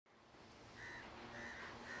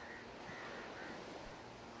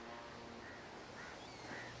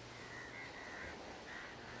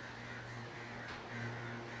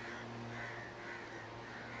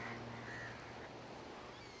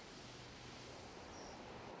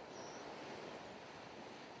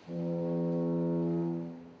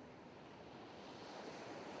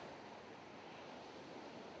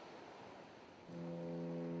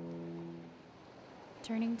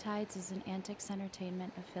Turning Tides is an AntiKs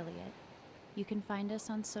Entertainment affiliate. You can find us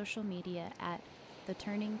on social media at The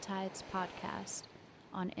Turning Tides Podcast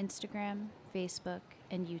on Instagram, Facebook,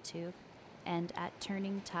 and YouTube, and at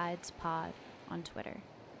Turning Tides Pod on Twitter.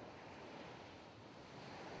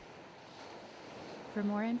 For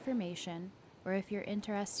more information, or if you're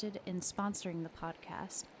interested in sponsoring the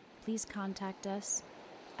podcast, please contact us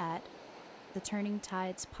at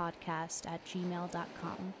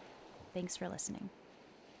theturningtidespodcast@gmail.com. Thanks for listening.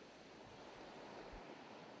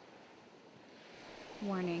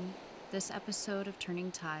 Warning: this episode of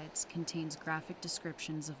Turning Tides contains graphic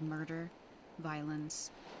descriptions of murder, violence,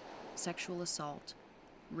 sexual assault,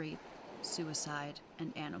 rape, suicide,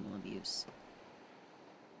 and animal abuse.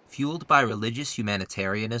 Fueled by religious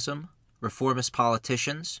humanitarianism, reformist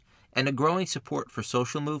politicians, and a growing support for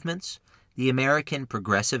social movements, the American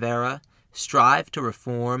Progressive Era strived to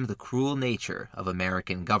reform the cruel nature of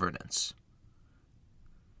American governance.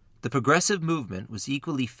 The progressive movement was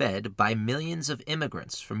equally fed by millions of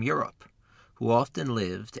immigrants from Europe, who often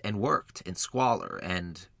lived and worked in squalor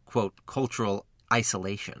and, quote, cultural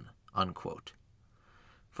isolation, unquote.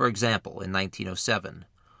 For example, in 1907,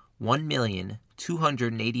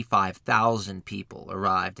 1,285,000 people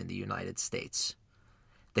arrived in the United States.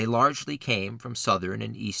 They largely came from Southern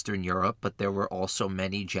and Eastern Europe, but there were also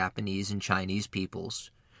many Japanese and Chinese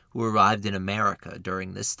peoples who arrived in America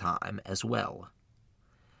during this time as well.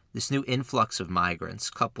 This new influx of migrants,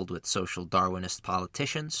 coupled with social Darwinist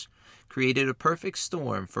politicians, created a perfect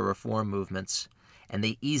storm for reform movements, and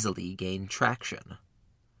they easily gained traction.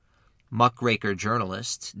 Muckraker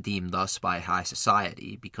journalists, deemed thus by high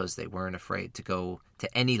society because they weren't afraid to go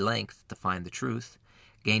to any length to find the truth,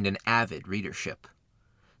 gained an avid readership.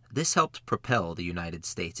 This helped propel the United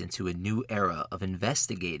States into a new era of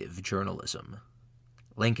investigative journalism.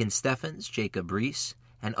 Lincoln Steffens, Jacob Riis,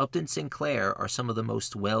 and Upton Sinclair are some of the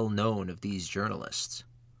most well-known of these journalists.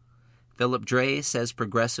 Philip Dray says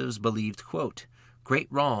progressives believed, quote, great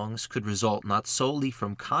wrongs could result not solely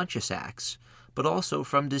from conscious acts, but also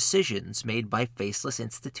from decisions made by faceless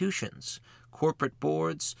institutions, corporate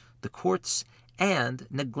boards, the courts, and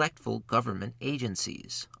neglectful government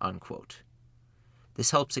agencies, unquote.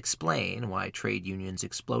 This helps explain why trade unions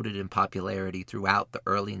exploded in popularity throughout the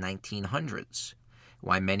early 1900s,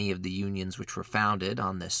 why many of the unions which were founded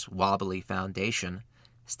on this Wobbly foundation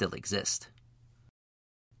still exist.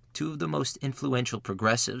 Two of the most influential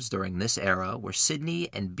progressives during this era were Sidney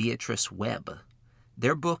and Beatrice Webb.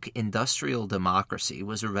 Their book, Industrial Democracy,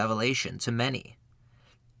 was a revelation to many.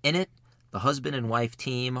 In it, the husband and wife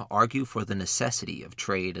team argue for the necessity of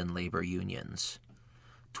trade and labor unions.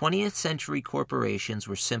 20th century corporations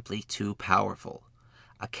were simply too powerful.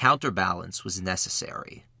 A counterbalance was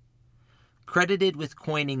necessary. Credited with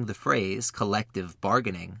coining the phrase collective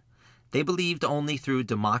bargaining, they believed only through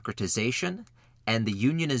democratization and the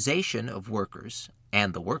unionization of workers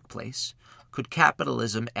and the workplace could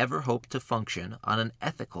capitalism ever hope to function on an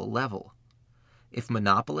ethical level. If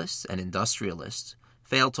monopolists and industrialists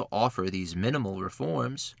failed to offer these minimal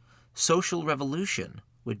reforms, social revolution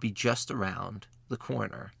would be just around the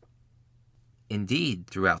corner. Indeed,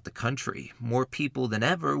 throughout the country, more people than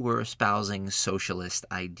ever were espousing socialist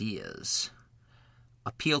ideas.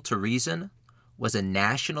 Appeal to Reason was a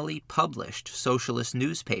nationally published socialist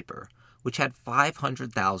newspaper which had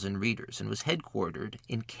 500,000 readers and was headquartered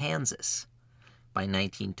in Kansas. By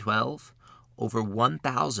 1912, over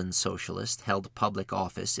 1,000 socialists held public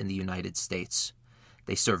office in the United States.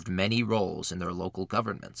 They served many roles in their local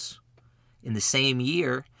governments. In the same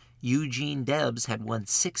year, Eugene Debs had won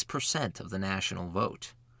 6% of the national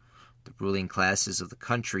vote. The ruling classes of the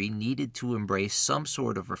country needed to embrace some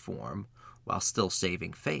sort of reform while still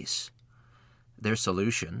saving face. Their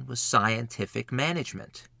solution was scientific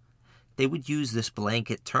management. They would use this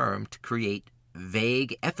blanket term to create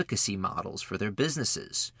vague efficacy models for their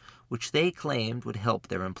businesses, which they claimed would help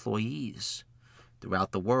their employees.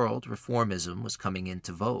 Throughout the world, reformism was coming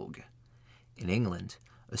into vogue. In England,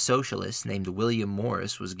 a socialist named William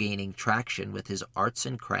Morris was gaining traction with his arts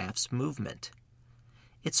and crafts movement.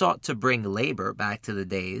 It sought to bring labor back to the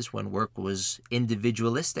days when work was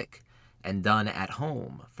individualistic and done at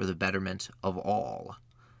home for the betterment of all.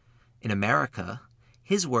 In America,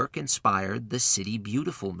 his work inspired the City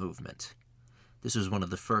Beautiful movement. This was one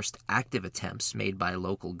of the first active attempts made by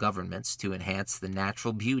local governments to enhance the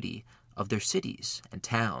natural beauty of their cities and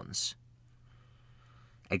towns.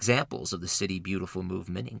 Examples of the City Beautiful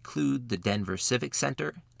movement include the Denver Civic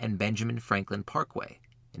Center and Benjamin Franklin Parkway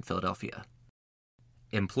in Philadelphia.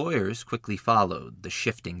 Employers quickly followed the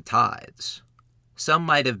shifting tides. Some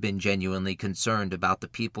might have been genuinely concerned about the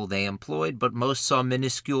people they employed, but most saw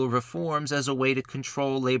minuscule reforms as a way to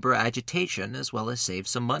control labor agitation as well as save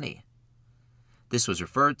some money. This was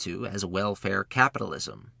referred to as welfare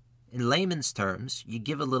capitalism. In layman's terms, you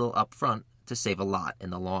give a little up front to save a lot in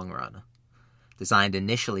the long run. Designed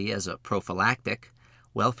initially as a prophylactic,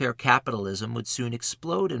 welfare capitalism would soon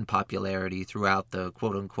explode in popularity throughout the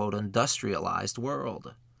quote-unquote industrialized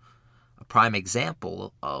world. A prime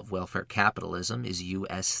example of welfare capitalism is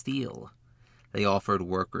U.S. Steel. They offered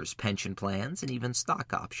workers pension plans and even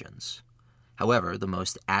stock options. However, the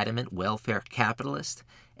most adamant welfare capitalist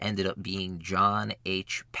ended up being John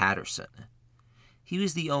H. Patterson. He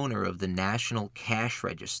was the owner of the National Cash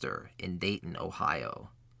Register in Dayton, Ohio.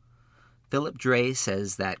 Philip Dray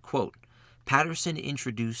says that, quote, Patterson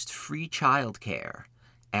introduced free child care,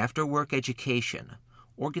 after-work education,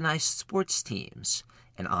 organized sports teams,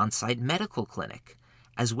 an on-site medical clinic,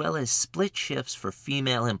 as well as split shifts for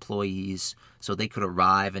female employees so they could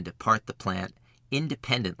arrive and depart the plant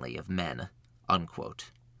independently of men,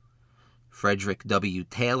 unquote. Frederick W.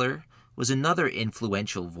 Taylor was another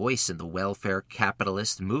influential voice in the welfare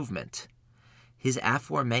capitalist movement. His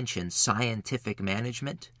aforementioned scientific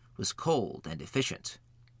management was cold and efficient.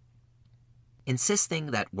 Insisting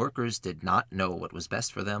that workers did not know what was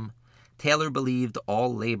best for them, Taylor believed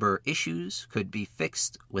all labor issues could be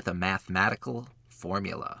fixed with a mathematical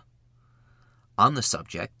formula. On the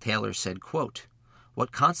subject, Taylor said, quote,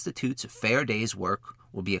 What constitutes a fair day's work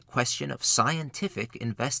will be a question of scientific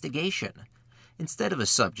investigation, instead of a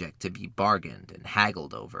subject to be bargained and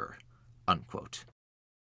haggled over, unquote.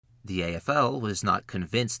 The AFL was not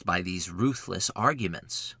convinced by these ruthless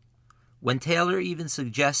arguments. When Taylor even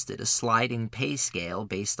suggested a sliding pay scale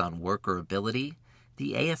based on worker ability,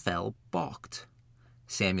 the AFL balked.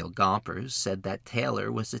 Samuel Gompers said that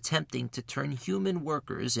Taylor was attempting to turn human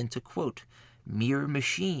workers into, quote, mere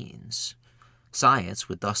machines. Science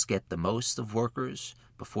would thus get the most of workers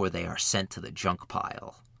before they are sent to the junk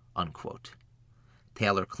pile, unquote.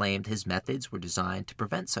 Taylor claimed his methods were designed to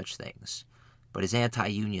prevent such things, but his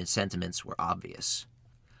anti-union sentiments were obvious.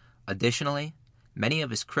 Additionally, many of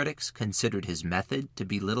his critics considered his method to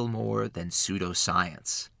be little more than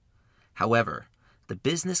pseudoscience. However, the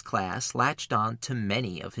business class latched on to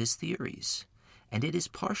many of his theories, and it is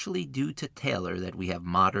partially due to Taylor that we have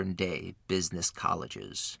modern-day business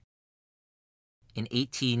colleges. In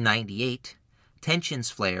 1898, tensions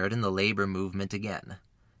flared in the labor movement again,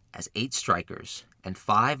 as 8 strikers and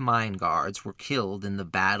 5 mine guards were killed in the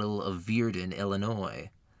Battle of Virden, Illinois.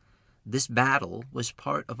 This battle was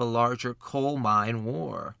part of a larger coal mine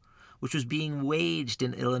war, which was being waged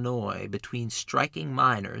in Illinois between striking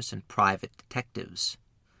miners and private detectives.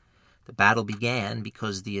 The battle began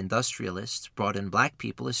because the industrialists brought in black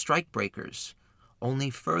people as strikebreakers, only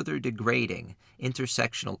further degrading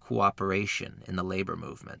intersectional cooperation in the labor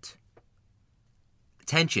movement.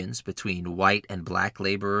 Tensions between white and black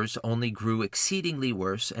laborers only grew exceedingly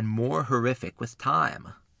worse and more horrific with time.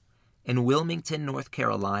 In Wilmington, North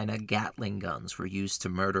Carolina, Gatling guns were used to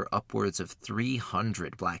murder upwards of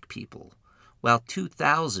 300 black people, while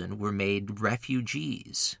 2,000 were made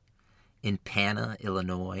refugees. In Pana,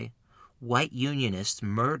 Illinois, white Unionists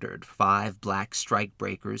murdered 5 black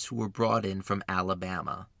strikebreakers who were brought in from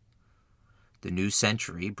Alabama. The new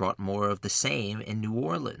century brought more of the same in New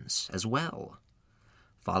Orleans as well.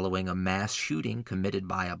 Following a mass shooting committed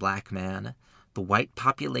by a black man, the white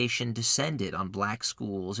population descended on black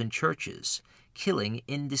schools and churches, killing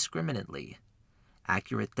indiscriminately.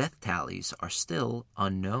 Accurate death tallies are still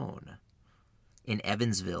unknown. In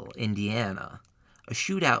Evansville, Indiana, a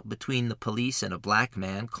shootout between the police and a black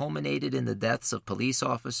man culminated in the deaths of police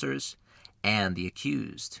officers and the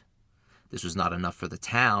accused. This was not enough for the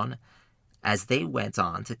town, as they went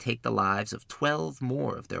on to take the lives of 12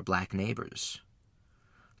 more of their black neighbors.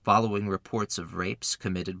 Following reports of rapes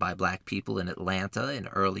committed by black people in Atlanta in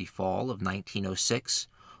early fall of 1906,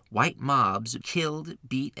 white mobs killed,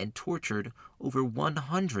 beat, and tortured over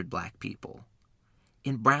 100 black people.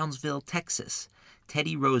 In Brownsville, Texas,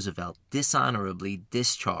 Teddy Roosevelt dishonorably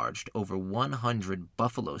discharged over 100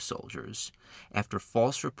 Buffalo soldiers after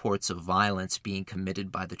false reports of violence being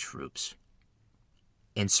committed by the troops.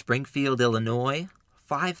 In Springfield, Illinois,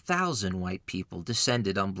 5,000 white people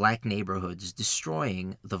descended on black neighborhoods,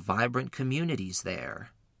 destroying the vibrant communities there.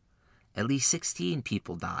 At least 16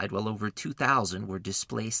 people died, while over 2,000 were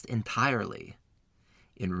displaced entirely.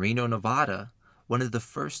 In Reno, Nevada, one of the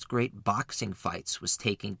first great boxing fights was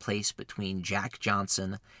taking place between Jack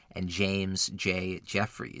Johnson and James J.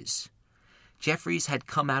 Jeffries. Jeffries had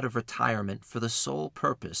come out of retirement for the sole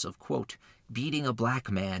purpose of, quote, beating a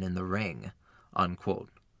black man in the ring, unquote.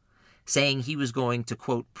 saying he was going to,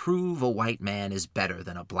 quote, prove a white man is better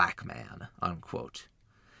than a black man, unquote.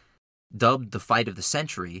 Dubbed the fight of the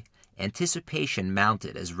century, anticipation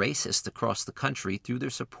mounted as racists across the country threw their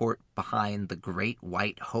support behind the Great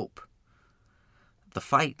White Hope. The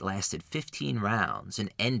fight lasted 15 rounds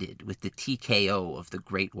and ended with the TKO of the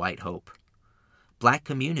Great White Hope. Black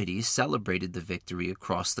communities celebrated the victory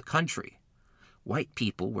across the country. White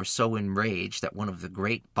people were so enraged that one of the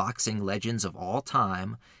great boxing legends of all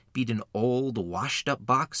time beat an old, washed-up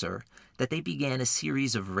boxer that they began a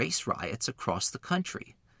series of race riots across the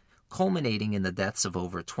country, culminating in the deaths of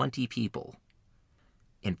over 20 people.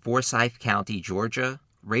 In Forsyth County, Georgia,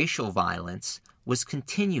 racial violence was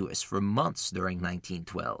continuous for months during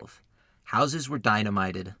 1912. Houses were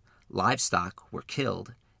dynamited, livestock were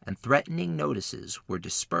killed, and threatening notices were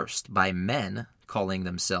dispersed by men calling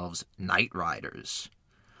themselves night riders.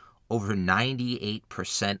 Over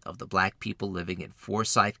 98% of the black people living in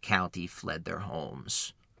Forsyth County fled their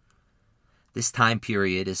homes. This time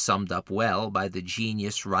period is summed up well by the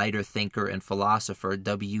genius writer, thinker, and philosopher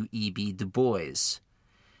W.E.B. Du Bois.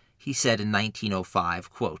 He said in 1905,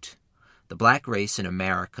 quote, "The black race in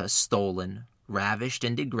America, stolen, ravished,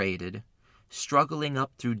 and degraded, struggling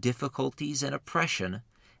up through difficulties and oppression,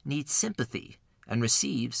 needs sympathy and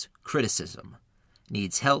receives criticism,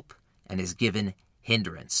 needs help and is given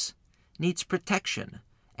hindrance, needs protection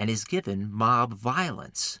and is given mob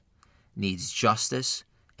violence, needs justice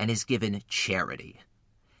and is given charity,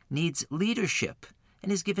 needs leadership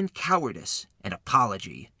and is given cowardice and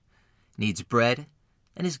apology, needs bread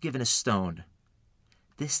and is given a stone.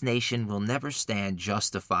 This nation will never stand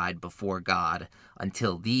justified before God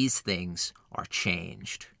until these things are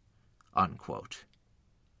changed." Unquote.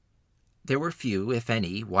 There were few, if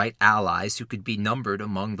any, white allies who could be numbered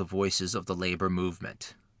among the voices of the labor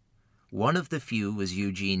movement. One of the few was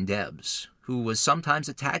Eugene Debs, who was sometimes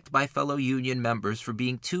attacked by fellow Union members for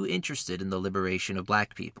being too interested in the liberation of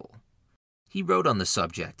black people. He wrote on the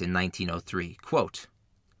subject in 1903, quote,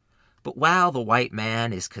 "But while the white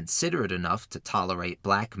man is considerate enough to tolerate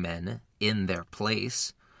black men in their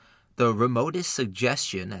place, the remotest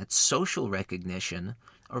suggestion at social recognition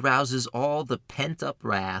arouses all the pent-up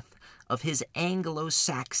wrath of his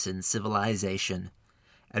Anglo-Saxon civilization,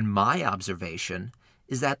 and my observation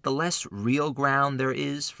is that the less real ground there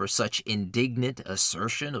is for such indignant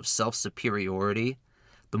assertion of self-superiority,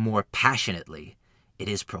 the more passionately it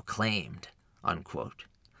is proclaimed." Unquote.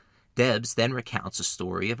 Debs then recounts a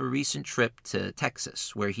story of a recent trip to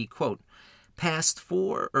Texas where he, quote, "passed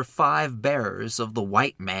 4 or 5 bearers of the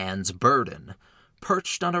white man's burden,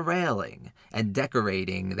 perched on a railing and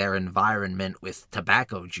decorating their environment with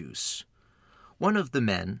tobacco juice. One of the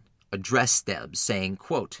men addressed Debs, saying,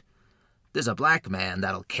 quote, 'There's a black man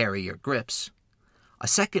that'll carry your grips.' A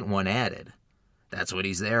second one added, 'That's what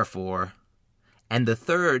he's there for.' And the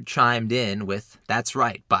third chimed in with, 'That's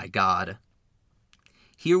right, by God.'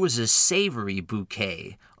 Here was a savory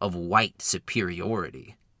bouquet of white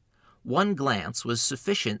superiority. One glance was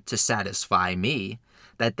sufficient to satisfy me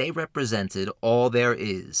that they represented all there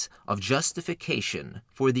is of justification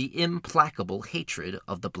for the implacable hatred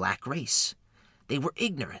of the black race. They were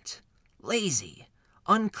ignorant, lazy,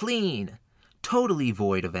 unclean, totally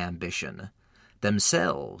void of ambition,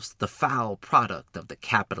 themselves the foul product of the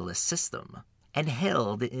capitalist system, and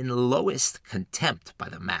held in lowest contempt by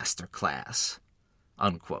the master class."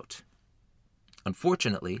 Unquote.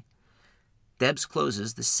 Unfortunately, Debs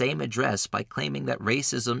closes the same address by claiming that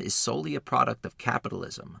racism is solely a product of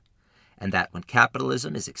capitalism, and that when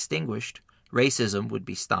capitalism is extinguished, racism would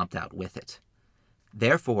be stomped out with it.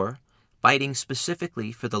 Therefore, fighting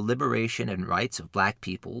specifically for the liberation and rights of black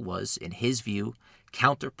people was, in his view,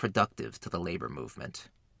 counterproductive to the labor movement.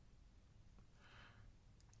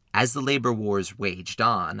 As the labor wars waged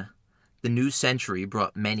on, the new century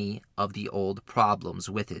brought many of the old problems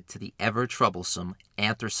with it to the ever-troublesome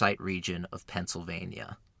anthracite region of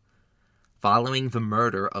Pennsylvania. Following the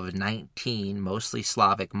murder of 19 mostly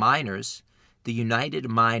Slavic miners, the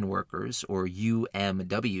United Mine Workers, or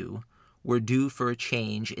UMW, were due for a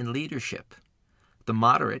change in leadership. The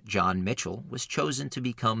moderate John Mitchell was chosen to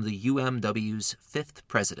become the UMW's 5th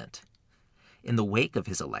president. In the wake of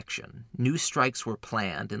his election, new strikes were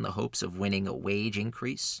planned in the hopes of winning a wage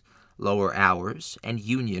increase, lower hours, and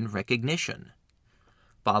union recognition.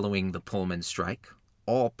 Following the Pullman strike,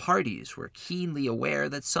 all parties were keenly aware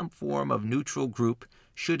that some form of neutral group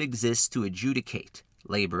should exist to adjudicate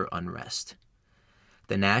labor unrest.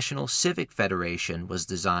 The National Civic Federation was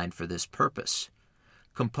designed for this purpose.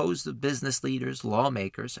 Composed of business leaders,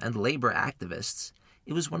 lawmakers, and labor activists,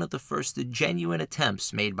 it was one of the first genuine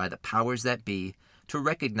attempts made by the powers that be to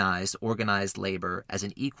recognize organized labor as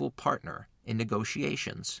an equal partner in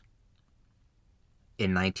negotiations.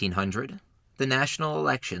 In 1900, the national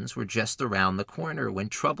elections were just around the corner when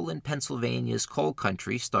trouble in Pennsylvania's coal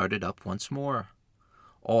country started up once more.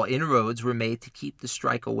 All inroads were made to keep the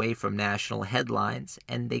strike away from national headlines,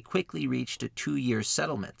 and they quickly reached a 2-year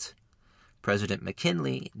settlement. President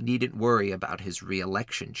McKinley needn't worry about his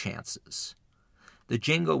re-election chances. The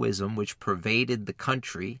jingoism which pervaded the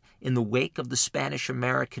country in the wake of the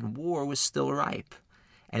Spanish-American War was still ripe,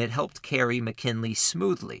 and it helped carry McKinley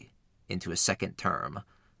smoothly into a second term.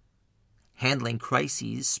 Handling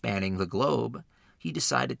crises spanning the globe, he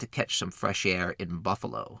decided to catch some fresh air in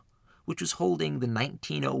Buffalo, which was holding the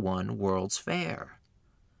 1901 World's Fair.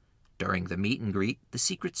 During the meet and greet, the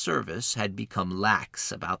Secret Service had become lax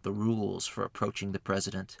about the rules for approaching the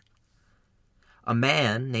president. A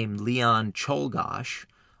man named Leon Czolgosz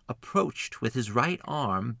approached with his right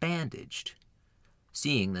arm bandaged.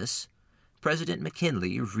 Seeing this, President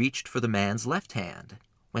McKinley reached for the man's left hand,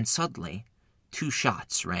 when suddenly 2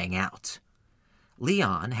 shots rang out.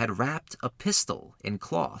 Leon had wrapped a pistol in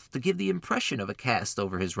cloth to give the impression of a cast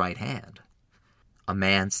over his right hand. A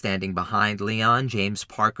man standing behind Leon, James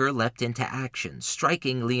Parker, leapt into action,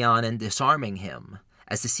 striking Leon and disarming him,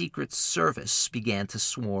 as the Secret Service began to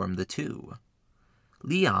swarm the two.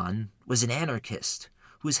 Leon was an anarchist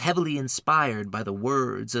who was heavily inspired by the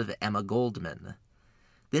words of Emma Goldman.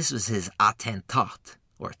 This was his attentat,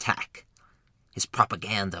 or attack, his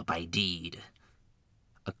propaganda by deed.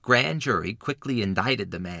 A grand jury quickly indicted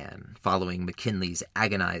the man following McKinley's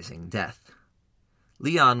agonizing death.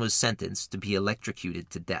 Leon was sentenced to be electrocuted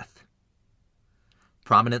to death.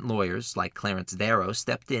 Prominent lawyers like Clarence Darrow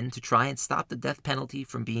stepped in to try and stop the death penalty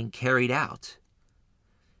from being carried out.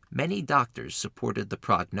 Many doctors supported the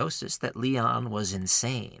prognosis that Leon was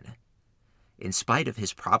insane. In spite of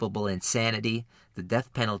his probable insanity, the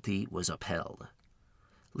death penalty was upheld.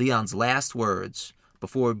 Leon's last words,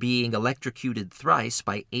 before being electrocuted thrice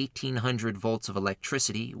by 1,800 volts of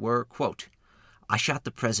electricity, were, quote, "I shot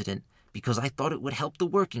the president because I thought it would help the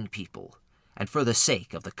working people, and for the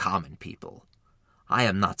sake of the common people. I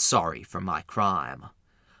am not sorry for my crime.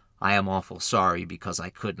 I am awful sorry because I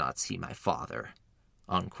could not see my father,"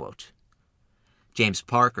 unquote. James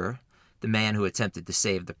Parker, the man who attempted to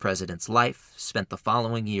save the president's life, spent the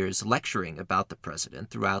following years lecturing about the president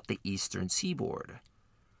throughout the eastern seaboard.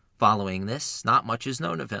 Following this, not much is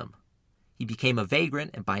known of him. He became a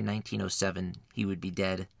vagrant, and by 1907 he would be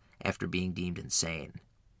dead after being deemed insane.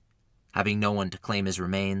 Having no one to claim his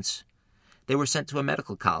remains, they were sent to a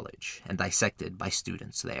medical college and dissected by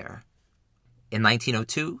students there. In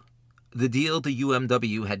 1902, the deal the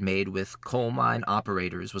UMW had made with coal mine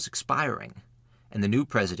operators was expiring, and the new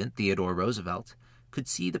president, Theodore Roosevelt, could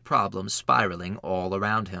see the problems spiraling all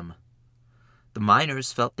around him. The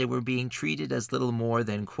miners felt they were being treated as little more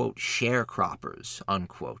than, quote, sharecroppers,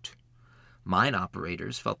 unquote. Mine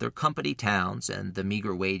operators felt their company towns and the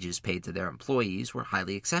meager wages paid to their employees were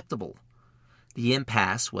highly acceptable. The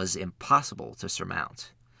impasse was impossible to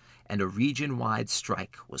surmount, and a region-wide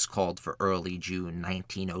strike was called for early June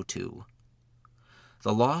 1902.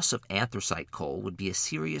 The loss of anthracite coal would be a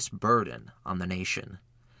serious burden on the nation,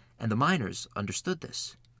 and the miners understood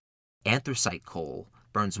this. Anthracite coal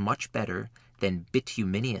burns much better than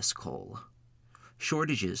bituminous coal.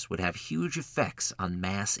 Shortages would have huge effects on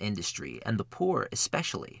mass industry, and the poor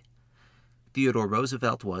especially. Theodore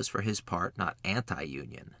Roosevelt was, for his part, not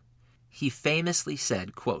anti-union. He famously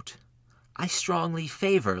said, quote, "I strongly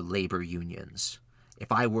favor labor unions.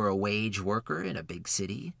 If I were a wage worker in a big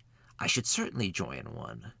city, I should certainly join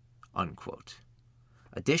one," unquote.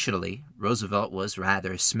 Additionally, Roosevelt was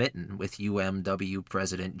rather smitten with UMW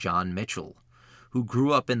President John Mitchell, who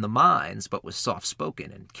grew up in the mines but was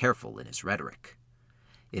soft-spoken and careful in his rhetoric.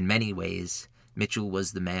 In many ways, Mitchell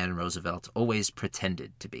was the man Roosevelt always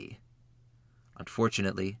pretended to be.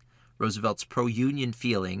 Unfortunately, Roosevelt's pro-union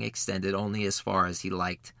feeling extended only as far as he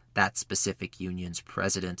liked that specific union's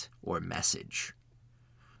president or message.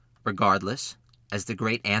 Regardless, as the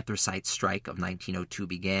Great Anthracite Strike of 1902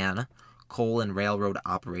 began, coal and railroad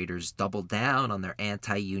operators doubled down on their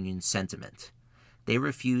anti-union sentiment. They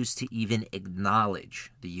refused to even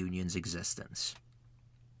acknowledge the union's existence.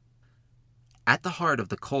 At the heart of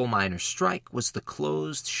the coal miners' strike was the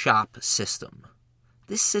closed shop system.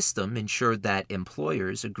 This system ensured that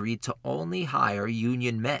employers agreed to only hire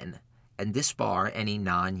union men and disbar any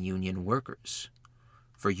non-union workers.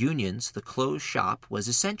 For unions, the closed shop was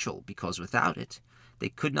essential because without it, they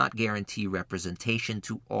could not guarantee representation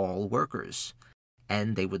to all workers,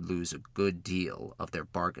 and they would lose a good deal of their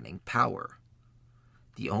bargaining power.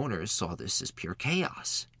 The owners saw this as pure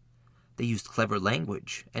chaos. They used clever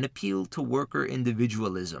language and appealed to worker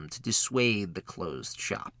individualism to dissuade the closed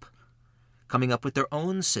shop, coming up with their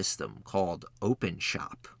own system called open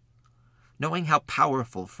shop. Knowing how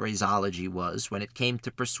powerful phraseology was when it came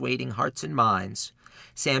to persuading hearts and minds,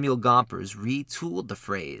 Samuel Gompers retooled the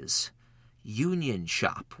phrase. Union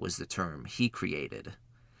shop was the term he created.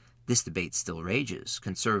 This debate still rages.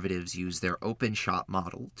 Conservatives use their open shop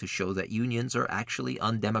model to show that unions are actually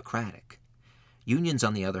undemocratic. Unions,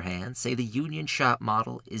 on the other hand, say the union shop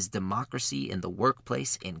model is democracy in the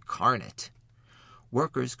workplace incarnate.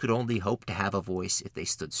 Workers could only hope to have a voice if they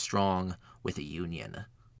stood strong with a union.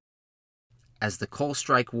 As the coal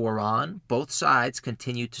strike wore on, both sides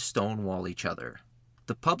continued to stonewall each other.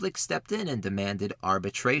 The public stepped in and demanded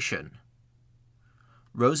arbitration.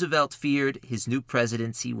 Roosevelt feared his new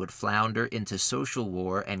presidency would flounder into social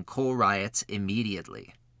war and coal riots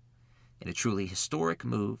immediately. In a truly historic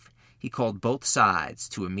move, he called both sides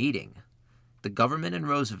to a meeting. The government and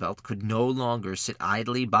Roosevelt could no longer sit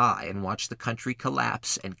idly by and watch the country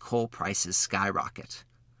collapse and coal prices skyrocket.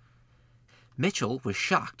 Mitchell was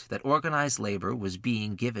shocked that organized labor was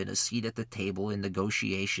being given a seat at the table in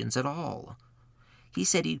negotiations at all. He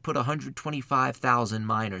said he'd put 125,000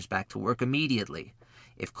 miners back to work immediately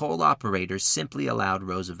if coal operators simply allowed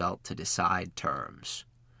Roosevelt to decide terms.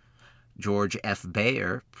 George F.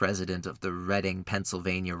 Bayer, president of the Reading,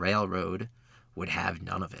 Pennsylvania Railroad, would have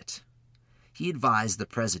none of it. He advised the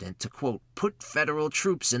president to, quote, put federal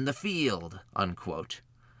troops in the field, unquote.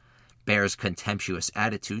 Bayer's contemptuous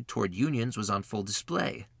attitude toward unions was on full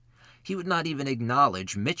display. He would not even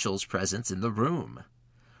acknowledge Mitchell's presence in the room.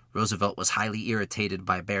 Roosevelt was highly irritated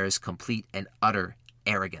by Bayer's complete and utter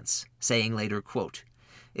arrogance, saying later, quote,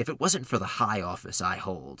 if it wasn't for the high office I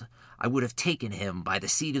hold, I would have taken him by the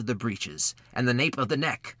seat of the breeches and the nape of the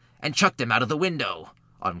neck and chucked him out of the window,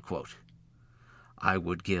 unquote. I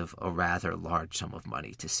would give a rather large sum of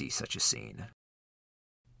money to see such a scene.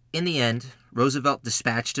 In the end, Roosevelt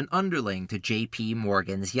dispatched an underling to J.P.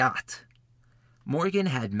 Morgan's yacht. Morgan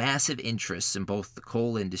had massive interests in both the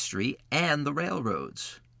coal industry and the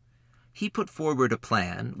railroads. He put forward a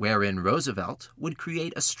plan wherein Roosevelt would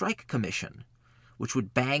create a strike commission, which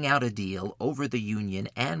would bang out a deal over the union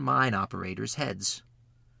and mine operators' heads.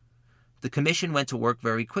 The commission went to work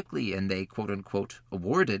very quickly, and they, quote-unquote,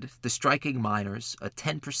 awarded the striking miners a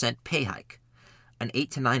 10% pay hike, an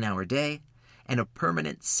 8 to 9 hour day, and a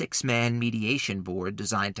permanent 6-man mediation board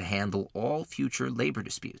designed to handle all future labor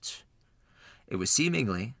disputes. It was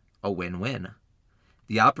seemingly a win-win.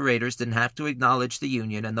 The operators didn't have to acknowledge the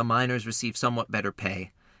union, and the miners received somewhat better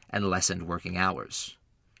pay and lessened working hours.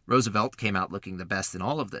 Roosevelt came out looking the best in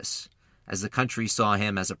all of this, as the country saw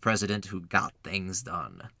him as a president who got things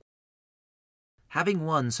done. Having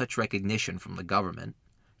won such recognition from the government,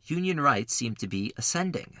 union rights seemed to be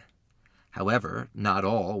ascending. However, not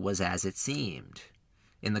all was as it seemed.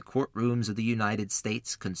 In the courtrooms of the United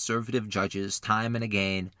States, conservative judges time and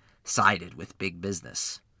again sided with big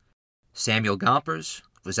business. Samuel Gompers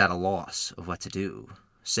was at a loss of what to do,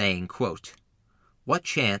 saying, quote, what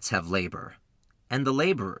chance have labor and the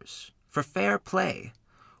laborers for fair play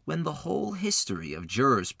when the whole history of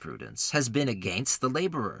jurisprudence has been against the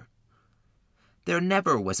laborer? There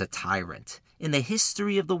never was a tyrant in the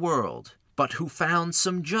history of the world but who found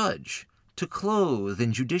some judge to clothe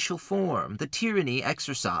in judicial form the tyranny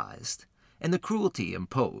exercised and the cruelty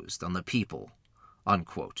imposed on the people,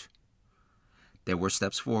 unquote. There were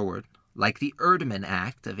steps forward, like the Erdman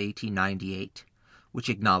Act of 1898, which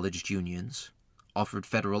acknowledged unions, offered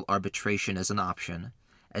federal arbitration as an option,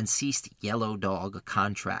 and ceased yellow dog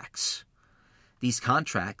contracts. These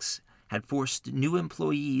contracts had forced new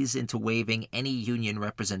employees into waiving any union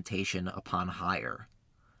representation upon hire.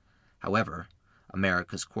 However,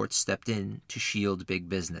 America's courts stepped in to shield big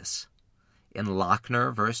business. In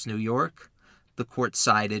Lochner v. New York, the court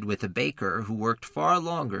sided with a baker who worked far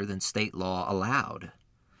longer than state law allowed.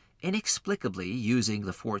 Inexplicably using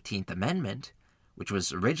the 14th Amendment, which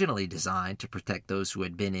was originally designed to protect those who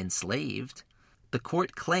had been enslaved, the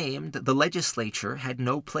court claimed the legislature had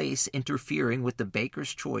no place interfering with the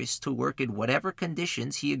baker's choice to work in whatever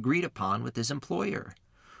conditions he agreed upon with his employer,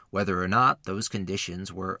 whether or not those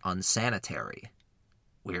conditions were unsanitary.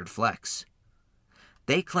 Weird flex.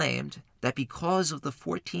 They claimed that because of the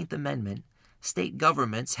 14th Amendment, state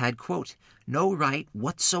governments had, quote, no right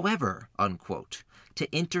whatsoever, unquote,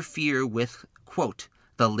 to interfere with, quote,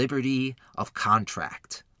 the liberty of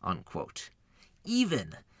contract, unquote,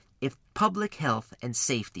 even if public health and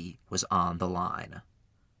safety was on the line.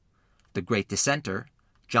 The great dissenter,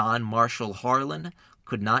 John Marshall Harlan,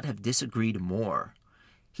 could not have disagreed more.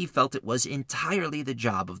 He felt it was entirely the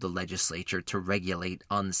job of the legislature to regulate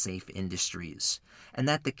unsafe industries, and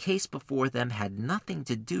that the case before them had nothing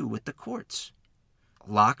to do with the courts.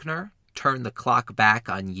 Lochner turned the clock back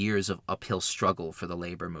on years of uphill struggle for the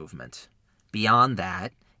labor movement. Beyond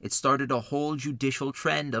that, it started a whole judicial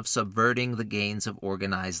trend of subverting the gains of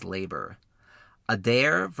organized labor.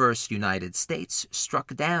 Adair v. United States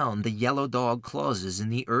struck down the yellow dog clauses in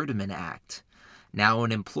the Erdman Act. Now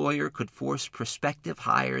an employer could force prospective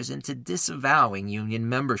hires into disavowing union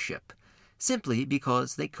membership, simply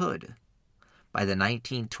because they could. By the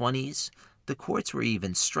 1920s, the courts were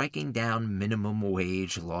even striking down minimum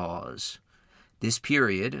wage laws. This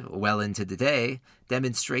period, well into today,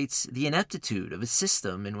 demonstrates the ineptitude of a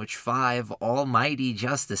system in which 5 almighty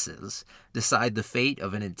justices decide the fate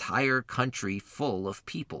of an entire country full of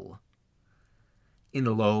people. In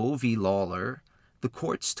Lowe v. Lawler, the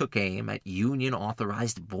courts took aim at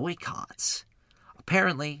union-authorized boycotts.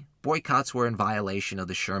 Apparently, boycotts were in violation of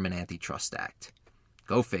the Sherman Antitrust Act.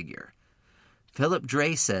 Go figure. Philip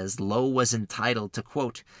Dray says Lowe was entitled to,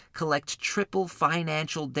 quote, collect triple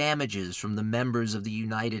financial damages from the members of the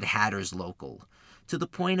United Hatters Local, to the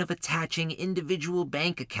point of attaching individual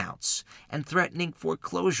bank accounts and threatening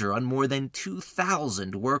foreclosure on more than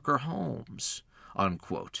 2,000 worker homes,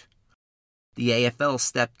 unquote. The AFL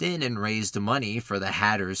stepped in and raised money for the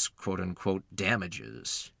Hatters' quote-unquote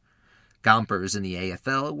damages. Gompers in the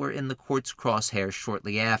AFL were in the court's crosshairs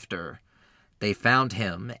shortly after. They found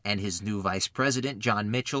him and his new vice president,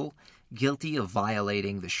 John Mitchell, guilty of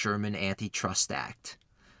violating the Sherman Antitrust Act.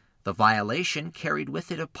 The violation carried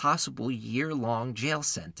with it a possible year-long jail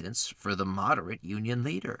sentence for the moderate union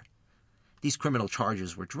leader. These criminal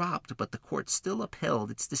charges were dropped, but the court still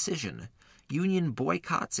upheld its decision. Union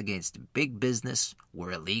boycotts against big business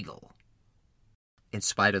were illegal. In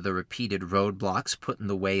spite of the repeated roadblocks put in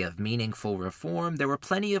the way of meaningful reform, there were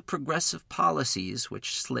plenty of progressive policies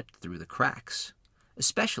which slipped through the cracks,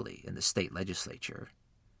 especially in the state legislature.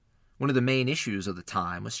 One of the main issues of the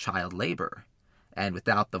time was child labor, and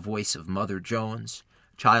without the voice of Mother Jones,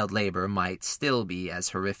 child labor might still be as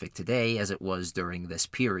horrific today as it was during this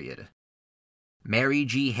period. Mary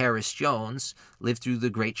G. Harris Jones lived through the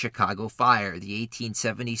Great Chicago Fire, the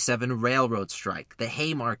 1877 railroad strike, the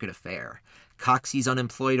Haymarket Affair, Coxey's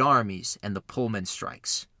unemployed armies, and the Pullman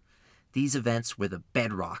strikes. These events were the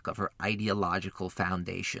bedrock of her ideological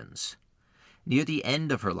foundations. Near the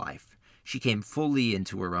end of her life, she came fully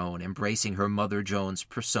into her own, embracing her Mother Jones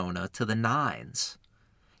persona to the nines.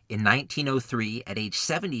 In 1903, at age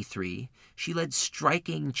 73, she led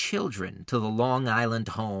striking children to the Long Island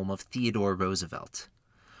home of Theodore Roosevelt.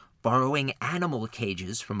 Borrowing animal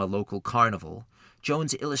cages from a local carnival,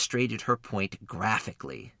 Jones illustrated her point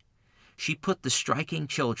graphically. She put the striking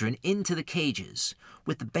children into the cages,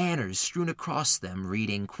 with banners strewn across them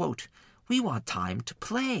reading, quote, "We want time to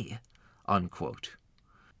play," unquote.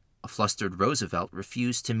 A flustered Roosevelt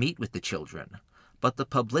refused to meet with the children, but the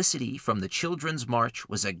publicity from the Children's March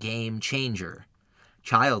was a game changer.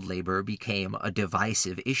 Child labor became a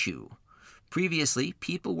divisive issue. Previously,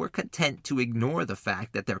 people were content to ignore the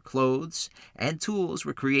fact that their clothes and tools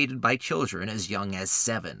were created by children as young as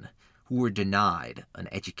 7, who were denied an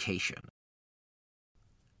education.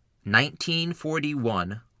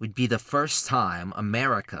 1941 would be the first time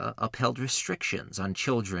America upheld restrictions on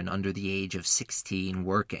children under the age of 16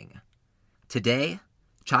 working. Today,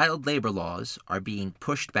 child labor laws are being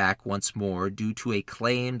pushed back once more due to a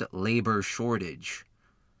claimed labor shortage.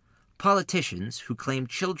 Politicians who claim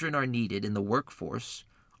children are needed in the workforce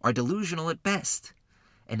are delusional at best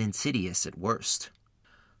and insidious at worst.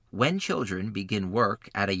 When children begin work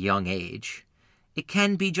at a young age, it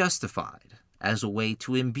can be justified as a way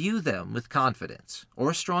to imbue them with confidence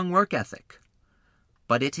or a strong work ethic.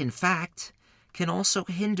 But it, in fact, can also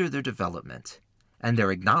hinder their development and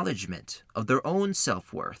their acknowledgement of their own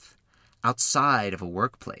self-worth outside of a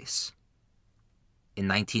workplace. In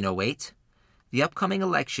 1908, the upcoming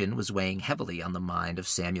election was weighing heavily on the mind of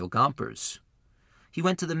Samuel Gompers. He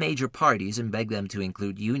went to the major parties and begged them to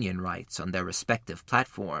include union rights on their respective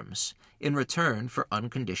platforms in return for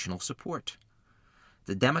unconditional support.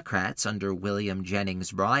 The Democrats, under William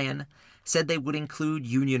Jennings Bryan, said they would include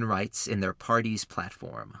union rights in their party's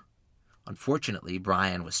platform. Unfortunately,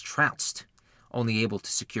 Bryan was trounced, only able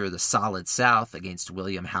to secure the Solid South against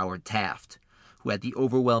William Howard Taft, who had the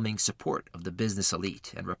overwhelming support of the business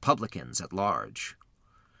elite and Republicans at large.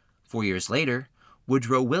 4 years later,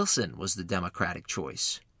 Woodrow Wilson was the Democratic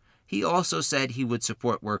choice. He also said he would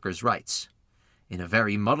support workers' rights. In a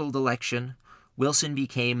very muddled election, Wilson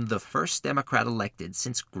became the first Democrat elected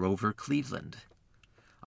since Grover Cleveland.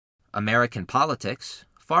 American politics,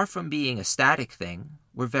 far from being a static thing,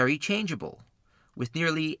 were very changeable, with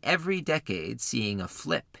nearly every decade seeing a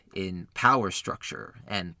flip in power structure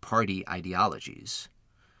and party ideologies.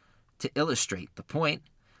 To illustrate the point,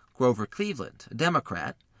 Grover Cleveland, a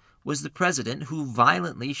Democrat, was the president who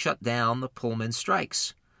violently shut down the Pullman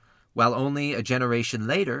strikes, while only a generation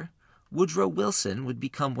later, Woodrow Wilson would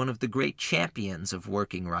become one of the great champions of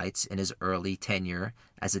working rights in his early tenure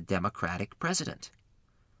as a Democratic president.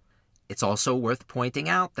 It's also worth pointing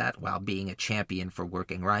out that while being a champion for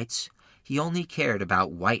working rights, he only cared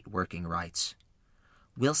about white working rights.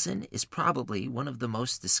 Wilson is probably one of the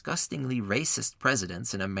most disgustingly racist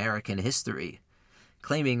presidents in American history,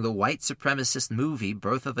 claiming the white supremacist movie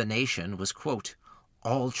Birth of a Nation was, quote,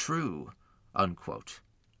 all true, unquote.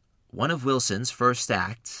 One of Wilson's first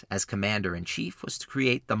acts as commander-in-chief was to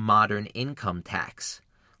create the modern income tax,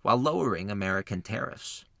 while lowering American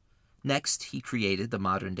tariffs. Next, he created the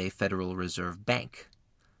modern-day Federal Reserve Bank.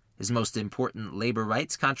 His most important labor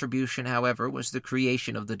rights contribution, however, was the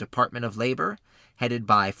creation of the Department of Labor, headed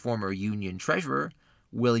by former Union Treasurer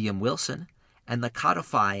William Wilson, and the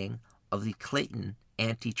codifying of the Clayton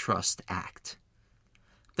Antitrust Act.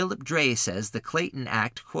 Philip Dray says the Clayton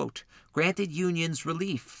Act, quote, granted unions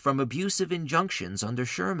relief from abusive injunctions under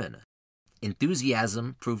Sherman.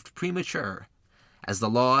 Enthusiasm proved premature, as the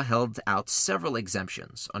law held out several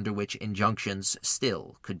exemptions under which injunctions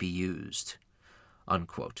still could be used.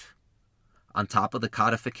 Unquote. On top of the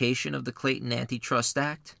codification of the Clayton Antitrust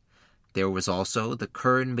Act, there was also the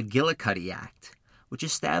Kern-McGillicuddy Act, which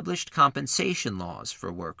established compensation laws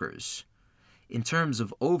for workers. In terms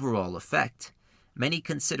of overall effect, many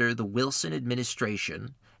consider the Wilson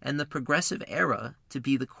administration and the Progressive Era to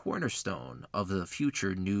be the cornerstone of the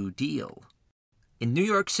future New Deal. In New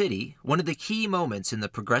York City, one of the key moments in the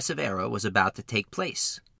Progressive Era was about to take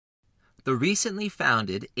place. The recently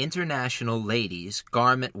founded International Ladies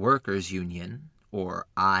Garment Workers Union, or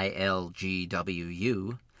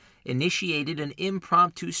ILGWU, initiated an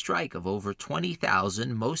impromptu strike of over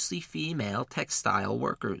 20,000 mostly female textile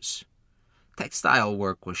workers. Textile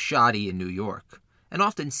work was shoddy in New York, and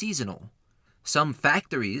often seasonal. Some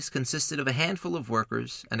factories consisted of a handful of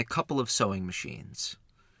workers and a couple of sewing machines.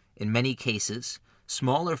 In many cases,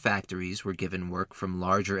 smaller factories were given work from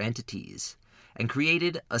larger entities, and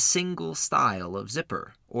created a single style of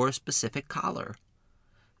zipper or a specific collar.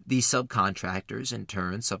 These subcontractors in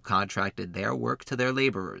turn subcontracted their work to their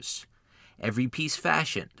laborers. Every piece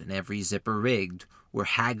fashioned and every zipper rigged were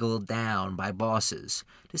haggled down by bosses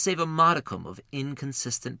to save a modicum of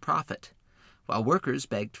inconsistent profit, while workers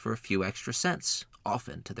begged for a few extra cents,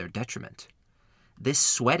 often to their detriment. This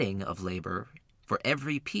sweating of labor for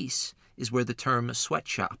every piece is where the term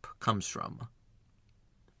sweatshop comes from.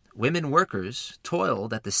 Women workers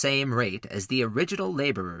toiled at the same rate as the original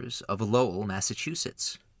laborers of Lowell,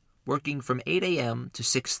 Massachusetts, working from 8 a.m. to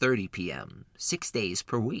 6:30 p.m., 6 days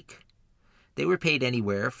per week. They were paid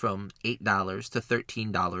anywhere from $8 to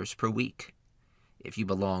 $13 per week. If you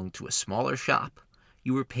belonged to a smaller shop,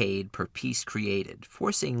 you were paid per piece created,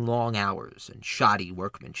 forcing long hours and shoddy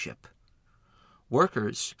workmanship.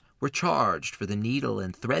 Workers were charged for the needle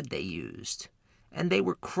and thread they used, and they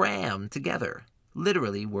were crammed together,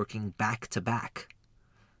 literally working back to back.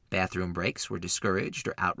 Bathroom breaks were discouraged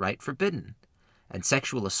or outright forbidden, and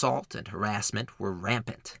sexual assault and harassment were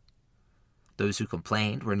rampant. Those who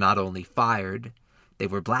complained were not only fired, they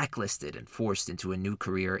were blacklisted and forced into a new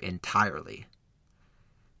career entirely.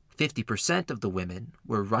 50% of the women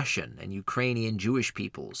were Russian and Ukrainian Jewish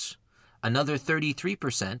peoples. Another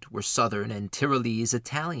 33% were Southern and Tyrolese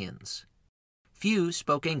Italians. Few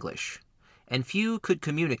spoke English, and few could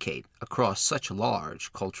communicate across such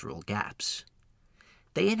large cultural gaps.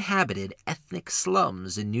 They inhabited ethnic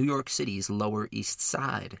slums in New York City's Lower East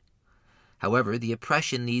Side. However, the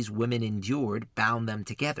oppression these women endured bound them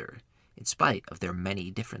together, in spite of their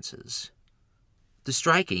many differences. The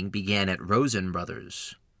striking began at Rosen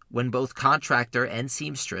Brothers, when both contractor and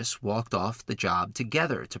seamstress walked off the job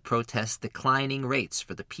together to protest declining rates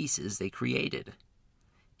for the pieces they created.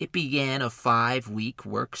 It began a 5-week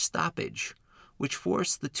work stoppage, which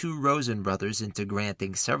forced the two Rosen brothers into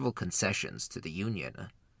granting several concessions to the union.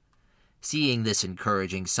 Seeing this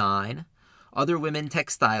encouraging sign, other women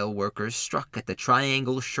textile workers struck at the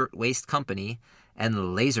Triangle Shirtwaist Company and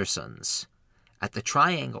Lasersons. At the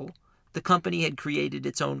Triangle, the company had created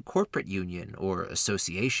its own corporate union or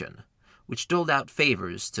association, which doled out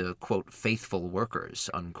favors to, quote, faithful workers,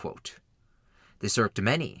 unquote. This irked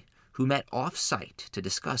many, who met off-site to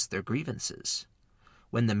discuss their grievances.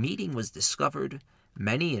 When the meeting was discovered,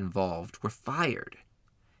 many involved were fired.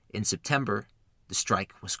 In September, the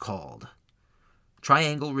strike was called.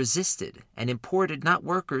 Triangle resisted and imported not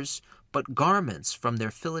workers, but garments from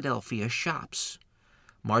their Philadelphia shops.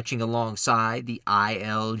 Marching alongside the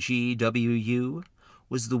ILGWU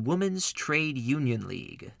was the Women's Trade Union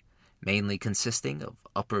League, mainly consisting of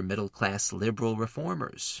upper-middle-class liberal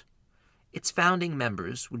reformers. Its founding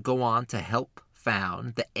members would go on to help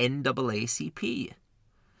found the NAACP.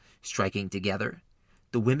 Striking together,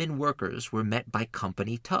 the women workers were met by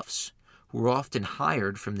company toughs, who were often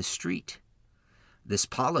hired from the street. This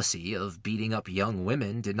policy of beating up young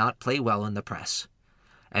women did not play well in the press,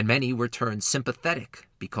 and many were turned sympathetic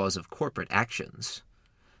because of corporate actions.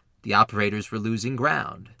 The operators were losing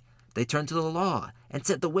ground. They turned to the law and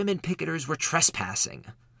said the women picketers were trespassing.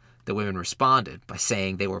 The women responded by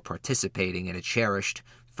saying they were participating in a cherished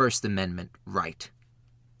First Amendment right.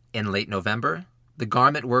 In late November, the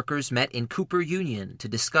garment workers met in Cooper Union to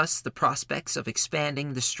discuss the prospects of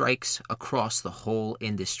expanding the strikes across the whole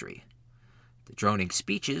industry. The droning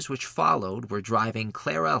speeches which followed were driving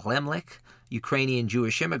Clara Lemlich, Ukrainian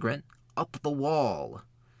Jewish immigrant, up the wall.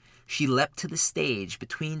 She leapt to the stage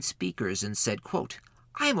between speakers and said, quote,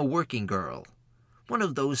 "I am a working girl, one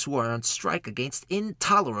of those who are on strike against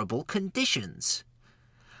intolerable conditions.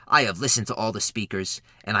 I have listened to all the speakers,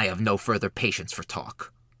 and I have no further patience for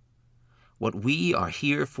talk. What we are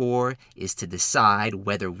here for is to decide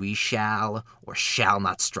whether we shall or shall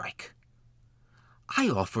not strike. I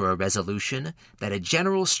offer a resolution that a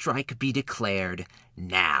general strike be declared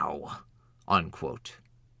now." Unquote.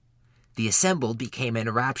 The assembled became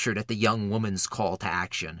enraptured at the young woman's call to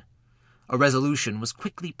action. A resolution was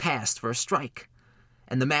quickly passed for a strike,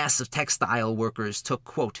 and the mass of textile workers took,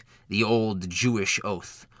 quote, "the old Jewish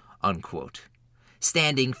oath," unquote.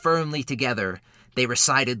 Standing firmly together, they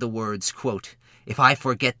recited the words, quote, "If I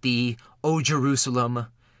forget thee, O Jerusalem,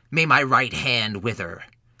 may my right hand wither,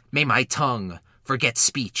 may my tongue forget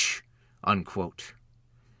speech," unquote.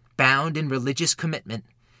 Bound in religious commitment,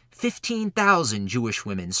 15,000 Jewish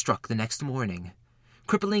women struck the next morning,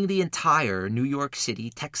 crippling the entire New York City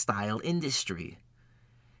textile industry.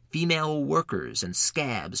 Female workers and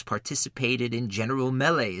scabs participated in general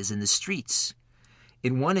melees in the streets.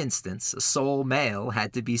 In one instance, a sole male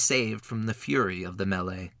had to be saved from the fury of the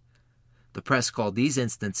melee. The press called these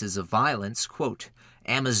instances of violence, quote,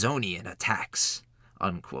 "Amazonian attacks,"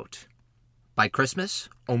 unquote. By Christmas,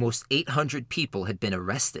 almost 800 people had been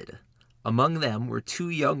arrested. Among them were 2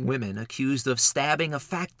 young women accused of stabbing a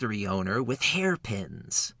factory owner with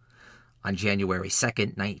hairpins. On January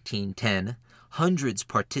 2, 1910, hundreds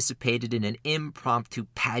participated in an impromptu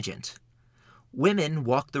pageant. Women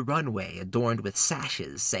walked the runway adorned with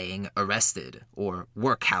sashes saying "arrested" or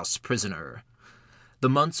 "workhouse prisoner." The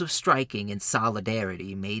months of striking in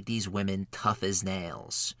solidarity made these women tough as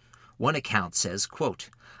nails. One account says, quote,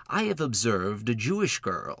 "I have observed a Jewish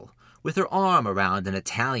girl with her arm around an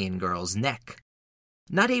Italian girl's neck,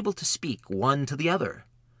 not able to speak one to the other,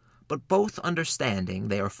 but both understanding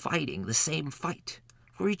they are fighting the same fight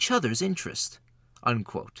for each other's interest,"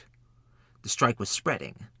 unquote. The strike was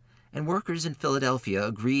spreading, and workers in Philadelphia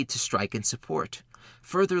agreed to strike in support,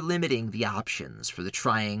 further limiting the options for the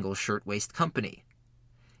Triangle Shirtwaist Company.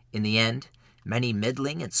 In the end, many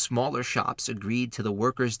middling and smaller shops agreed to the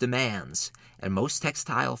workers' demands, and most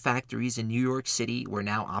textile factories in New York City were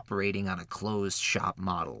now operating on a closed-shop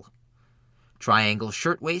model. Triangle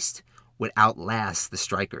Shirtwaist would outlast the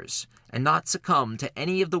strikers and not succumb to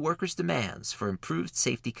any of the workers' demands for improved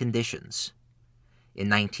safety conditions. In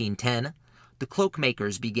 1910, the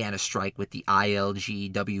cloakmakers began a strike with the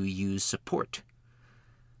ILGWU's support.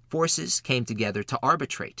 Forces came together to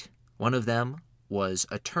arbitrate. One of them was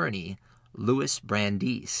attorney Louis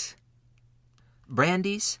Brandeis.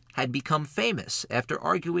 Brandeis had become famous after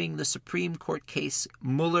arguing the Supreme Court case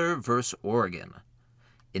Mueller v. Oregon.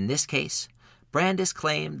 In this case, Brandeis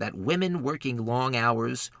claimed that women working long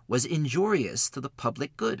hours was injurious to the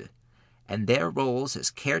public good, and their roles as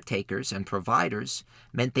caretakers and providers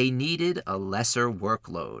meant they needed a lesser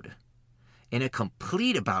workload. In a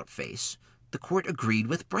complete about-face, the court agreed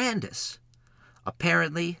with Brandeis.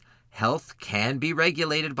 Apparently, health can be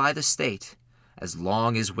regulated by the state, as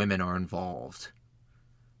long as women are involved.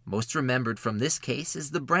 Most remembered from this case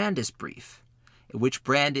is the Brandeis Brief, in which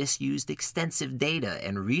Brandeis used extensive data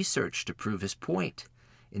and research to prove his point,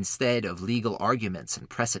 instead of legal arguments and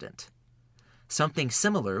precedent. Something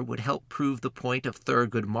similar would help prove the point of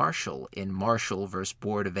Thurgood Marshall in Marshall v.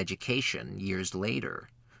 Board of Education years later.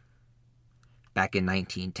 Back in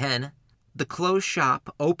 1910, the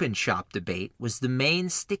closed-shop, open-shop debate was the main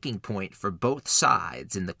sticking point for both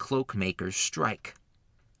sides in the cloakmakers' strike.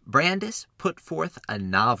 Brandeis put forth a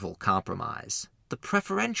novel compromise, the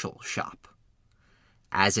preferential shop.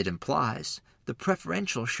 As it implies, The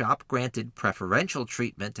preferential shop granted preferential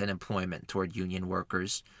treatment and employment toward union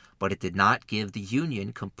workers, but it did not give the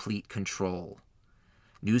union complete control.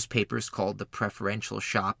 Newspapers called the preferential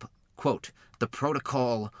shop, quote, the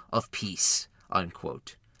protocol of peace,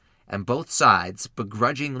 unquote, and both sides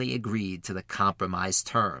begrudgingly agreed to the compromise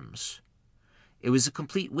terms. It was a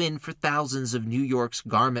complete win for thousands of New York's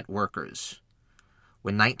garment workers.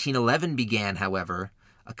 When 1911 began, however,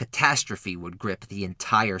 a catastrophe would grip the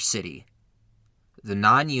entire city. The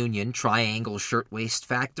non-union Triangle Shirtwaist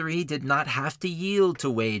Factory did not have to yield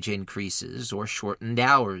to wage increases or shortened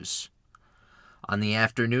hours. On the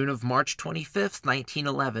afternoon of March 25,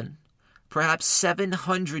 1911, perhaps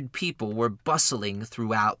 700 people were bustling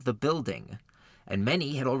throughout the building, and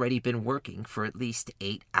many had already been working for at least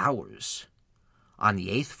 8 hours. On the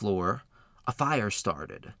 8th floor, a fire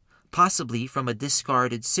started, possibly from a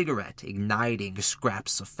discarded cigarette igniting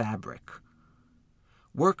scraps of fabric.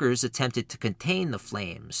 Workers attempted to contain the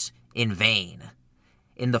flames, in vain.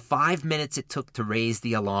 In the 5 minutes it took to raise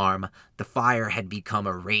the alarm, the fire had become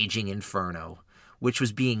a raging inferno, which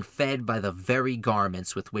was being fed by the very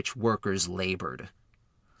garments with which workers labored.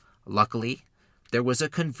 Luckily, there was a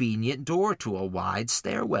convenient door to a wide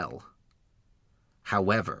stairwell.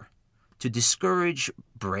 However, to discourage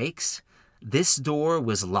breaks, this door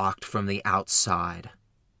was locked from the outside.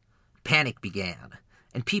 Panic began,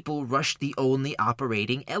 and people rushed the only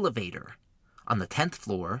operating elevator. On the 10th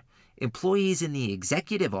floor, employees in the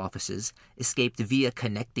executive offices escaped via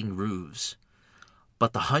connecting roofs.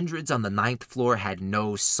 But the hundreds on the 9th floor had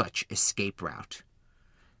no such escape route.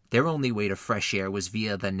 Their only way to fresh air was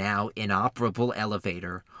via the now inoperable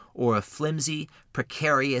elevator or a flimsy,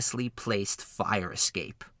 precariously placed fire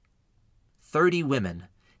escape. 30 women,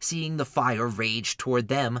 seeing the fire rage toward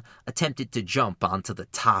them, attempted to jump onto the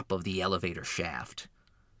top of the elevator shaft.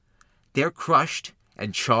 Their crushed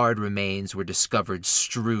and charred remains were discovered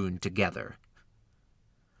strewn together.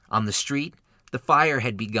 On the street, the fire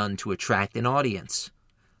had begun to attract an audience.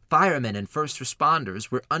 Firemen and first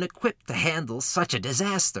responders were unequipped to handle such a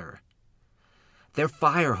disaster. Their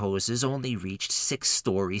fire hoses only reached 6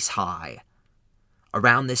 stories high.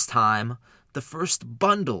 Around this time, the first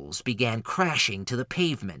bundles began crashing to the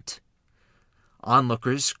pavement.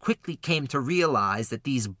 Onlookers quickly came to realize that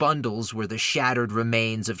these bundles were the shattered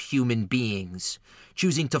remains of human beings,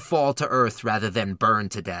 choosing to fall to earth rather than burn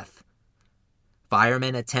to death.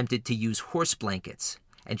 Firemen attempted to use horse blankets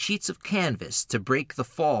and sheets of canvas to break the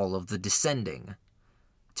fall of the descending,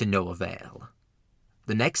 to no avail.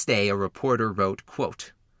 The next day a reporter wrote,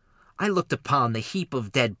 quote, I looked upon the heap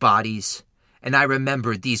of dead bodies, and I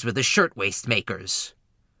remembered these were the shirtwaist makers.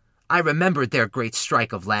 I remembered their great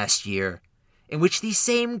strike of last year, in which these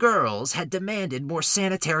same girls had demanded more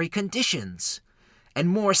sanitary conditions and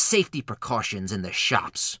more safety precautions in the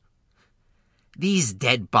shops. These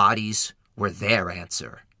dead bodies were their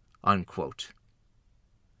answer, unquote.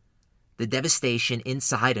 The devastation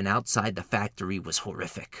inside and outside the factory was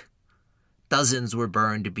horrific. Dozens were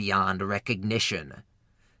burned beyond recognition.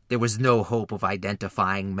 There was no hope of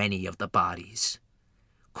identifying many of the bodies.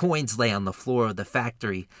 Coins lay on the floor of the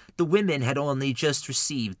factory. The women had only just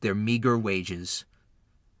received their meager wages.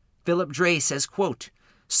 Philip Dray says, quote,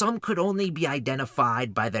 some could only be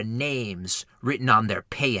identified by the names written on their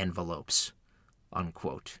pay envelopes,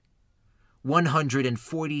 unquote.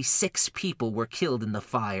 146 people were killed in the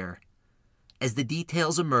fire. As the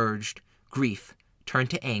details emerged, grief turned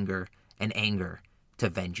to anger, and anger to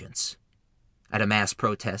vengeance. At a mass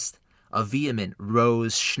protest, a vehement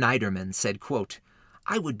Rose Schneiderman said, quote,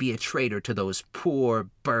 I would be a traitor to those poor,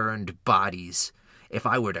 burned bodies if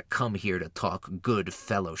I were to come here to talk good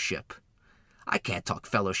fellowship. I can't talk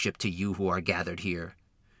fellowship to you who are gathered here.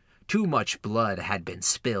 Too much blood had been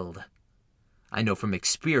spilled. I know from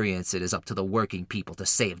experience it is up to the working people to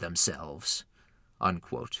save themselves,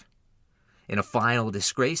 unquote. In a final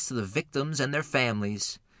disgrace to the victims and their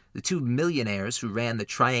families, the 2 millionaires who ran the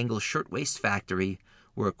Triangle Shirtwaist Factory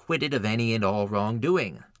were acquitted of any and all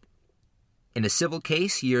wrongdoing. In a civil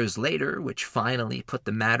case years later, which finally put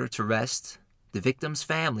the matter to rest, the victims'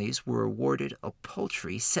 families were awarded a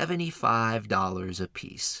paltry $75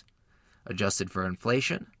 apiece. Adjusted for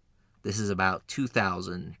inflation, this is about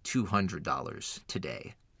 $2,200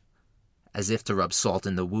 today. As if to rub salt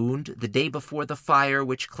in the wound, the day before the fire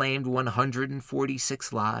which claimed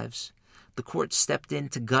 146 lives, the court stepped in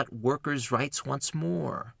to gut workers' rights once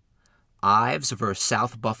more. Ives v.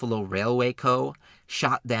 South Buffalo Railway Co.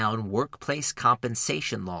 shot down workplace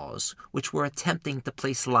compensation laws which were attempting to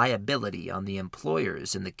place liability on the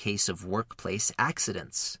employers in the case of workplace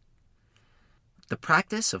accidents. The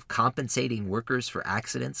practice of compensating workers for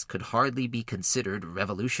accidents could hardly be considered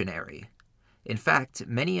revolutionary. In fact,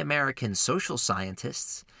 many American social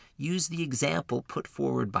scientists use the example put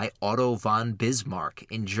forward by Otto von Bismarck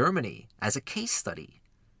in Germany as a case study.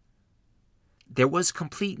 There was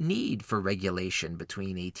complete need for regulation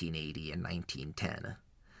between 1880 and 1910,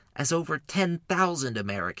 as over 10,000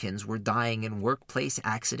 Americans were dying in workplace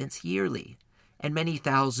accidents yearly, and many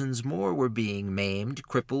thousands more were being maimed,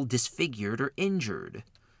 crippled, disfigured, or injured.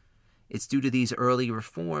 It's due to these early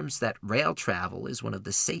reforms that rail travel is one of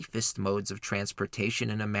the safest modes of transportation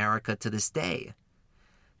in America to this day.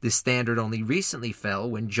 This standard only recently fell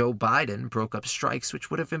when Joe Biden broke up strikes which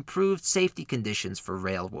would have improved safety conditions for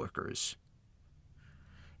rail workers.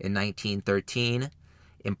 In 1913,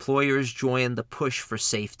 employers joined the push for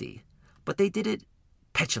safety, but they did it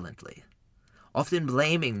petulantly. Often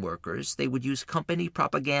blaming workers, they would use company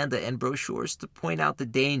propaganda and brochures to point out the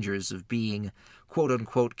dangers of being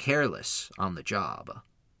quote-unquote careless on the job.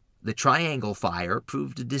 The Triangle Fire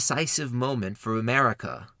proved a decisive moment for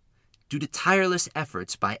America. Due to tireless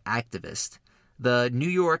efforts by activists, the New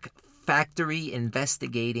York Factory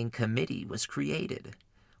Investigating Committee was created,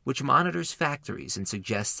 which monitors factories and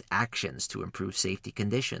suggests actions to improve safety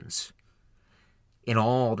conditions. In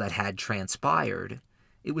all that had transpired,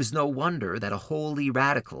 it was no wonder that a wholly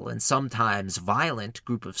radical and sometimes violent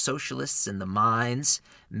group of socialists in the mines,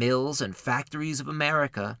 mills, and factories of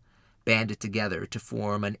America banded together to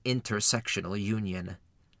form an intersectional union.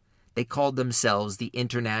 They called themselves the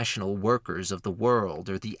International Workers of the World,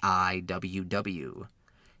 or the IWW.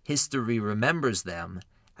 History remembers them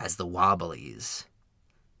as the Wobblies.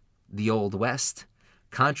 The Old West,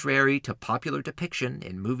 contrary to popular depiction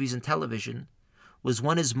in movies and television, was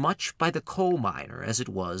won as much by the coal miner as it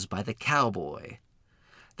was by the cowboy.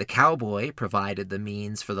 The cowboy provided the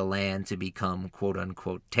means for the land to become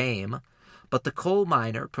quote-unquote tame, but the coal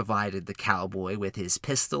miner provided the cowboy with his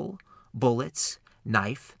pistol, bullets,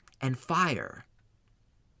 knife, and fire.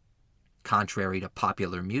 Contrary to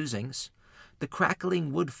popular musings, the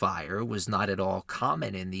crackling wood fire was not at all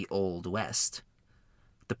common in the Old West.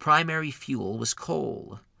 The primary fuel was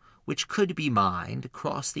coal, which could be mined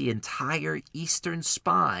across the entire eastern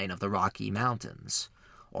spine of the Rocky Mountains,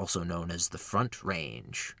 also known as the Front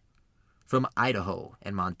Range. From Idaho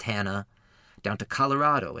and Montana down to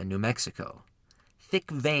Colorado and New Mexico,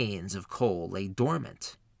 thick veins of coal lay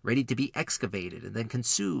dormant, ready to be excavated and then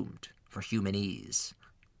consumed for human ease.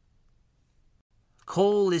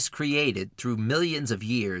 Coal is created through millions of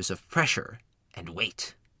years of pressure and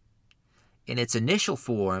weight. In its initial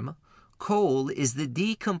form, coal is the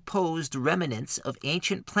decomposed remnants of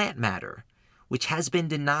ancient plant matter, which has been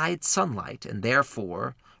denied sunlight and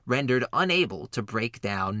therefore rendered unable to break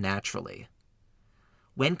down naturally.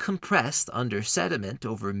 When compressed under sediment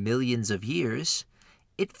over millions of years,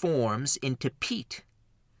 it forms into peat.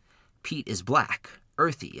 Peat is black,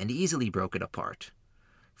 earthy, and easily broken apart.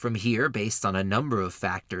 From here, based on a number of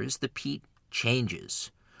factors, the peat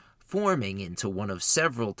changes, forming into one of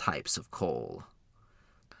several types of coal.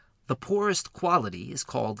 The poorest quality is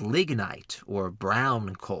called lignite, or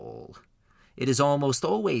brown coal. It is almost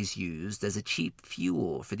always used as a cheap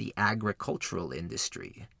fuel for the agricultural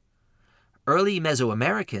industry. Early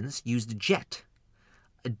Mesoamericans used jet,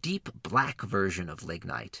 a deep black version of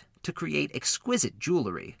lignite, to create exquisite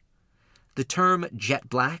jewelry. The term jet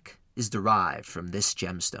black is derived from this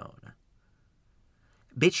gemstone.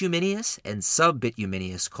 Bituminous and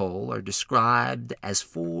subbituminous coal are described as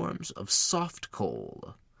forms of soft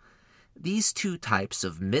coal. These two types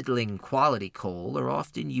of middling quality coal are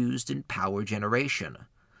often used in power generation,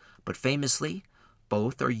 but famously,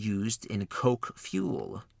 both are used in coke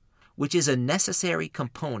fuel, which is a necessary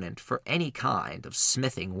component for any kind of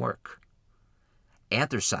smithing work.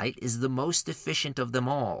 Anthracite is the most efficient of them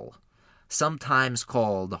all. Sometimes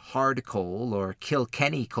called hard coal or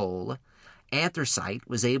Kilkenny coal, anthracite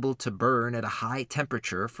was able to burn at a high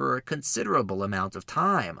temperature for a considerable amount of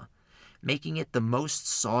time, making it the most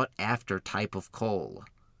sought-after type of coal.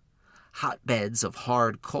 Hotbeds of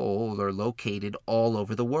hard coal are located all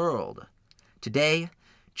over the world. Today,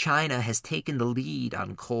 China has taken the lead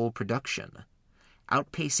on coal production,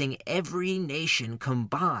 outpacing every nation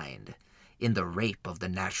combined in the rape of the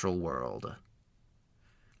natural world.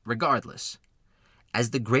 Regardless, as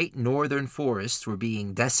the great northern forests were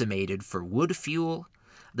being decimated for wood fuel,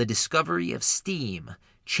 the discovery of steam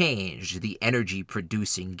changed the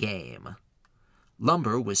energy-producing game.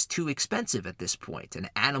 Lumber was too expensive at this point, and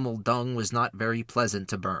animal dung was not very pleasant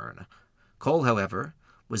to burn. Coal, however,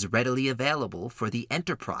 was readily available for the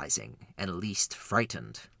enterprising and least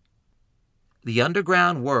frightened. The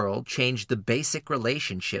underground world changed the basic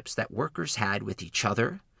relationships that workers had with each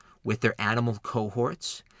other, with their animal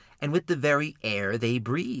cohorts, and with the very air they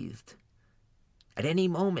breathed. At any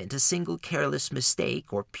moment, a single careless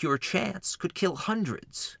mistake or pure chance could kill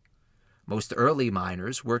hundreds. Most early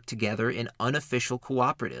miners worked together in unofficial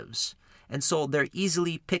cooperatives and sold their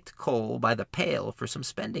easily picked coal by the pail for some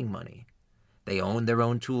spending money. They owned their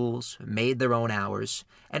own tools, made their own hours,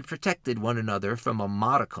 and protected one another from a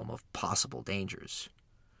modicum of possible dangers.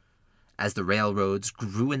 As the railroads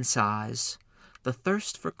grew in size, the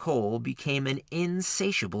thirst for coal became an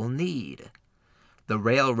insatiable need. The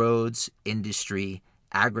railroads, industry,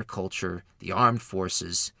 agriculture, the armed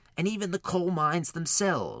forces, and even the coal mines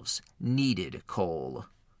themselves needed coal.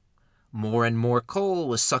 More and more coal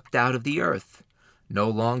was sucked out of the earth. No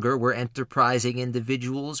longer were enterprising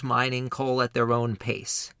individuals mining coal at their own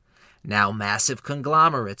pace. Now massive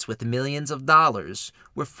conglomerates with millions of dollars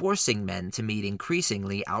were forcing men to meet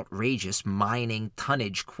increasingly outrageous mining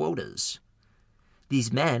tonnage quotas.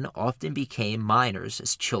 These men often became miners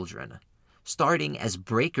as children, starting as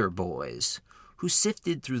breaker boys who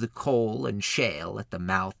sifted through the coal and shale at the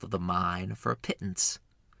mouth of the mine for a pittance.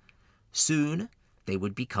 Soon they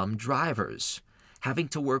would become drivers, having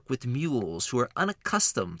to work with mules who were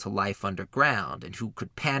unaccustomed to life underground and who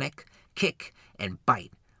could panic, kick, and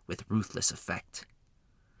bite with ruthless effect.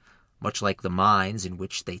 Much like the mines in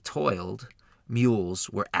which they toiled, mules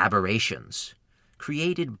were aberrations,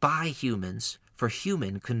 created by humans for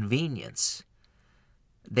human convenience.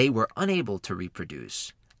 They were unable to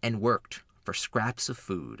reproduce and worked for scraps of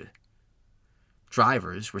food.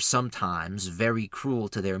 Drivers were sometimes very cruel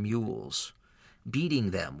to their mules, beating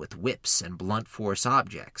them with whips and blunt force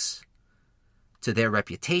objects. To their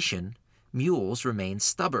reputation, mules remained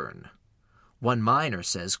stubborn. One miner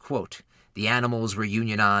says, quote, "The animals were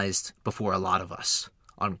unionized before a lot of us,"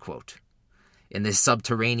 unquote. In this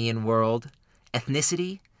subterranean world,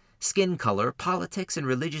 ethnicity, skin color, politics, and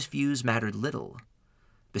religious views mattered little.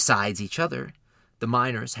 Besides each other, the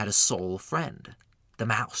miners had a sole friend, the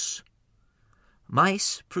mouse.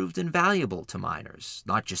 Mice proved invaluable to miners,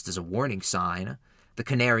 not just as a warning sign. The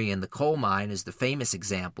canary in the coal mine is the famous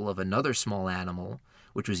example of another small animal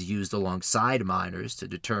which was used alongside miners to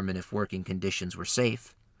determine if working conditions were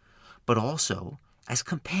safe, but also as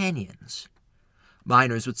companions.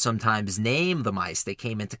 Miners would sometimes name the mice they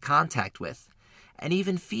came into contact with, and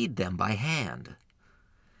even feed them by hand.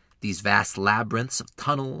 These vast labyrinths of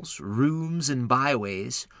tunnels, rooms, and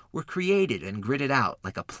byways were created and gridded out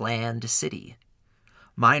like a planned city.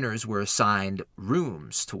 Miners were assigned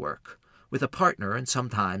rooms to work, with a partner and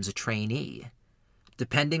sometimes a trainee.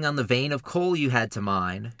 Depending on the vein of coal you had to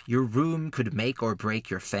mine, your room could make or break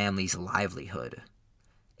your family's livelihood.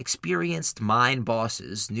 Experienced mine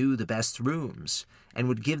bosses knew the best rooms and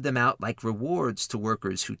would give them out like rewards to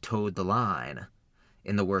workers who towed the line.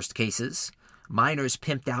 In the worst cases, miners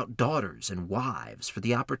pimped out daughters and wives for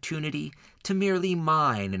the opportunity to merely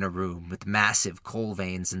mine in a room with massive coal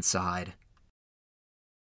veins inside.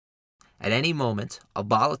 At any moment, a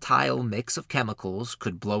volatile mix of chemicals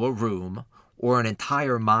could blow a room or an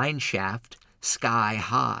entire mine shaft sky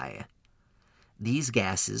high. These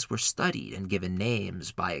gases were studied and given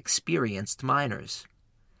names by experienced miners.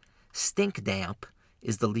 Stink damp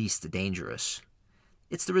is the least dangerous.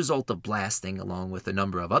 It's the result of blasting along with a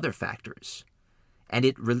number of other factors, and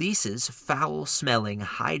it releases foul-smelling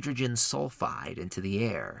hydrogen sulfide into the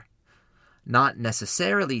air. Not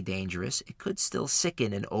necessarily dangerous, it could still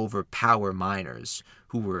sicken and overpower miners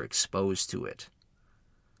who were exposed to it.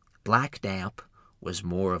 Black damp was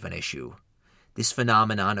more of an issue. This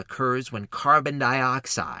phenomenon occurs when carbon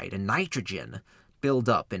dioxide and nitrogen build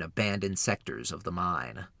up in abandoned sectors of the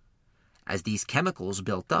mine. As these chemicals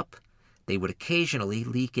built up, they would occasionally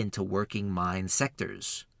leak into working mine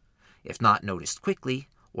sectors. If not noticed quickly,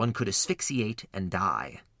 one could asphyxiate and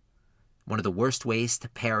die. One of the worst ways to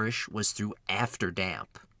perish was through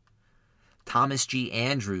afterdamp. Thomas G.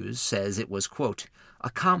 Andrews says it was, quote, "a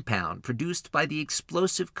compound produced by the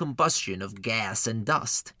explosive combustion of gas and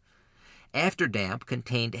dust." Afterdamp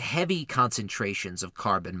contained heavy concentrations of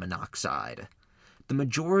carbon monoxide. The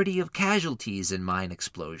majority of casualties in mine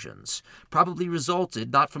explosions probably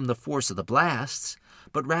resulted not from the force of the blasts,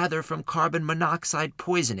 but rather from carbon monoxide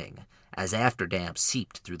poisoning as afterdamp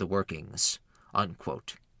seeped through the workings,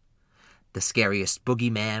 unquote. The scariest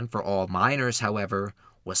boogeyman for all miners, however,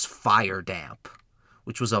 was fire damp,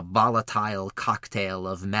 which was a volatile cocktail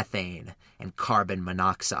of methane and carbon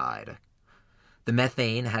monoxide. The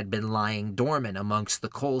methane had been lying dormant amongst the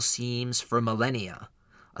coal seams for millennia.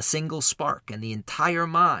 A single spark and the entire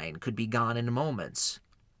mine could be gone in moments.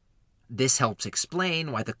 This helps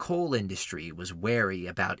explain why the coal industry was wary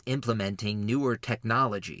about implementing newer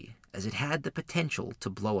technology, as it had the potential to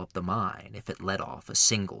blow up the mine if it let off a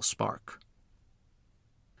single spark.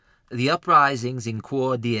 The uprisings in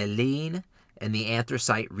Coeur d'Alene and the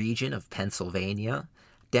anthracite region of Pennsylvania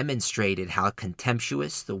demonstrated how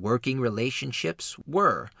contemptuous the working relationships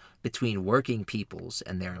were between working peoples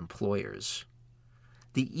and their employers.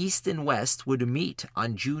 The East and West would meet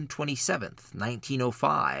on June 27,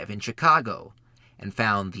 1905, in Chicago, and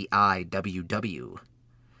found the IWW.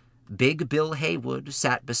 Big Bill Haywood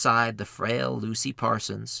sat beside the frail Lucy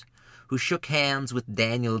Parsons, who shook hands with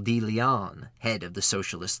Daniel de Leon, head of the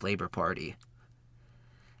Socialist Labor Party.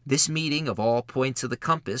 This meeting of all points of the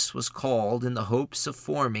compass was called in the hopes of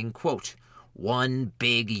forming, quote, one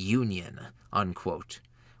big union, unquote,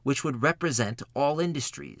 which would represent all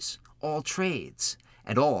industries, all trades,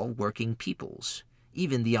 and all working peoples,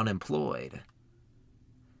 even the unemployed.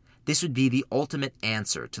 This would be the ultimate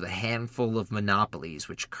answer to the handful of monopolies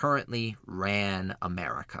which currently ran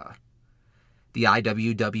America. The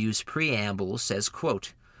IWW's preamble says,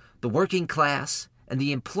 quote, the working class and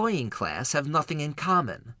the employing class have nothing in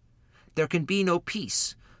common. There can be no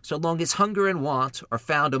peace so long as hunger and want are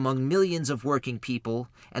found among millions of working people,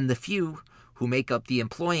 and the few, who make up the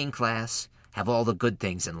employing class, have all the good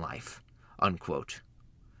things in life, unquote.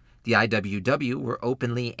 The IWW were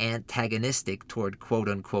openly antagonistic toward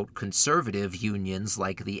quote-unquote conservative unions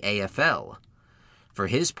like the AFL. For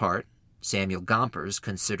his part, Samuel Gompers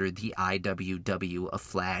considered the IWW a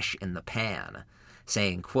flash in the pan,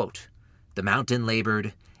 saying, quote, the mountain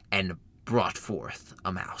labored and brought forth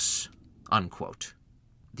a mouse, unquote.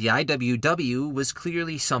 The IWW was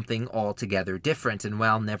clearly something altogether different, and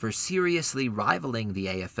while never seriously rivaling the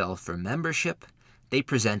AFL for membership, they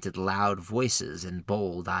presented loud voices and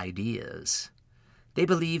bold ideas. They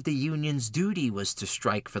believed the union's duty was to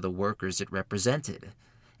strike for the workers it represented,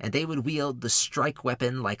 and they would wield the strike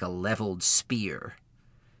weapon like a leveled spear.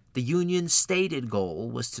 The union's stated goal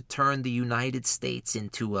was to turn the United States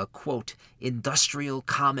into a, quote, industrial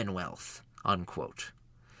commonwealth, unquote.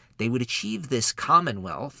 They would achieve this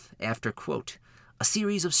commonwealth after, quote, a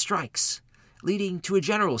series of strikes, leading to a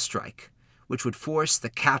general strike, which would force the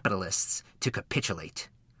capitalists to capitulate,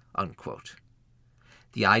 unquote.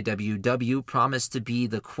 The IWW promised to be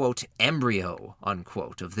the, quote, embryo,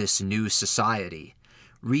 unquote, of this new society,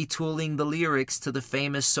 retooling the lyrics to the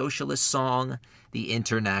famous socialist song, The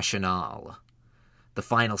Internationale. The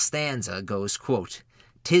final stanza goes, quote,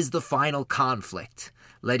 'Tis the final conflict.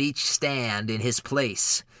 Let each stand in his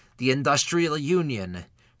place. The industrial union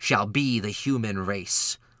shall be the human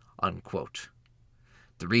race, unquote.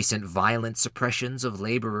 The recent violent suppressions of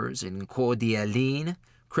laborers in Coeur d'Alene,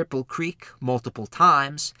 Cripple Creek multiple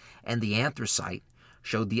times, and the anthracite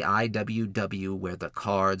showed the IWW where the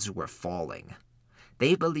cards were falling.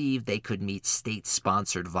 They believed they could meet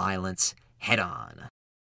state-sponsored violence head-on.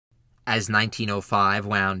 As 1905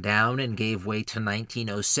 wound down and gave way to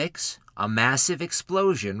 1906, a massive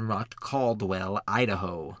explosion rocked Caldwell,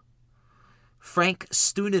 Idaho. Frank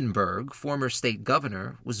Steunenberg, former state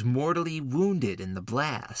governor, was mortally wounded in the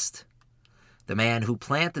blast. The man who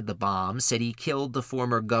planted the bomb said he killed the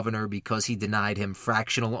former governor because he denied him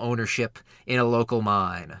fractional ownership in a local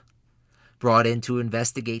mine. Brought in to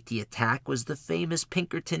investigate the attack was the famous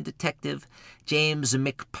Pinkerton detective James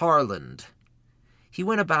McParland. He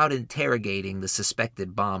went about interrogating the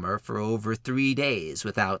suspected bomber for over 3 days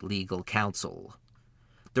without legal counsel.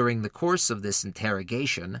 During the course of this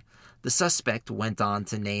interrogation, the suspect went on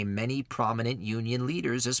to name many prominent union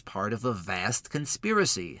leaders as part of a vast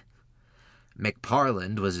conspiracy.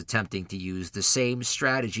 McParland was attempting to use the same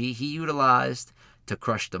strategy he utilized to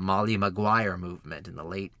crush the Molly Maguire movement in the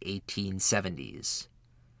late 1870s.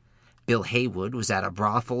 Bill Haywood was at a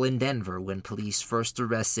brothel in Denver when police first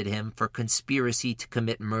arrested him for conspiracy to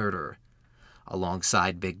commit murder.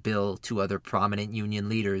 Alongside Big Bill, 2 other prominent union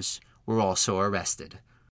leaders were also arrested.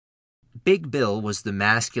 Big Bill was the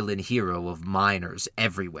masculine hero of miners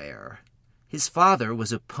everywhere. His father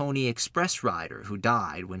was a Pony Express rider who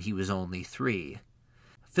died when he was only 3.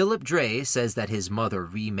 Philip Dray says that his mother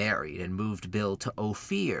remarried and moved Bill to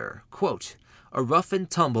Ophir, quote, a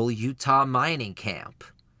rough-and-tumble Utah mining camp.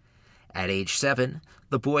 At age 7,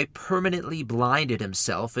 the boy permanently blinded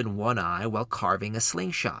himself in one eye while carving a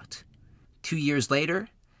slingshot. 2 years later,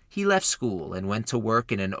 he left school and went to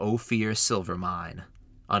work in an Ophir silver mine,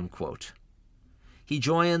 unquote. He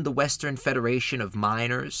joined the Western Federation of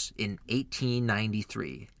Miners in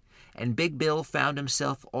 1893, and Big Bill found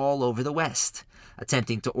himself all over the West,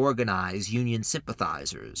 attempting to organize Union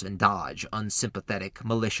sympathizers and dodge unsympathetic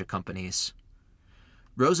militia companies.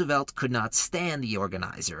 Roosevelt could not stand the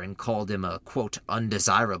organizer and called him a, quote,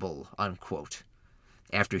 undesirable, unquote.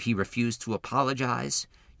 After he refused to apologize,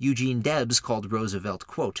 Eugene Debs called Roosevelt,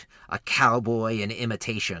 quote, a cowboy in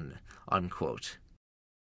imitation, unquote.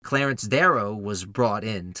 Clarence Darrow was brought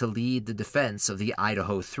in to lead the defense of the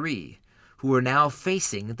Idaho Three, who were now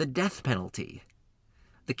facing the death penalty.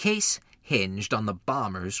 The case hinged on the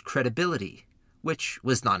bomber's credibility, which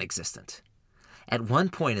was non-existent. At one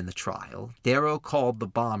point in the trial, Darrow called the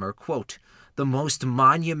bomber, quote, "the most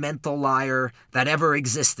monumental liar that ever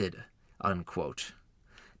existed," unquote.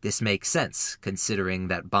 This makes sense, considering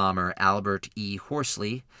that bomber Albert E.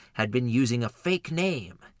 Horsley had been using a fake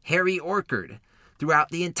name, Harry Orchard, throughout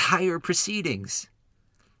the entire proceedings.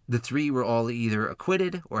 The three were all either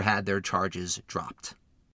acquitted or had their charges dropped.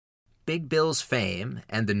 Big Bill's fame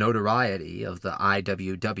and the notoriety of the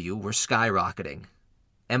IWW were skyrocketing.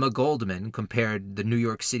 Emma Goldman compared the New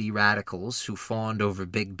York City radicals who fawned over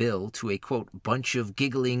Big Bill to a, quote, "bunch of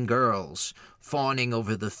giggling girls fawning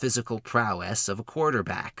over the physical prowess of a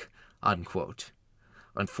quarterback," unquote.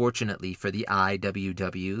 Unfortunately for the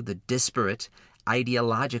IWW, the disparate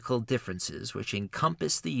ideological differences which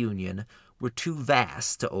encompassed the Union were too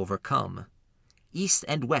vast to overcome. East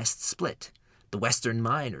and West split. The Western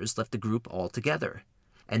miners left the group altogether,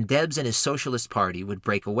 and Debs and his Socialist Party would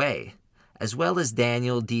break away, as well as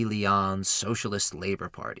Daniel D. Leon's Socialist Labor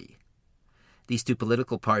Party. These two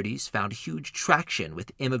political parties found huge traction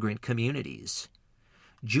with immigrant communities.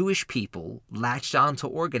 Jewish people latched on to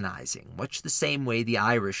organizing, much the same way the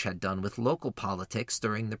Irish had done with local politics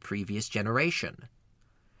during the previous generation.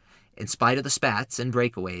 In spite of the spats and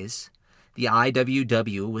breakaways, the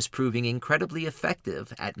IWW was proving incredibly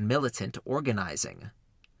effective at militant organizing.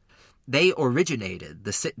 They originated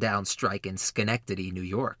the sit-down strike in Schenectady, New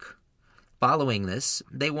York. Following this,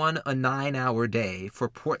 they won a 9-hour day for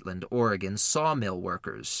Portland, Oregon sawmill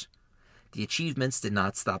workers. The achievements did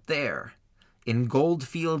not stop there. In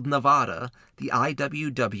Goldfield, Nevada, the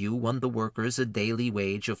IWW won the workers a daily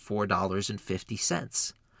wage of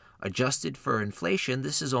 $4.50. Adjusted for inflation,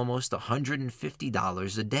 this is almost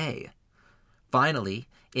 $150 a day. Finally,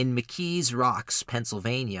 in McKees Rocks,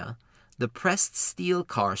 Pennsylvania, the pressed steel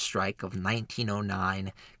car strike of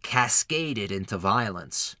 1909 cascaded into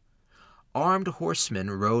violence. Armed horsemen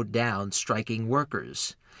rode down striking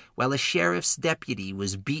workers, while a sheriff's deputy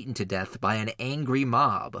was beaten to death by an angry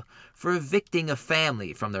mob for evicting a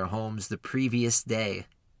family from their homes the previous day.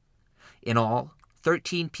 In all,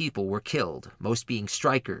 13 people were killed, most being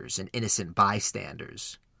strikers and innocent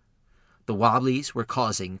bystanders. The Wobblies were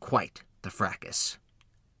causing quite the fracas.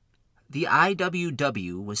 The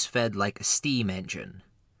IWW was fed like a steam engine,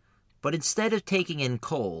 but instead of taking in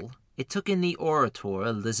coal, it took in the orator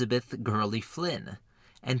Elizabeth Gurley Flynn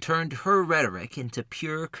and turned her rhetoric into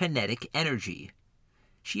pure kinetic energy.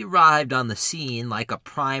 She arrived on the scene like a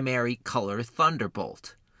primary color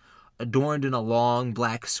thunderbolt, adorned in a long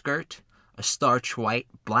black skirt, a starch-white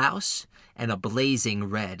blouse, and a blazing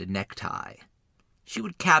red necktie. She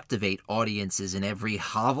would captivate audiences in every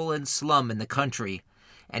hovel and slum in the country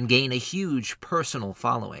and gain a huge personal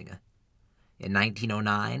following. In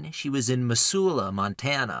 1909, she was in Missoula,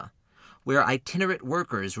 Montana, where itinerant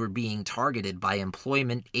workers were being targeted by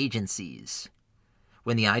employment agencies.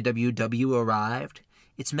 When the IWW arrived,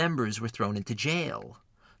 its members were thrown into jail,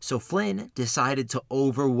 so Flynn decided to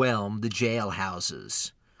overwhelm the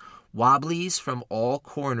jailhouses. Wobblies from all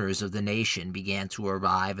corners of the nation began to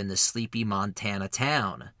arrive in the sleepy Montana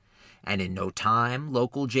town, and in no time,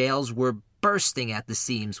 local jails were bursting at the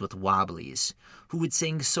seams with Wobblies, who would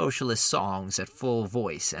sing socialist songs at full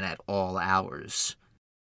voice and at all hours.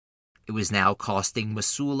 It was now costing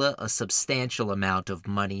Missoula a substantial amount of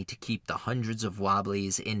money to keep the hundreds of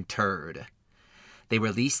Wobblies interred. They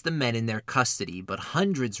released the men in their custody, but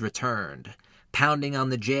hundreds returned, pounding on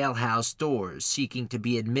the jailhouse doors, seeking to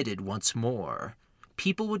be admitted once more.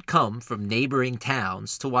 People would come from neighboring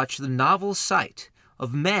towns to watch the novel sight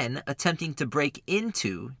of men attempting to break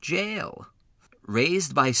into jail.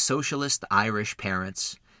 Raised by socialist Irish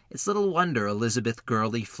parents, it's little wonder Elizabeth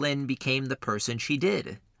Gurley Flynn became the person she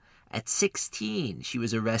did. At 16, she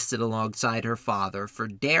was arrested alongside her father for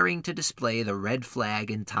daring to display the red flag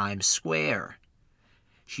in Times Square.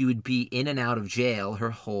 She would be in and out of jail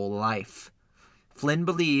her whole life. Flynn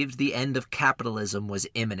believed the end of capitalism was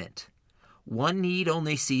imminent. One need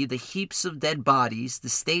only see the heaps of dead bodies the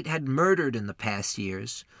state had murdered in the past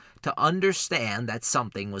years to understand that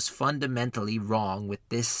something was fundamentally wrong with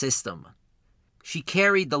this system. She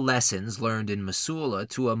carried the lessons learned in Missoula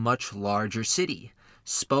to a much larger city,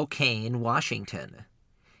 Spokane, Washington.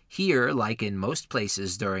 Here, like in most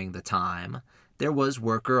places during the time, there was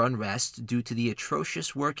worker unrest due to the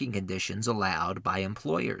atrocious working conditions allowed by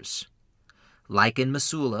employers. Like in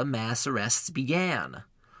Missoula, mass arrests began.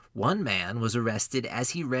 One man was arrested as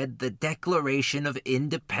he read the Declaration of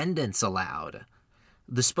Independence aloud.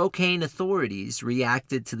 The Spokane authorities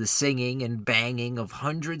reacted to the singing and banging of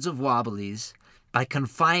hundreds of Wobblies by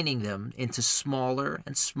confining them into smaller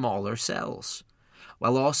and smaller cells,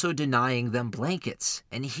 while also denying them blankets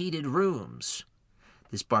and heated rooms.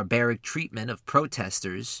 This barbaric treatment of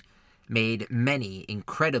protesters made many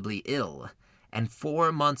incredibly ill, and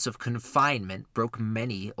 4 months of confinement broke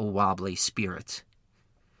many a Wobbly spirit.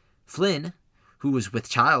 Flynn, who was with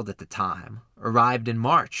child at the time, arrived in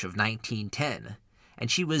March of 1910, and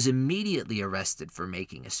she was immediately arrested for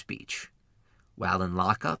making a speech. While in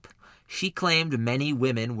lockup, she claimed many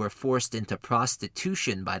women were forced into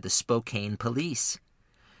prostitution by the Spokane police.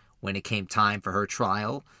 When it came time for her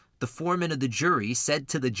trial, the foreman of the jury said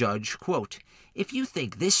to the judge, quote, "If you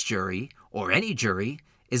think this jury, or any jury,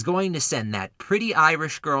 is going to send that pretty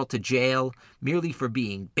Irish girl to jail merely for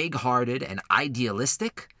being big-hearted and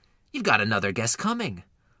idealistic, you've got another guess coming,"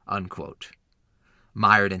 unquote.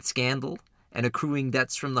 Mired in scandal and accruing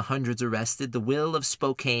debts from the hundreds arrested, the will of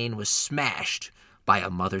Spokane was smashed by a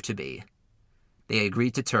mother-to-be. They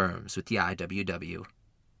agreed to terms with the IWW.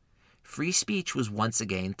 Free speech was once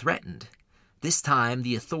again threatened. This time,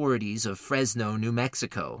 the authorities of Fresno, New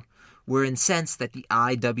Mexico, were incensed that the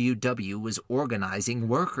IWW was organizing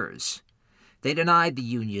workers. They denied the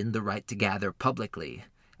union the right to gather publicly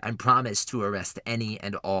and promised to arrest any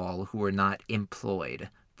and all who were not employed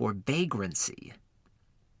for vagrancy.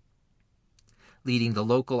 Leading the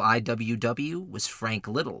local IWW was Frank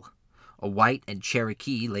Little, a white and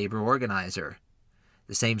Cherokee labor organizer.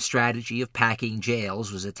 The same strategy of packing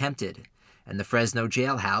jails was attempted, and the Fresno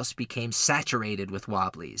jailhouse became saturated with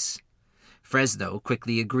Wobblies. Fresno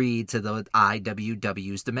quickly agreed to the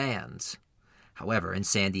IWW's demands. However, in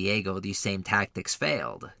San Diego, these same tactics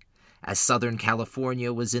failed, as Southern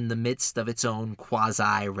California was in the midst of its own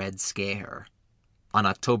quasi-Red Scare. On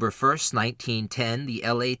October 1st, 1910, the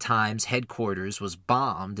LA Times headquarters was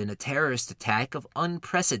bombed in a terrorist attack of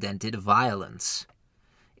unprecedented violence.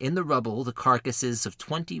 In the rubble, the carcasses of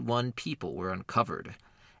 21 people were uncovered,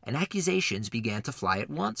 and accusations began to fly at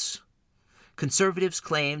once. Conservatives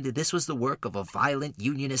claimed that this was the work of a violent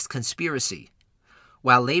unionist conspiracy,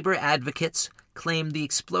 while labor advocates claimed the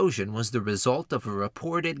explosion was the result of a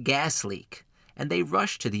reported gas leak, and they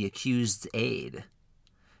rushed to the accused's aid.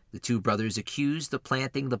 The two brothers accused of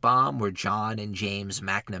planting the bomb were John and James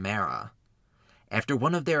McNamara. After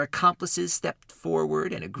one of their accomplices stepped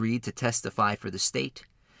forward and agreed to testify for the state,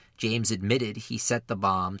 James admitted he set the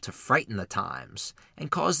bomb to frighten the Times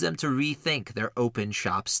and cause them to rethink their open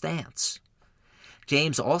shop stance.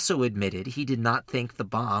 James also admitted he did not think the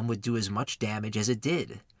bomb would do as much damage as it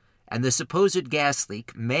did, and the supposed gas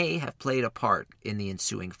leak may have played a part in the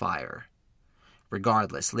ensuing fire.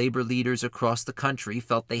 Regardless, labor leaders across the country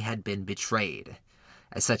felt they had been betrayed,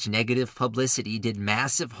 as such negative publicity did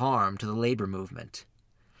massive harm to the labor movement.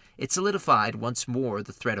 It solidified once more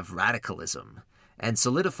the threat of radicalism, and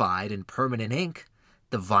solidified in permanent ink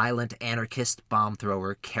the violent anarchist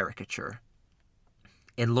bomb-thrower caricature.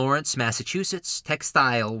 In Lawrence, Massachusetts,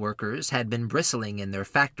 textile workers had been bristling in their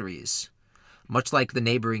factories. Much like the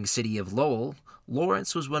neighboring city of Lowell,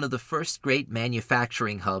 Lawrence was one of the first great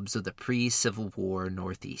manufacturing hubs of the pre-Civil War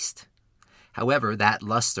Northeast. However, that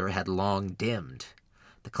luster had long dimmed.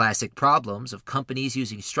 The classic problems of companies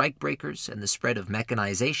using strikebreakers and the spread of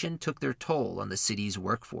mechanization took their toll on the city's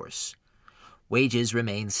workforce. Wages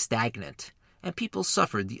remained stagnant, and people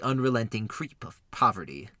suffered the unrelenting creep of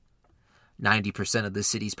poverty. 90% of the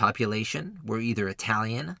city's population were either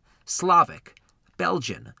Italian, Slavic,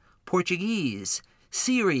 Belgian, Portuguese,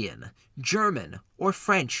 Syrian, German, or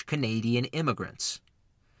French-Canadian immigrants.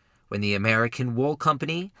 When the American Wool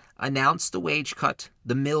Company announced a wage cut,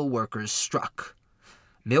 the mill workers struck.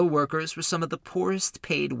 Mill workers were some of the poorest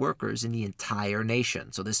paid workers in the entire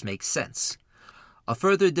nation, so this makes sense. A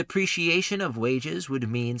further depreciation of wages would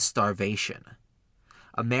mean starvation.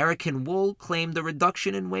 American Wool claimed the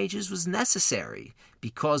reduction in wages was necessary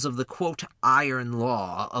because of the, quote, iron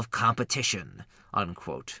law of competition,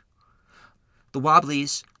 unquote. The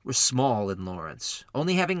Wobblies were small in Lawrence,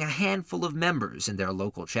 only having a handful of members in their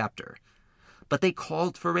local chapter, but they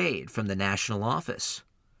called for aid from the national office.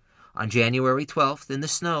 On January 12th, in the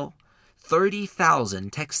snow,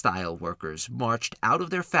 30,000 textile workers marched out of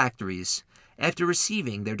their factories after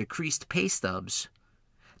receiving their decreased pay stubs.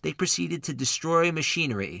 They proceeded to destroy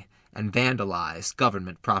machinery and vandalize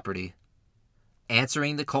government property.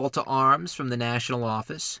 Answering the call to arms from the national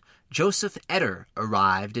office, Joseph Eder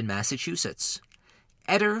arrived in Massachusetts.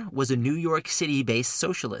 Eder was a New York City-based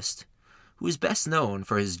socialist who is best known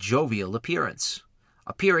for his jovial appearance,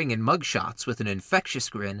 appearing in mugshots with an infectious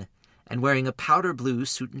grin and wearing a powder blue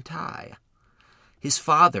suit and tie. His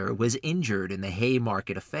father was injured in the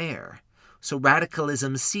Haymarket affair, so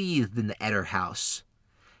radicalism seethed in the Eder house.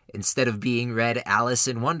 Instead of being read Alice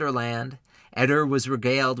in Wonderland, Eder was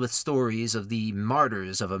regaled with stories of the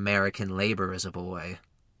martyrs of American labor as a boy.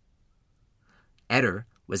 Eder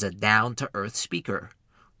was a down-to-earth speaker,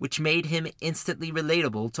 which made him instantly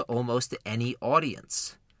relatable to almost any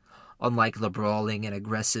audience. Unlike the brawling and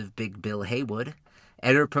aggressive Big Bill Haywood,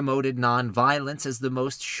 Eder promoted nonviolence as the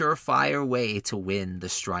most surefire way to win the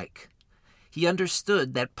strike. He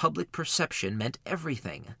understood that public perception meant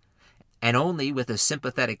everything, and only with a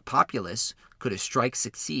sympathetic populace could a strike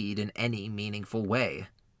succeed in any meaningful way.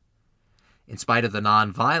 In spite of the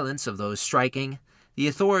nonviolence of those striking, the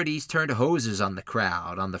authorities turned hoses on the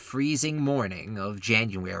crowd on the freezing morning of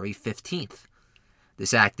January 15th.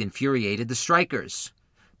 This act infuriated the strikers.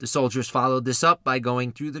 The soldiers followed this up by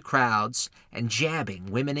going through the crowds and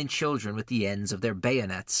jabbing women and children with the ends of their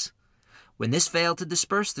bayonets. When this failed to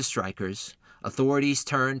disperse the strikers, authorities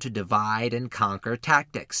turned to divide and conquer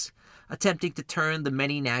tactics, attempting to turn the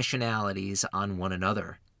many nationalities on one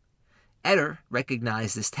another. Eder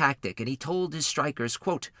recognized this tactic, and he told his strikers,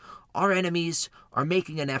 quote, "Our enemies are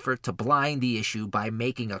making an effort to blind the issue by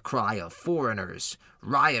making a cry of foreigners,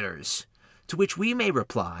 rioters, to which we may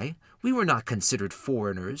reply, we were not considered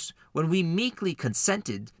foreigners when we meekly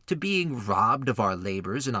consented to being robbed of our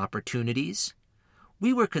labors and opportunities.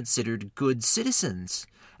 We were considered good citizens,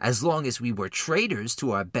 as long as we were traitors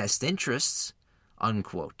to our best interests."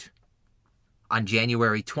 Unquote. On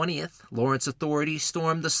January 20th, Lawrence authorities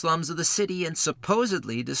stormed the slums of the city and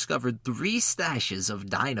supposedly discovered 3 stashes of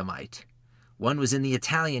dynamite. One was in the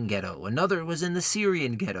Italian ghetto, another was in the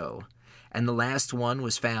Syrian ghetto, and the last one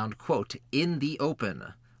was found, quote, "in the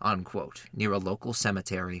open," unquote, near a local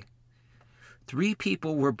cemetery. 3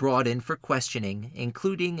 people were brought in for questioning,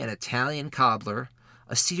 including an Italian cobbler,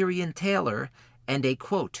 a Syrian tailor, and a,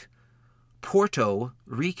 quote, Porto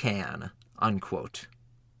Rican, unquote.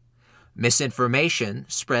 Misinformation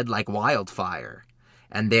spread like wildfire,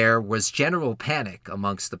 and there was general panic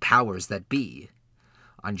amongst the powers that be.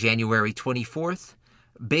 On January 24th,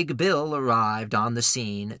 Big Bill arrived on the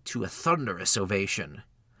scene to a thunderous ovation.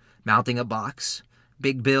 Mounting a box,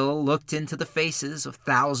 Big Bill looked into the faces of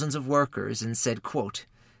thousands of workers and said, quote,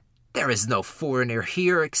 "There is no foreigner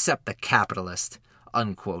here except the capitalist,"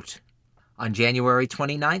 unquote. On January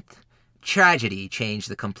 29th, tragedy changed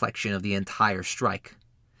the complexion of the entire strike.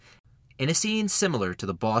 In a scene similar to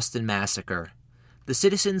the Boston Massacre, the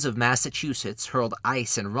citizens of Massachusetts hurled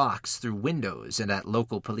ice and rocks through windows and at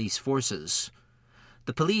local police forces.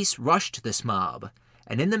 The police rushed this mob,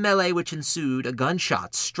 and in the melee which ensued, a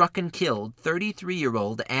gunshot struck and killed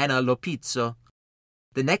 33-year-old Anna Lopizzo.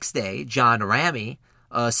 The next day, John Ramey,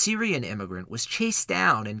 a Syrian immigrant, was chased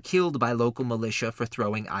down and killed by local militia for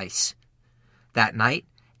throwing ice. That night,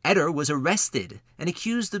 Eder was arrested and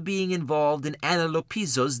accused of being involved in Anna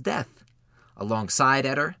Lopizzo's death. Alongside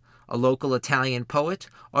Eder, a local Italian poet,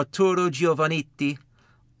 Arturo Giovannitti,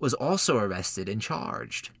 was also arrested and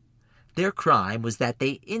charged. Their crime was that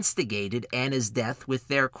they instigated Anna's death with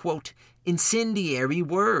their, quote, "incendiary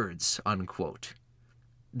words," unquote.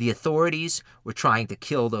 The authorities were trying to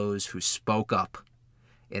kill those who spoke up.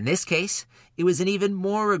 In this case, it was an even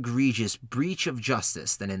more egregious breach of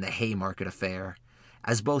justice than in the Haymarket affair,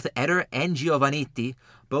 as both Eder and Giovannitti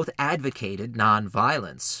both advocated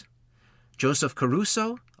nonviolence. Joseph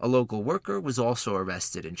Caruso, a local worker, was also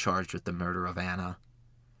arrested and charged with the murder of Anna.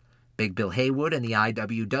 Big Bill Haywood and the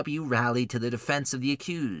IWW rallied to the defense of the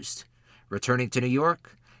accused. Returning to New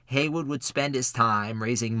York, Haywood would spend his time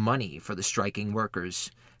raising money for the striking workers,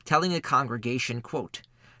 telling the congregation, quote,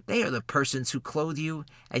 "They are the persons who clothe you,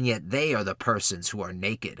 and yet they are the persons who are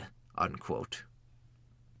naked," unquote.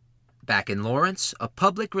 Back in Lawrence, a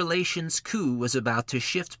public relations coup was about to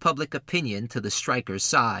shift public opinion to the strikers'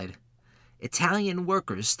 side. Italian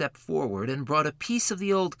workers stepped forward and brought a piece of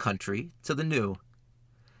the old country to the new.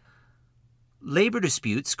 Labor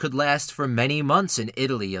disputes could last for many months in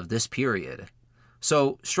Italy of this period,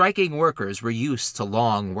 so striking workers were used to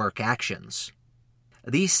long work actions.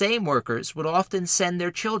 These same workers would often send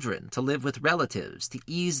their children to live with relatives to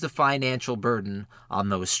ease the financial burden on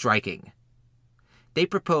those striking. They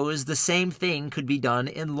proposed the same thing could be done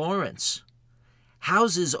in Lawrence.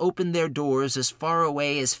 Houses opened their doors as far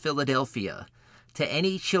away as Philadelphia to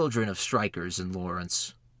any children of strikers in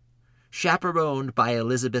Lawrence. Chaperoned by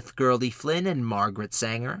Elizabeth Gurley Flynn and Margaret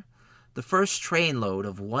Sanger, the first trainload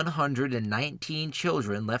of 119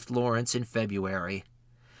 children left Lawrence in February.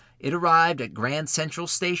 It arrived at Grand Central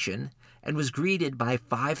Station and was greeted by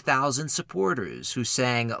 5,000 supporters who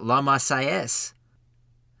sang La Marseillaise.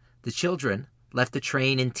 The children, left the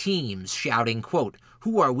train in teams, shouting, quote,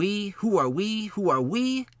 "Who are we? Who are we? Who are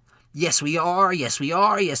we? Yes, we are. Yes, we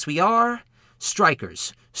are. Yes, we are.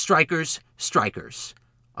 Strikers, strikers, strikers,"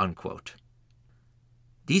 unquote.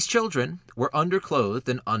 These children were underclothed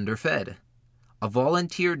and underfed. A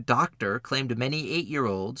volunteer doctor claimed many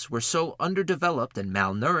 8-year-olds were so underdeveloped and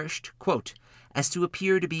malnourished, quote, as to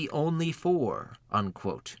appear to be only 4,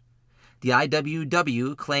 unquote. The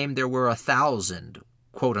IWW claimed there were 1,000,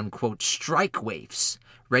 quote-unquote, strike waifs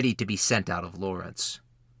ready to be sent out of Lawrence.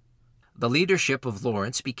 The leadership of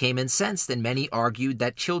Lawrence became incensed, and many argued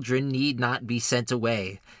that children need not be sent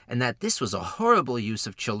away, and that this was a horrible use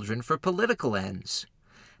of children for political ends.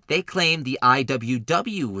 They claimed the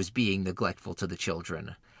IWW was being neglectful to the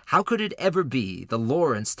children. How could it ever be the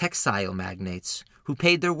Lawrence textile magnates who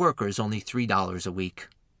paid their workers only $3 a week?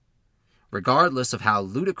 Regardless of how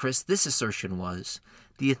ludicrous this assertion was,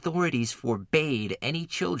 the authorities forbade any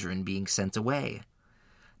children being sent away.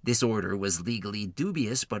 This order was legally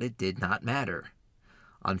dubious, but it did not matter.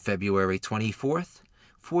 On February 24th,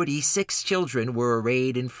 46 children were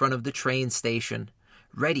arrayed in front of the train station,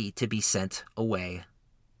 ready to be sent away.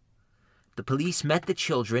 The police met the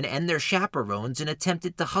children and their chaperones and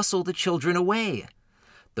attempted to hustle the children away.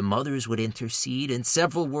 The mothers would intercede, and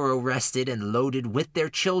several were arrested and loaded with their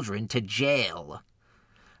children to jail.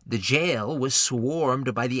 The jail was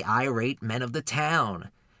swarmed by the irate men of the town,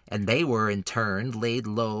 and they were in turn laid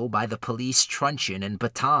low by the police truncheon and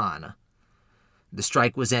baton. The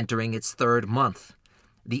strike was entering its 3rd month.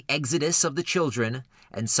 The exodus of the children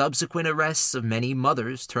and subsequent arrests of many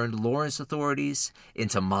mothers turned Lawrence authorities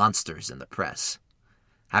into monsters in the press.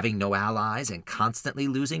 Having no allies and constantly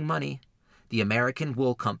losing money, the American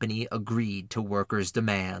Wool Company agreed to workers'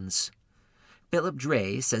 demands. Philip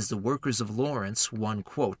Dray says the workers of Lawrence won,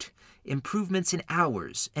 quote, improvements in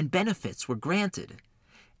hours and benefits were granted,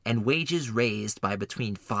 and wages raised by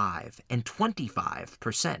between 5 and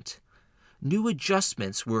 25%. New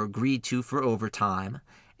adjustments were agreed to for overtime,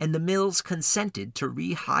 and the mills consented to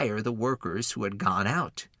rehire the workers who had gone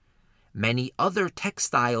out. Many other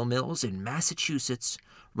textile mills in Massachusetts,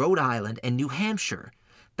 Rhode Island, and New Hampshire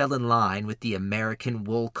fell in line with the American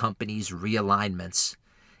Wool Company's realignments.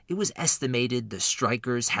 It was estimated the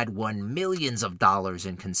strikers had won millions of dollars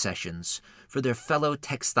in concessions for their fellow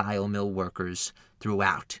textile mill workers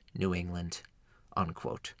throughout New England,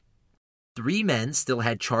 unquote. 3 men still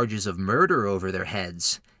had charges of murder over their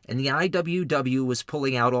heads, and the IWW was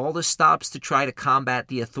pulling out all the stops to try to combat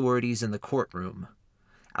the authorities in the courtroom.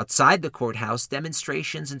 Outside the courthouse,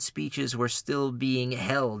 demonstrations and speeches were still being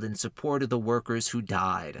held in support of the workers who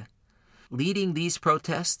died. Leading these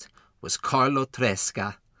protests was Carlo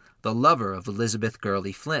Tresca, the lover of Elizabeth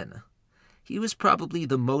Gurley Flynn. He was probably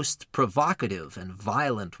the most provocative and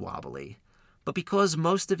violent Wobbly, but because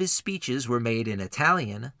most of his speeches were made in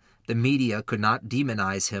Italian, the media could not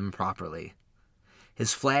demonize him properly.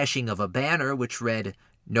 His flashing of a banner which read,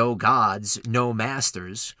 "No gods, no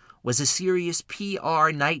masters," was a serious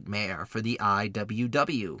PR nightmare for the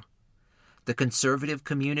IWW. The conservative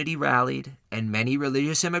community rallied, and many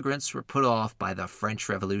religious immigrants were put off by the French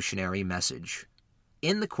Revolutionary message.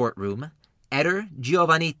 In the courtroom, Etter,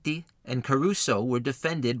 Giovannitti, and Caruso were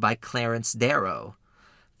defended by Clarence Darrow,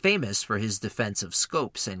 famous for his defense of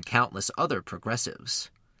Scopes and countless other progressives.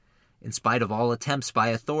 In spite of all attempts by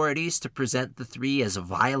authorities to present the 3 as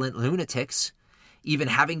violent lunatics, even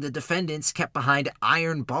having the defendants kept behind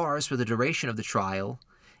iron bars for the duration of the trial,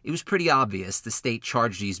 it was pretty obvious the state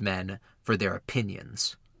charged these men for their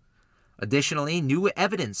opinions. Additionally, new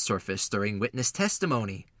evidence surfaced during witness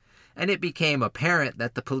testimony, and it became apparent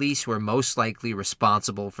that the police were most likely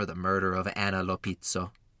responsible for the murder of Anna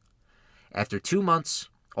Lopizzo. After 2 months,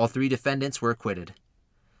 all 3 defendants were acquitted.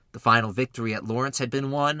 The final victory at Lawrence had been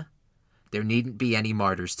won. There needn't be any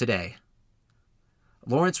martyrs today.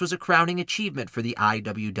 Lawrence was a crowning achievement for the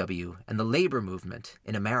IWW and the labor movement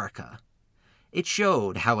in America. It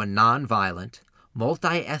showed how a nonviolent,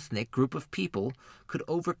 multi-ethnic group of people could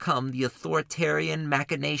overcome the authoritarian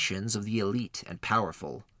machinations of the elite and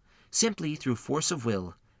powerful, simply through force of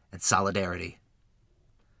will and solidarity.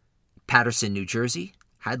 Paterson, New Jersey,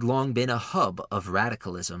 had long been a hub of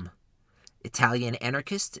radicalism. Italian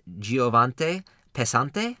anarchist Giovanni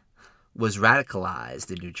Pesante was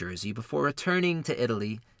radicalized in New Jersey before returning to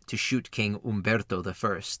Italy to shoot King Umberto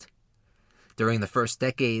I. During the first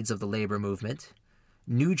decades of the labor movement,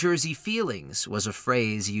 New Jersey feelings was a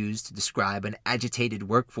phrase used to describe an agitated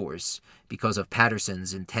workforce because of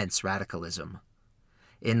Paterson's intense radicalism.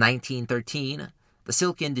 In 1913, the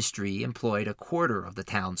silk industry employed a quarter of the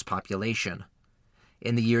town's population.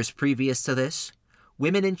 In the years previous to this,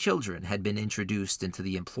 women and children had been introduced into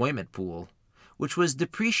the employment pool, which was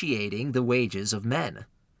depreciating the wages of men,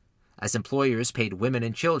 as employers paid women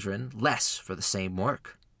and children less for the same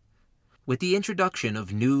work. With the introduction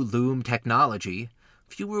of new loom technology,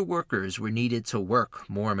 fewer workers were needed to work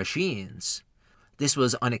more machines. This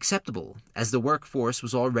was unacceptable, as the workforce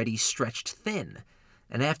was already stretched thin,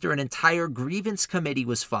 and after an entire grievance committee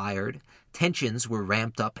was fired, tensions were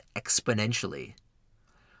ramped up exponentially.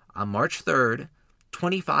 On March 3rd,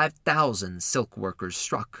 25,000 silk workers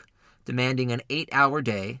struck, demanding an 8-hour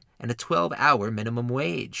day and a 12-hour minimum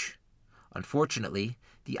wage. Unfortunately,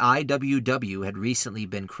 the IWW had recently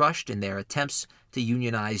been crushed in their attempts to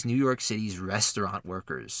unionize New York City's restaurant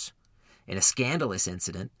workers. In a scandalous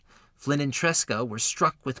incident, Flynn and Tresca were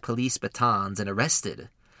struck with police batons and arrested,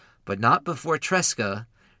 but not before Tresca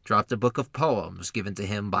dropped a book of poems given to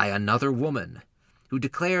him by another woman, who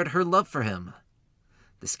declared her love for him.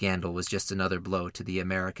 The scandal was just another blow to the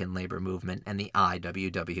American labor movement and the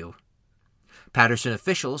IWW. Paterson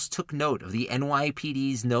officials took note of the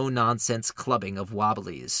NYPD's no-nonsense clubbing of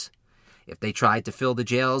Wobblies. If they tried to fill the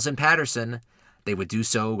jails in Paterson, they would do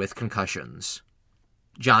so with concussions.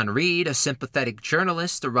 John Reed, a sympathetic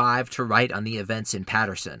journalist, arrived to write on the events in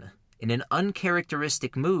Paterson. In an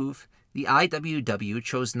uncharacteristic move, the IWW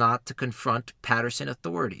chose not to confront Paterson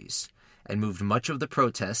authorities and moved much of the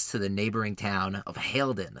protests to the neighboring town of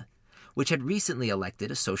Halden, which had recently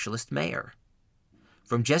elected a socialist mayor.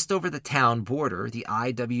 From just over the town border, the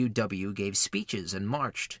IWW gave speeches and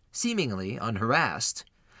marched, seemingly unharassed.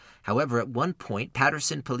 However, at one point,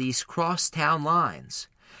 Paterson police crossed town lines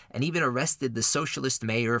and even arrested the socialist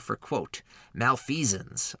mayor for, quote,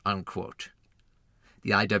 malfeasance, unquote. The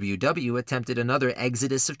IWW attempted another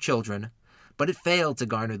exodus of children, but it failed to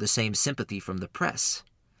garner the same sympathy from the press.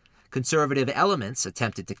 Conservative elements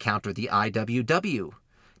attempted to counter the IWW,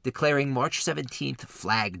 declaring March 17th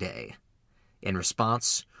Flag Day. In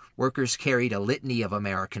response, workers carried a litany of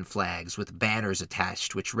American flags with banners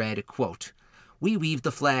attached which read, quote, we weave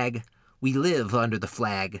the flag, we live under the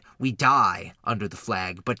flag, we die under the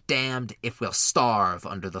flag, but damned if we'll starve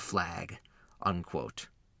under the flag, unquote.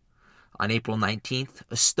 On April 19th,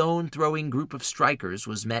 a stone-throwing group of strikers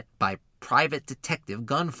was met by private detective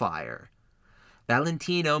gunfire.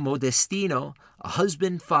 Valentino Modestino, a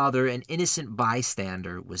husband, father, and innocent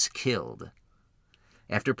bystander, was killed.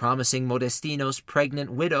 After promising Modestino's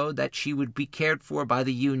pregnant widow that she would be cared for by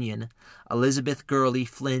the Union, Elizabeth Gurley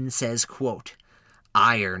Flynn says, quote,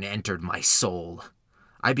 iron entered my soul.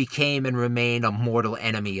 I became and remain a mortal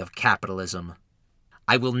enemy of capitalism.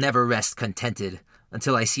 I will never rest contented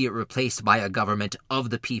until I see it replaced by a government of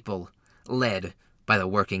the people, led by the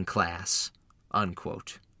working class,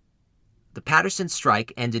 unquote. The Paterson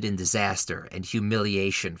strike ended in disaster and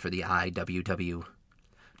humiliation for the IWW.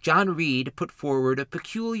 John Reed put forward a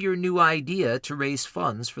peculiar new idea to raise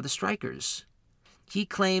funds for the strikers. He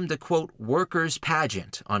claimed a, quote, workers'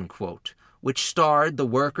 pageant, unquote, which starred the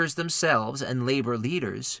workers themselves and labor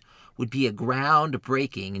leaders, would be a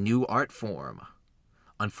groundbreaking new art form.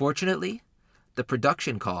 Unfortunately, the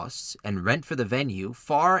production costs and rent for the venue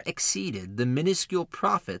far exceeded the minuscule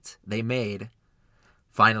profit they made.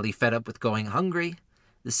 Finally fed up with going hungry,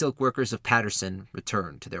 the silk workers of Paterson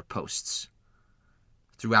returned to their posts.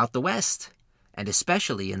 Throughout the West, and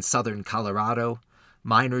especially in southern Colorado,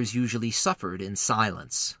 miners usually suffered in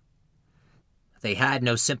silence. They had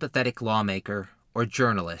no sympathetic lawmaker or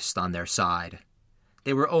journalist on their side.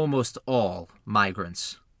 They were almost all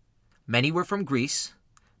migrants. Many were from Greece,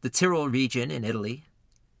 the Tyrol region in Italy,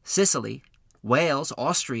 Sicily, Wales,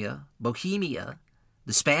 Austria, Bohemia,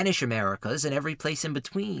 the Spanish Americas, and every place in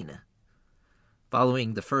between.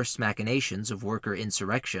 Following the first machinations of worker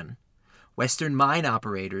insurrection, Western mine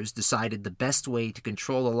operators decided the best way to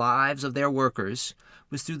control the lives of their workers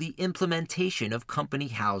was through the implementation of company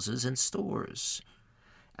houses and stores.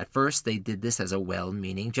 At first, they did this as a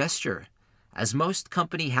well-meaning gesture, as most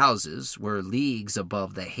company houses were leagues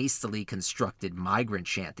above the hastily constructed migrant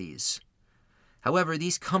shanties. However,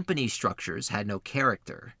 these company structures had no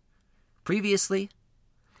character. Previously,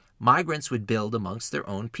 migrants would build amongst their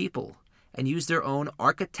own people and use their own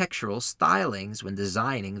architectural stylings when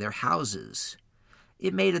designing their houses.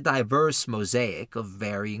 It made a diverse mosaic of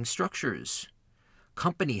varying structures.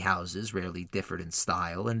 Company houses rarely differed in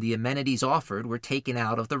style, and the amenities offered were taken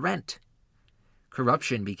out of the rent.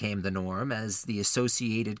 Corruption became the norm, as the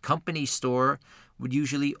associated company store would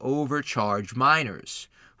usually overcharge miners,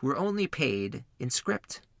 who were only paid in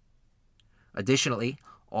script. Additionally,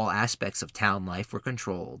 all aspects of town life were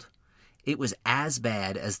controlled. It was as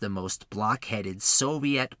bad as the most blockheaded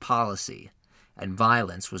Soviet policy, and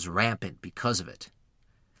violence was rampant because of it.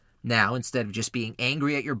 Now, instead of just being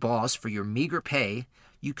angry at your boss for your meager pay,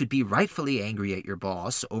 You could be rightfully angry at your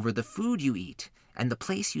boss over the food you eat and the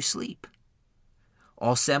place you sleep.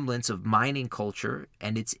 All semblance of mining culture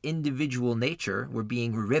and its individual nature were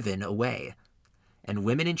being riven away, and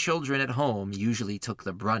women and children at home usually took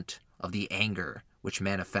the brunt of the anger which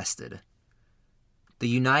manifested. The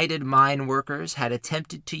United Mine Workers had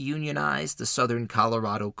attempted to unionize the southern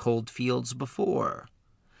Colorado coalfields before.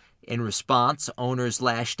 In response, owners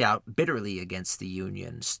lashed out bitterly against the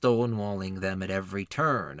union, stonewalling them at every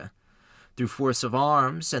turn. Through force of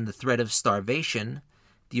arms and the threat of starvation,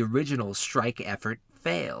 the original strike effort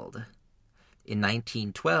failed. In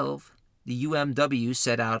 1912, the UMW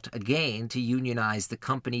set out again to unionize the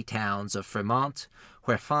company towns of Fremont,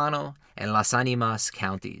 Huerfano, and Las Animas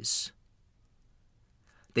counties.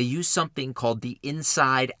 They used something called the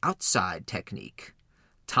inside-outside technique.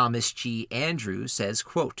 Thomas G. Andrews says,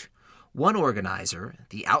 quote, "One organizer,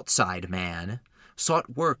 the outside man,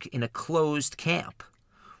 sought work in a closed camp,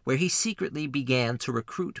 where he secretly began to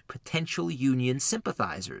recruit potential union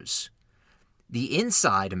sympathizers. The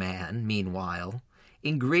inside man, meanwhile,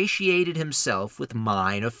 ingratiated himself with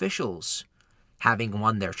mine officials. Having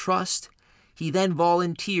won their trust, he then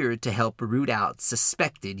volunteered to help root out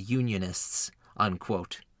suspected unionists."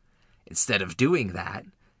 Unquote. Instead of doing that,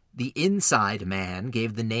 the inside man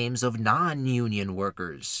gave the names of non-union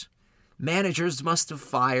workers. Managers must have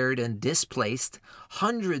fired and displaced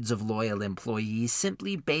hundreds of loyal employees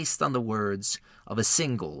simply based on the words of a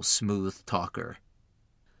single smooth talker.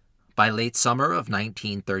 By late summer of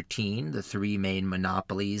 1913, the three main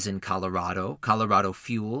monopolies in Colorado, Colorado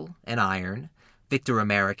Fuel and Iron, Victor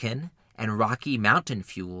American, and Rocky Mountain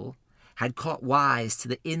Fuel, had caught wise to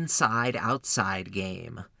the inside-outside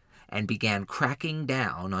game and began cracking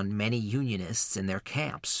down on many unionists in their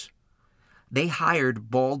camps. They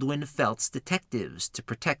hired Baldwin Felts detectives to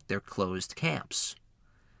protect their closed camps.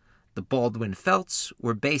 The Baldwin Felts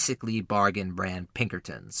were basically bargain brand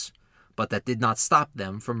Pinkertons, but that did not stop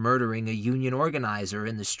them from murdering a union organizer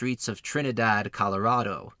in the streets of Trinidad,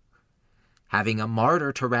 Colorado. Having a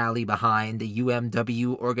martyr to rally behind, the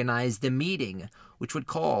UMW organized a meeting which would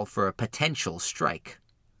call for a potential strike.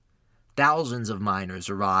 Thousands of miners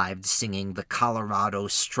arrived singing the Colorado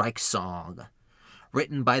Strike Song,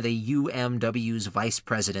 written by the UMW's vice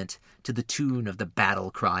president to the tune of the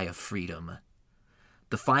battle cry of freedom.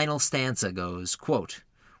 The final stanza goes, quote,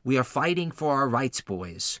 "We are fighting for our rights,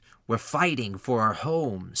 boys. We're fighting for our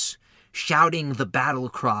homes, shouting the battle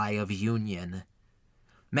cry of union.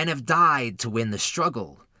 Men have died to win the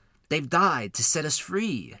struggle. They've died to set us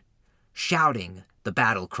free, shouting the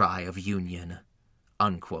battle cry of union."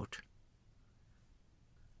 Unquote.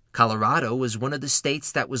 Colorado was one of the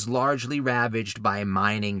states that was largely ravaged by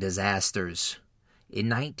mining disasters. In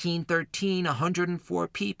 1913, 104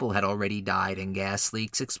 people had already died in gas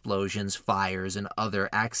leaks, explosions, fires, and other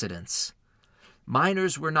accidents.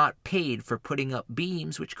 Miners were not paid for putting up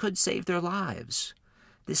beams which could save their lives.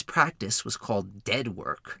 This practice was called dead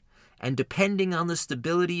work, and depending on the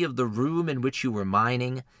stability of the room in which you were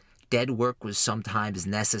mining, dead work was sometimes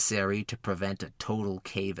necessary to prevent a total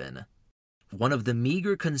cave-in. One of the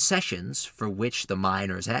meager concessions for which the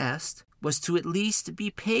miners asked was to at least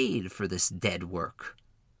be paid for this dead work.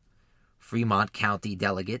 Fremont County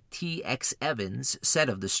Delegate T.X. Evans said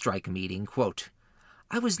of the strike meeting, quote,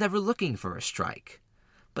 "I was never looking for a strike,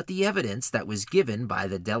 but the evidence that was given by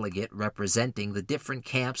the delegate representing the different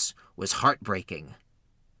camps was heartbreaking.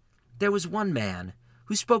 There was one man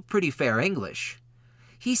who spoke pretty fair English.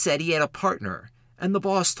 He said he had a partner, and the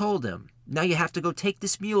boss told him, 'Now you have to go take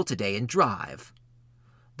this mule today and drive.'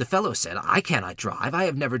 The fellow said, 'I cannot drive. I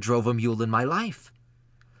have never drove a mule in my life.'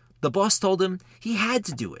 The boss told him he had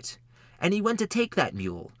to do it, and he went to take that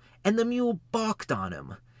mule, and the mule balked on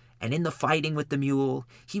him, and in the fighting with the mule,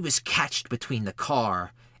 he was catched between the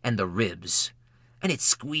car and the ribs, and it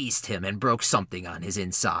squeezed him and broke something on his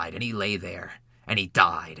inside, and he lay there, and he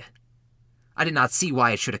died. I did not see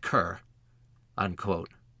why it should occur."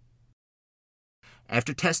 Unquote.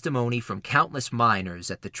 After testimony from countless miners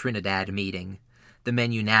at the Trinidad meeting, the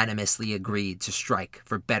men unanimously agreed to strike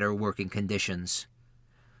for better working conditions.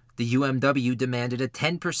 The UMW demanded a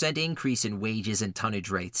 10% increase in wages and tonnage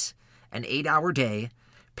rates, an 8-hour day,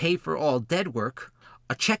 pay for all dead work,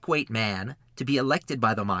 a check-weight man to be elected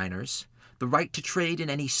by the miners, the right to trade in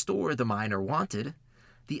any store the miner wanted,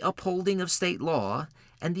 the upholding of state law,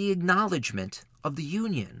 and the acknowledgement of the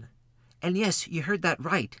union. And yes, you heard that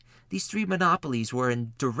right. These three monopolies were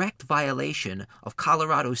in direct violation of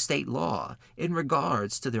Colorado state law in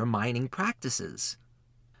regards to their mining practices.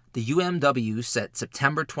 The UMW set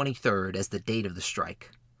September 23rd as the date of the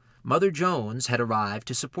strike. Mother Jones had arrived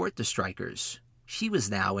to support the strikers. She was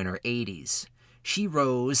now in her 80s. She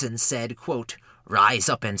rose and said, quote, "Rise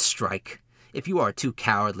up and strike. If you are too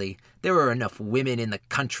cowardly, there are enough women in the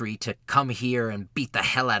country to come here and beat the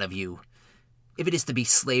hell out of you. If it is to be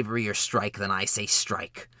slavery or strike, then I say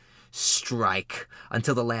strike. Strike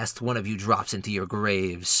until the last one of you drops into your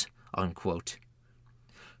graves," unquote.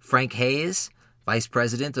 Frank Hayes, vice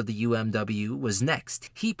president of the UMW, was next.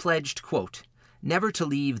 He pledged, quote, "never to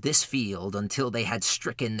leave this field until they had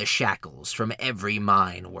stricken the shackles from every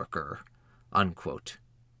mine worker," unquote.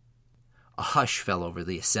 A hush fell over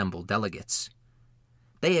the assembled delegates.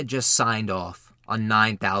 They had just signed off on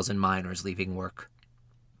 9,000 miners leaving work.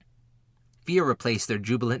 Fear replaced their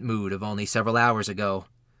jubilant mood of only several hours ago.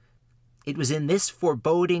 It was in this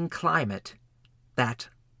foreboding climate that,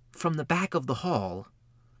 from the back of the hall,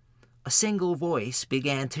 a single voice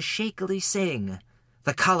began to shakily sing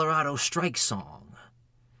the Colorado Strike Song.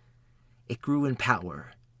 It grew in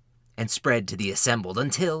power and spread to the assembled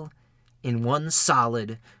until, in one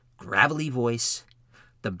solid, gravelly voice,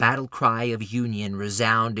 the battle cry of union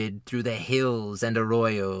resounded through the hills and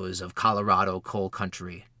arroyos of Colorado coal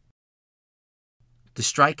country. The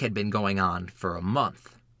strike had been going on for a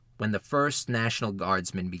month when the first National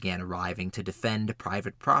Guardsmen began arriving to defend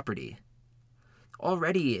private property.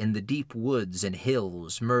 Already in the deep woods and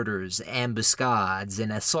hills, murders, ambuscades,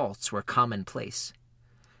 and assaults were commonplace,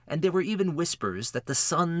 and there were even whispers that the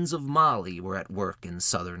Sons of Mali were at work in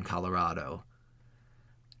southern Colorado.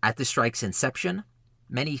 At the strike's inception,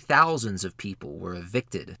 many thousands of people were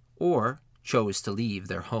evicted or chose to leave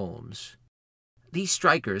their homes. These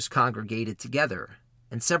strikers congregated together,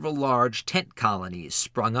 and several large tent colonies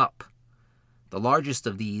sprung up. The largest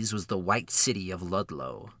of these was the White City of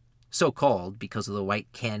Ludlow, so called because of the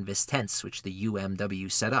white canvas tents which the UMW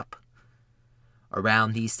set up.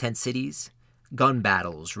 Around these tent cities, gun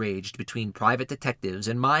battles raged between private detectives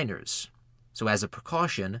and miners, so as a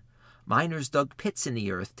precaution, miners dug pits in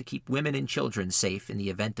the earth to keep women and children safe in the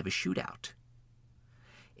event of a shootout.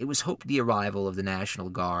 It was hoped the arrival of the National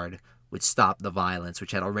Guard would stop the violence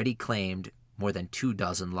which had already claimed more than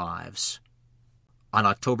 24 lives. On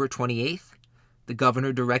October 28th, the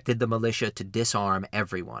governor directed the militia to disarm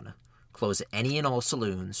everyone, close any and all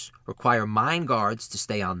saloons, require mine guards to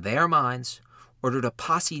stay on their mines, ordered a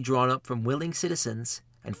posse drawn up from willing citizens,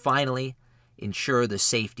 and finally, ensure the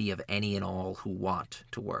safety of any and all who want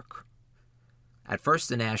to work. At first,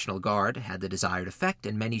 the National Guard had the desired effect,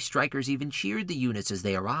 and many strikers even cheered the units as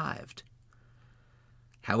they arrived.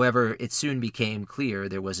 However, it soon became clear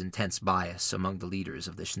there was intense bias among the leaders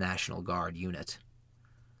of this National Guard unit.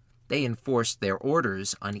 They enforced their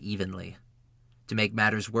orders unevenly. To make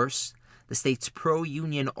matters worse, the state's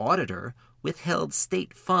pro-union auditor withheld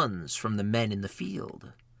state funds from the men in the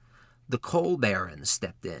field. The coal barons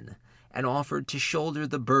stepped in and offered to shoulder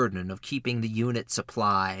the burden of keeping the unit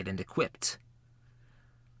supplied and equipped.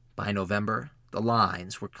 By November, the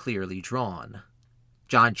lines were clearly drawn.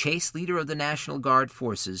 John Chase, leader of the National Guard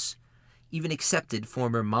forces, even accepted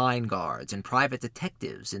former mine guards and private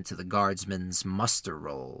detectives into the guardsmen's muster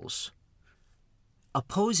rolls.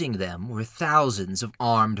 Opposing them were thousands of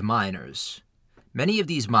armed miners. Many of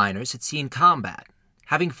these miners had seen combat,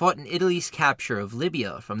 having fought in Italy's capture of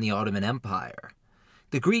Libya from the Ottoman Empire,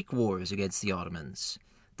 the Greek wars against the Ottomans,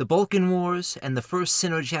 the Balkan Wars, and the First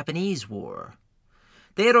Sino-Japanese War.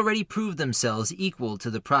 They had already proved themselves equal to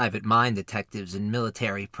the private mine detectives in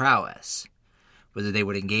military prowess. Whether they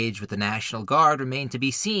would engage with the National Guard remained to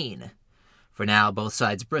be seen. For now, both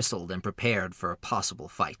sides bristled and prepared for a possible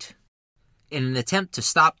fight. In an attempt to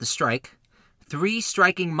stop the strike, 3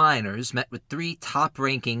 striking miners met with 3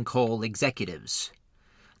 top-ranking coal executives.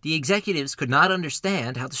 The executives could not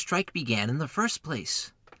understand how the strike began in the first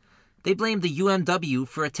place. They blamed the UMW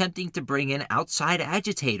for attempting to bring in outside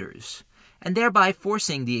agitators, and thereby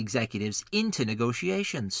forcing the executives into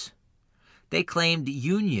negotiations. They claimed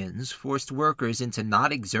unions forced workers into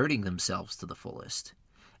not exerting themselves to the fullest,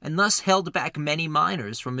 and thus held back many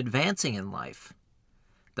miners from advancing in life.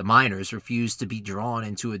 The miners refused to be drawn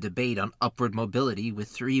into a debate on upward mobility with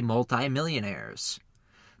 3 multimillionaires.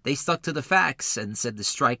 They stuck to the facts and said the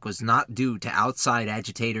strike was not due to outside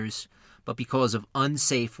agitators, but because of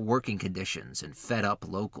unsafe working conditions and fed-up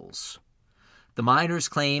locals. The miners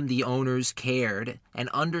claimed the owners cared and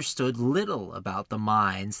understood little about the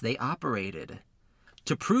mines they operated.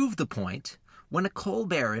 To prove the point, when a coal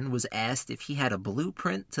baron was asked if he had a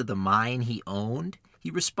blueprint to the mine he owned, he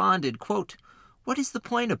responded, quote, "What is the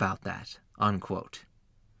point about that?" unquote.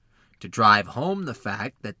 To drive home the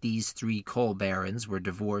fact that these 3 coal barons were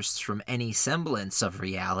divorced from any semblance of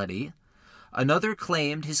reality, another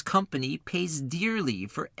claimed his company pays dearly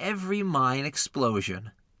for every mine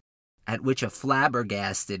explosion. at which a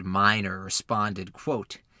flabbergasted miner responded,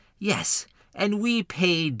 quote, "Yes, and we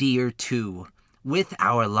pay dear too, with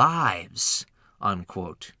our lives,"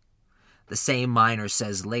 unquote. The same miner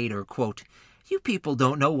says later, quote, "You people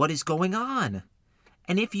don't know what is going on.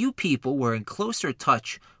 And if you people were in closer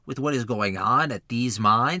touch with what is going on at these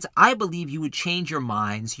mines, I believe you would change your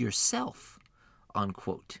minds yourself,"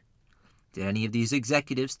 unquote. Did any of these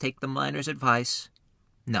executives take the miners' advice?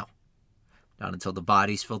 No. Not until the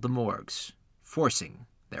bodies filled the morgues, forcing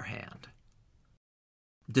their hand.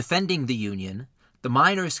 Defending the Union, the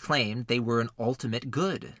miners claimed they were an ultimate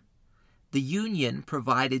good. The Union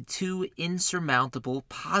provided two insurmountable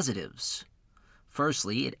positives.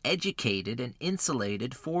 Firstly, it educated and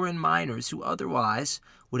insulated foreign miners who otherwise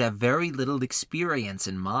would have very little experience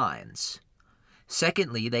in mines.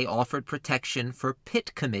 Secondly, they offered protection for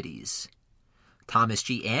pit committees. Thomas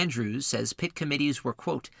G. Andrews says pit committees were,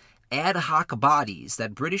 quote, "ad hoc bodies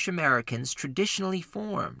that British Americans traditionally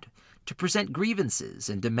formed to present grievances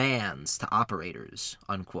and demands to operators,"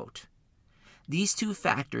 unquote. These two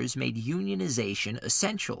factors made unionization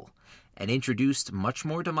essential and introduced much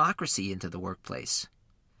more democracy into the workplace.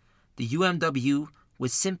 The UMW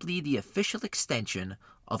was simply the official extension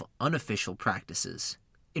of unofficial practices,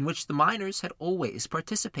 in which the miners had always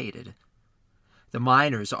participated. The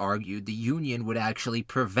miners argued the union would actually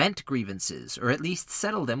prevent grievances, or at least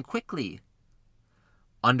settle them quickly.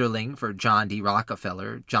 Underling for John D.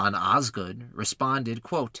 Rockefeller, John Osgood, responded,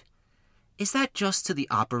 quote, "Is that just to the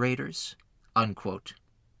operators?" unquote.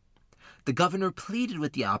 The governor pleaded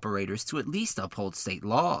with the operators to at least uphold state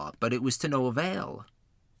law, but it was to no avail.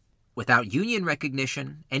 Without union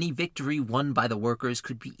recognition, any victory won by the workers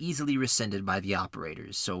could be easily rescinded by the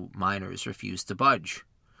operators, so miners refused to budge.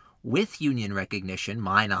 With union recognition,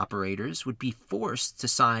 mine operators would be forced to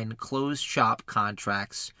sign closed-shop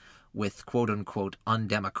contracts with quote-unquote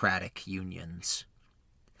undemocratic unions.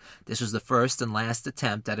 This was the first and last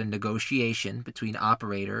attempt at a negotiation between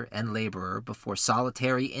operator and laborer before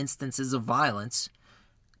solitary instances of violence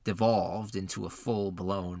devolved into a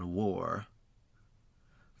full-blown war.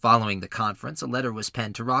 Following the conference, a letter was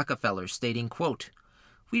penned to Rockefeller stating, quote,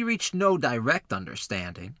 "We reached no direct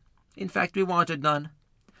understanding. In fact, we wanted none.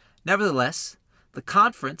 Nevertheless, the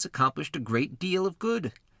conference accomplished a great deal of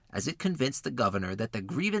good, as it convinced the governor that the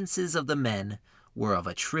grievances of the men were of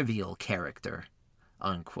a trivial character,"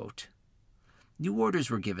 unquote. New orders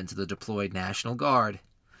were given to the deployed National Guard.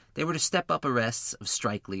 They were to step up arrests of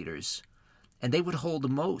strike leaders, and they would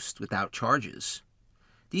hold most without charges.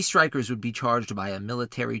 These strikers would be charged by a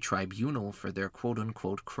military tribunal for their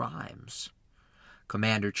quote-unquote crimes.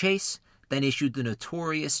 Commander Chase then issued the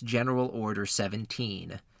notorious General Order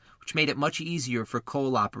 17, which made it much easier for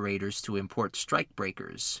coal operators to import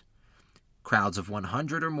strikebreakers. Crowds of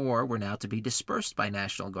 100 or more were now to be dispersed by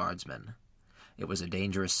National Guardsmen. It was a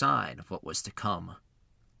dangerous sign of what was to come.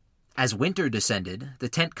 As winter descended, the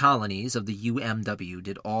tent colonies of the UMW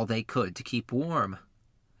did all they could to keep warm.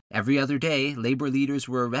 Every other day, labor leaders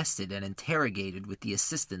were arrested and interrogated with the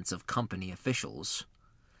assistance of company officials.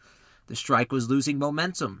 The strike was losing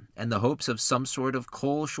momentum, and the hopes of some sort of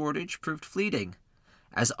coal shortage proved fleeting,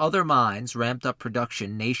 as other mines ramped up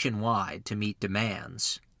production nationwide to meet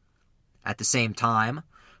demands. At the same time,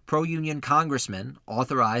 pro-union congressmen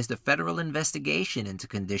authorized a federal investigation into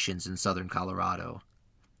conditions in southern Colorado.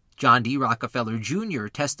 John D. Rockefeller Jr.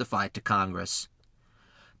 testified to Congress.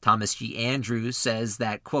 Thomas G. Andrews says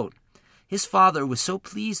that, quote, "His father was so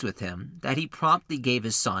pleased with him that he promptly gave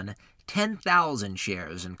his son 10,000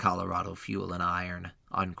 shares in Colorado Fuel and Iron,"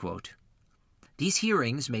 unquote. These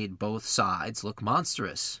hearings made both sides look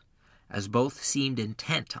monstrous, as both seemed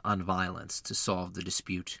intent on violence to solve the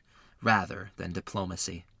dispute rather than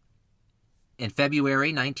diplomacy. In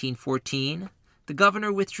February 1914, the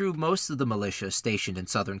governor withdrew most of the militia stationed in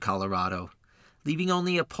southern Colorado, leaving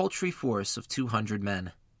only a paltry force of 200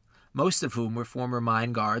 men, most of whom were former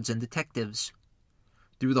mine guards and detectives.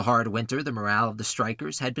 Through the hard winter, the morale of the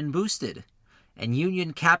strikers had been boosted, and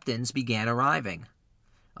Union captains began arriving.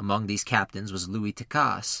 Among these captains was Louis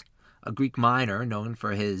Tikas, a Greek miner known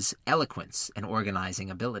for his eloquence and organizing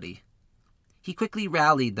ability. He quickly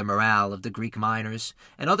rallied the morale of the Greek miners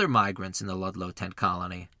and other migrants in the Ludlow tent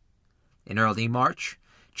colony. In early March,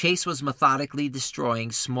 Chase was methodically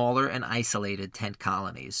destroying smaller and isolated tent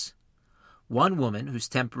colonies. One woman whose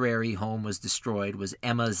temporary home was destroyed was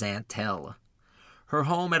Emma Zantel. Her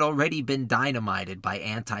home had already been dynamited by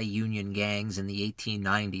anti-union gangs in the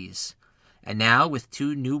 1890s, and now, with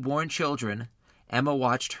 2 newborn children, Emma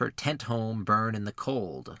watched her tent home burn in the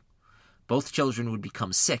cold. Both children would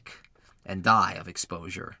become sick and die of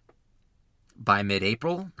exposure. By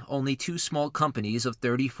mid-April, only 2 small companies of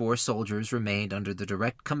 34 soldiers remained under the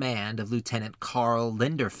direct command of Lieutenant Karl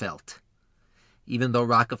Linderfelt. Even though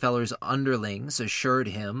Rockefeller's underlings assured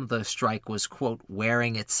him the strike was, quote,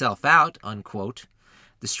 wearing itself out, unquote,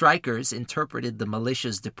 the strikers interpreted the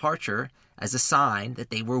militia's departure as a sign that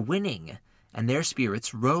they were winning, and their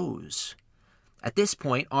spirits rose. At this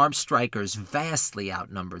point, armed strikers vastly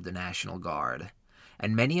outnumbered the National Guard,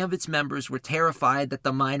 and many of its members were terrified that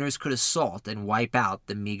the miners could assault and wipe out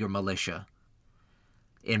the meager militia.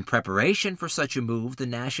 In preparation for such a move, the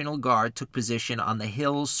National Guard took position on the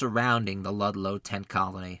hills surrounding the Ludlow tent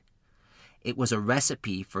colony. It was a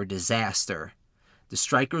recipe for disaster. The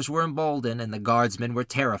strikers were emboldened and the guardsmen were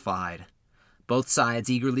terrified. Both sides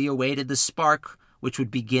eagerly awaited the spark which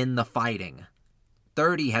would begin the fighting.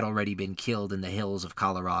 30 had already been killed in the hills of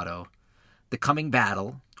Colorado. The coming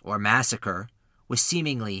battle, or massacre, was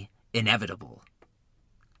seemingly inevitable.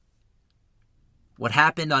 What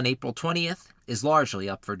happened on April 20th is largely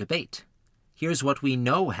up for debate. Here's what we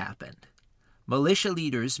know happened. Militia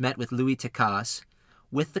leaders met with Louis Takacs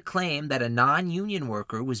with the claim that a non-union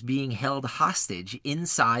worker was being held hostage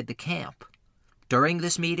inside the camp. During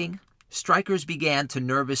this meeting, strikers began to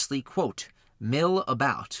nervously, quote, mill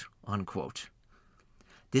about, unquote.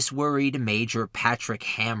 This worried Major Patrick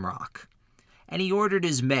Hamrock, and he ordered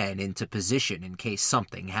his men into position in case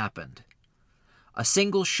something happened. A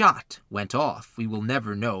single shot went off, we will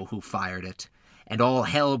never know who fired it, and all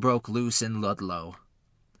hell broke loose in Ludlow.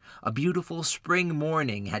 A beautiful spring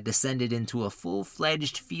morning had descended into a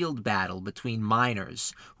full-fledged field battle between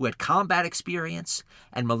miners who had combat experience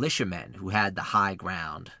and militiamen who had the high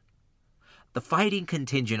ground. The fighting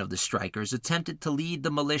contingent of the strikers attempted to lead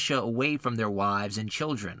the militia away from their wives and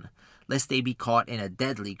children, lest they be caught in a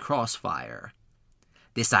deadly crossfire.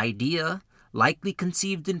 This idea, likely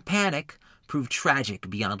conceived in panic, proved tragic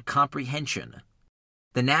beyond comprehension.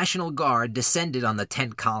 The National Guard descended on the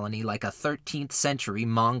tent colony like a 13th century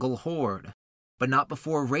Mongol horde, but not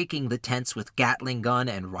before raking the tents with Gatling gun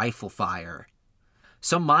and rifle fire.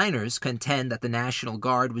 Some miners contend that the National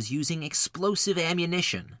Guard was using explosive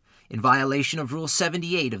ammunition in violation of Rule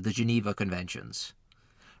 78 of the Geneva Conventions.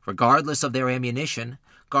 Regardless of their ammunition,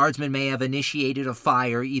 guardsmen may have initiated a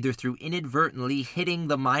fire either through inadvertently hitting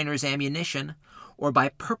the miners' ammunition or by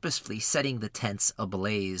purposefully setting the tents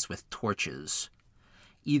ablaze with torches.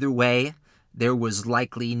 Either way, there was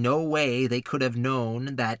likely no way they could have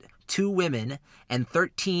known that 2 women and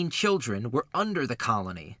 13 children were under the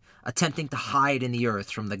colony, attempting to hide in the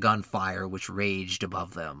earth from the gunfire which raged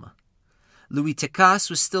above them. Louis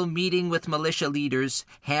Takacs was still meeting with militia leaders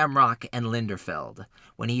Hamrock and Linderfeld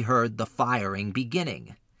when he heard the firing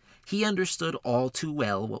beginning. He understood all too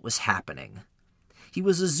well what was happening. He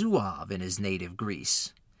was a Zouave in his native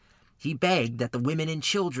Greece. He begged that the women and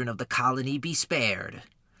children of the colony be spared.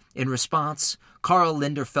 In response, Karl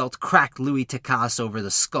Linderfelt cracked Louis Takacs over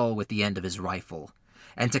the skull with the end of his rifle,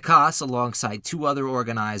 and Takacs, alongside 2 other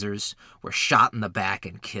organizers, were shot in the back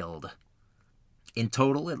and killed. In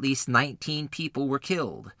total, at least 19 people were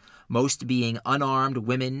killed, most being unarmed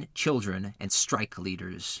women, children, and strike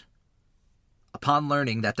leaders. Upon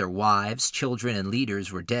learning that their wives, children, and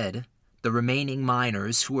leaders were dead, the remaining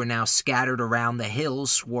miners, who were now scattered around the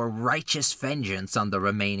hills, swore righteous vengeance on the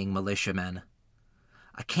remaining militiamen.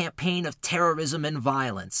 A campaign of terrorism and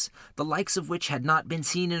violence, the likes of which had not been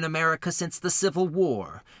seen in America since the Civil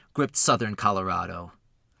War, gripped southern Colorado.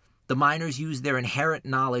 The miners used their inherent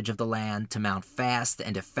knowledge of the land to mount fast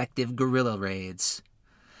and effective guerrilla raids.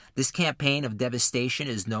 This campaign of devastation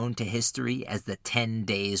is known to history as the 10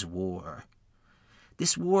 Days War.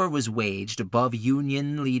 This war was waged above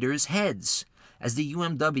Union leaders' heads, as the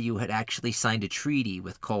UMW had actually signed a treaty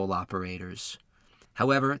with coal operators.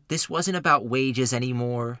 However, this wasn't about wages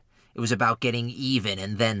anymore. It was about getting even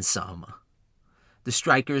and then some. The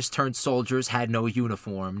strikers turned soldiers had no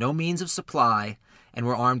uniform, no means of supply, and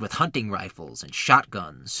were armed with hunting rifles and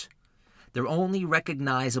shotguns. Their only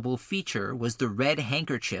recognizable feature was the red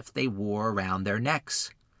handkerchief they wore around their necks.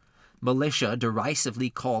 Militia derisively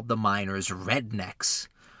called the miners rednecks,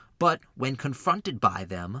 but when confronted by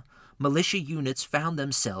them, militia units found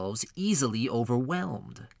themselves easily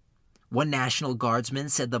overwhelmed. One National Guardsman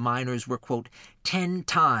said the miners were, quote, 10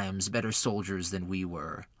 times better soldiers than we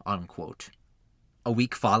were, unquote. A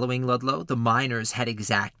week following Ludlow, the miners had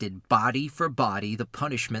exacted body for body the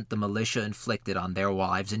punishment the militia inflicted on their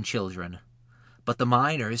wives and children. But the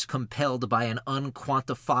miners, compelled by an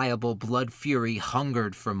unquantifiable blood fury,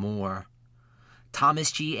 hungered for more.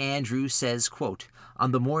 Thomas G. Andrews says, quote,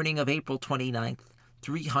 on the morning of April 29th,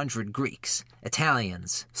 300 Greeks,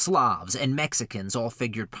 Italians, Slavs, and Mexicans all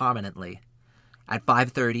figured prominently. At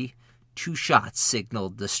 5:30, 2 shots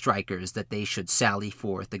signaled the strikers that they should sally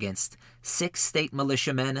forth against 6 state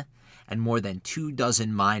militiamen and more than 24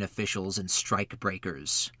 mine officials and strike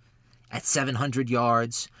breakers. At 700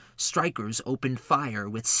 yards, strikers opened fire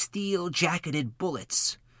with steel-jacketed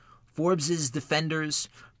bullets. Forbes's defenders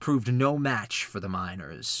proved no match for the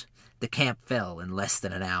miners. The camp fell in less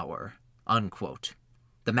than an hour." Unquote.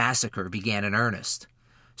 The massacre began in earnest.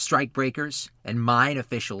 Strikebreakers and mine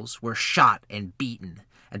officials were shot and beaten,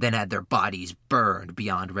 and then had their bodies burned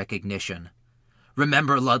beyond recognition.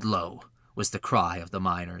 "Remember Ludlow," was the cry of the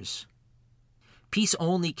miners. Peace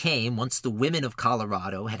only came once the women of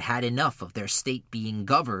Colorado had had enough of their state being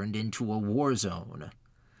governed into a war zone.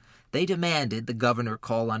 They demanded the governor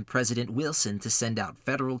call on President Wilson to send out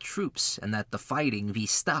federal troops and that the fighting be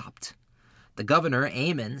stopped. The governor,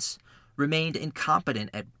 Ammons, remained incompetent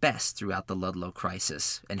at best throughout the Ludlow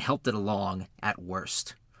crisis and helped it along at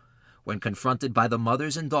worst. When confronted by the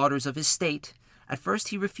mothers and daughters of his state, at first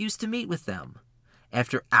he refused to meet with them.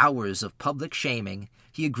 After hours of public shaming,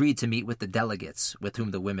 he agreed to meet with the delegates with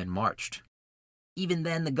whom the women marched. Even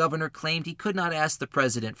then, the governor claimed he could not ask the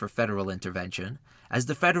president for federal intervention, as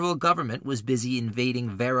the federal government was busy invading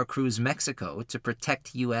Veracruz, Mexico, to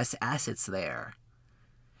protect U.S. assets there.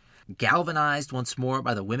 Galvanized once more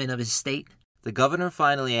by the women of his state, the governor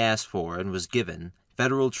finally asked for and was given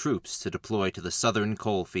federal troops to deploy to the southern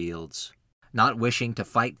coal fields. Not wishing to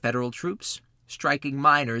fight federal troops, striking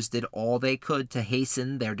miners did all they could to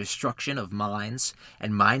hasten their destruction of mines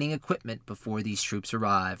and mining equipment before these troops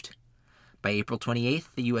arrived. By April 28th,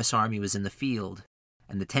 the U.S. Army was in the field,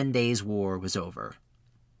 and the 10 days' war was over.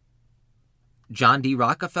 John D.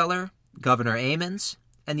 Rockefeller, Governor Ammons,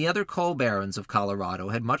 and the other coal barons of Colorado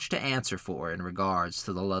had much to answer for in regards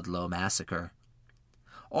to the Ludlow massacre.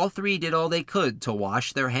 All 3 did all they could to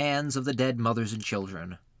wash their hands of the dead mothers and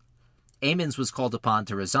children. Ammons was called upon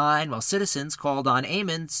to resign, while citizens called on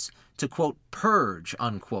Ammons to, quote, purge,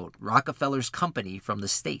 unquote, Rockefeller's company from the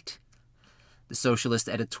state. The Socialist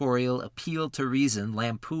editorial appealed to reason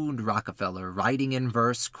lampooned Rockefeller, writing in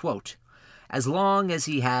verse, quote, "As long as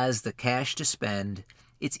he has the cash to spend,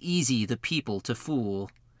 it's easy the people to fool.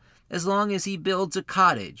 As long as he builds a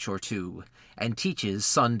cottage or 2 and teaches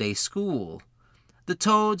Sunday school. The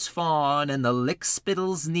toads fawn and the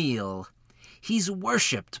lickspittles kneel. He's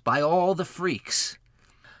worshipped by all the freaks,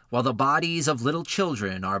 while the bodies of little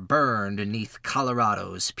children are burned beneath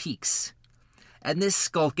Colorado's peaks. And this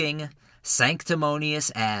skulking,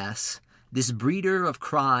 sanctimonious ass, this breeder of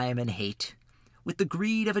crime and hate, with the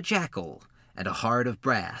greed of a jackal and a heart of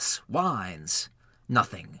brass, whines,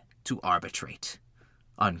 nothing to arbitrate."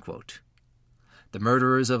 Unquote. The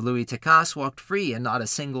murderers of Louis Tikas walked free, and not a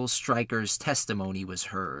single striker's testimony was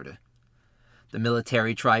heard. The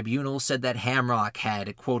military tribunal said that Hamrock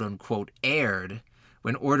had, quote-unquote, erred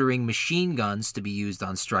when ordering machine guns to be used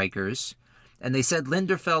on strikers, and they said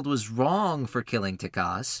Linderfeld was wrong for killing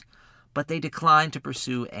Tikas, but they declined to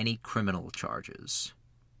pursue any criminal charges.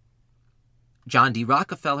 John D.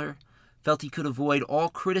 Rockefeller felt he could avoid all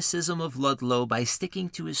criticism of Ludlow by sticking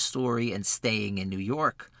to his story and staying in New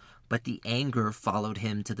York, but the anger followed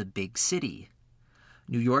him to the big city.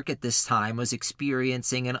 New York at this time was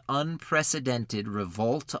experiencing an unprecedented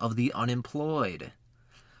revolt of the unemployed.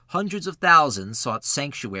 Hundreds of thousands sought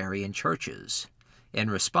sanctuary in churches. In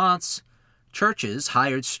response, churches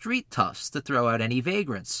hired street toughs to throw out any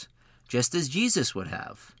vagrants, just as Jesus would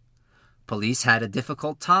have. Police had a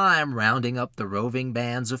difficult time rounding up the roving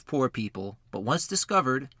bands of poor people, but once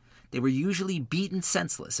discovered, they were usually beaten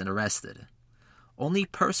senseless and arrested. Only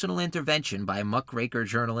personal intervention by muckraker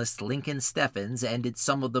journalist Lincoln Steffens ended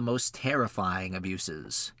some of the most terrifying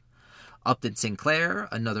abuses. Upton Sinclair,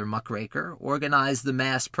 another muckraker, organized the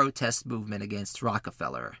mass protest movement against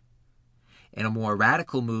Rockefeller. In a more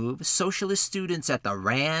radical move, socialist students at the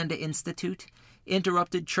Rand Institute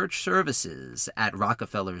interrupted church services at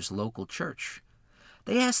Rockefeller's local church.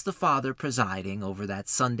 They asked the father presiding over that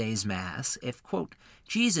Sunday's Mass if, quote,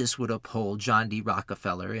 Jesus would uphold John D.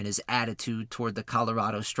 Rockefeller in his attitude toward the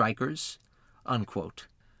Colorado strikers, unquote.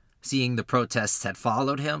 Seeing the protests had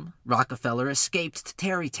followed him, Rockefeller escaped to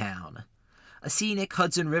Tarrytown, a scenic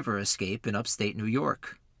Hudson River escape in upstate New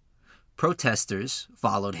York. Protesters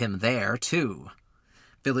followed him there, too.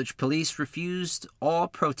 Village police refused all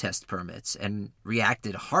protest permits and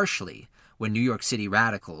reacted harshly when New York City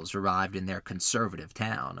radicals arrived in their conservative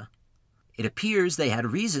town. It appears they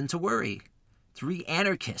had reason to worry. 3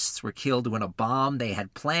 anarchists were killed when a bomb they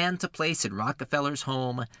had planned to place in Rockefeller's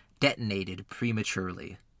home detonated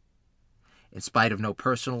prematurely. In spite of no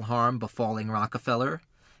personal harm befalling Rockefeller,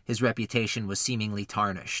 his reputation was seemingly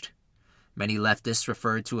tarnished. Many leftists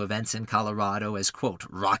referred to events in Colorado as, quote,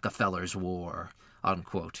 Rockefeller's War,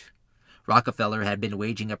 unquote. Rockefeller had been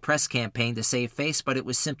waging a press campaign to save face, but it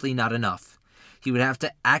was simply not enough. He would have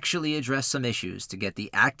to actually address some issues to get the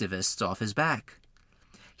activists off his back.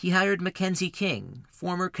 He hired Mackenzie King,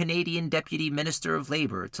 former Canadian Deputy Minister of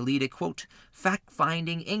Labor, to lead a, quote,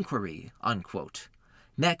 fact-finding inquiry, unquote.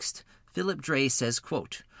 Next, Philip Dray says,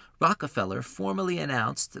 quote, Rockefeller formally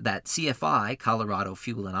announced that CFI, Colorado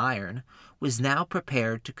Fuel and Iron, was now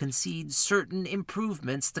prepared to concede certain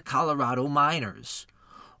improvements to Colorado miners,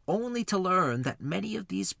 only to learn that many of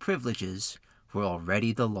these privileges were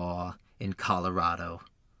already the law in Colorado,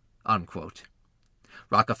 unquote.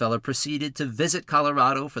 Rockefeller proceeded to visit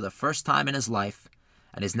Colorado for the first time in his life,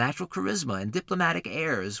 and his natural charisma and diplomatic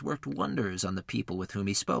airs worked wonders on the people with whom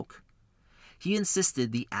he spoke. He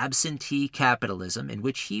insisted the absentee capitalism in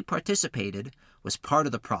which he participated was part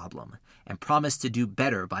of the problem, and promised to do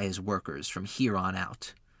better by his workers from here on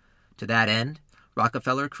out. To that end,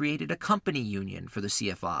 Rockefeller created a company union for the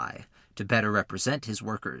CFI to better represent his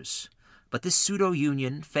workers. But this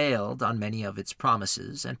pseudo-union failed on many of its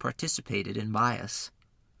promises and participated in bias.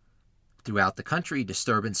 Throughout the country,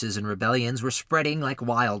 disturbances and rebellions were spreading like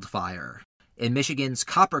wildfire. In Michigan's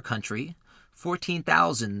copper country,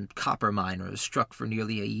 14,000 copper miners struck for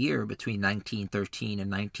nearly a year between 1913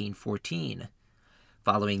 and 1914.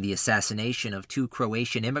 Following the assassination of 2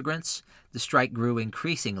 Croatian immigrants, the strike grew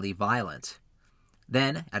increasingly violent.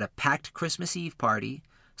 Then, at a packed Christmas Eve party,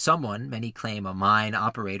 someone, many claim a mine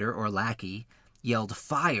operator or lackey, yelled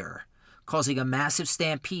fire, causing a massive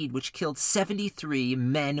stampede which killed 73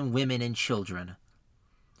 men, women, and children.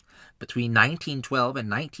 Between 1912 and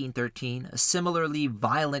 1913, a similarly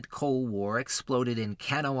violent coal war exploded in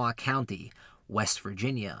Kanawha County, West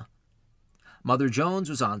Virginia. Mother Jones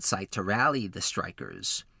was on site to rally the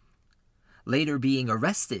strikers, later being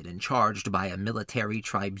arrested and charged by a military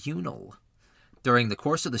tribunal. During the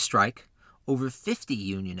course of the strike, over 50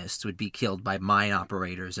 Unionists would be killed by mine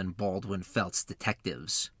operators and Baldwin Felts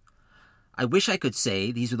detectives. I wish I could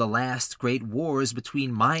say these were the last great wars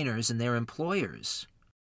between miners and their employers.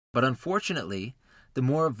 But unfortunately, the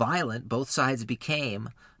more violent both sides became,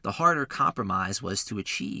 the harder compromise was to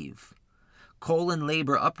achieve. Coal and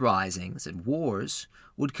labor uprisings and wars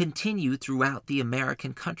would continue throughout the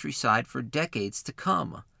American countryside for decades to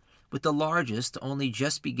come, with the largest only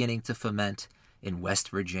just beginning to ferment in West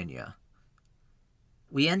Virginia.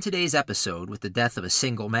 We end today's episode with the death of a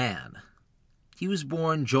single man. He was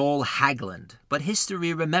born Joel Haglund, but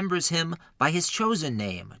history remembers him by his chosen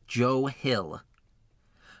name, Joe Hill.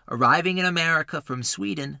 Arriving in America from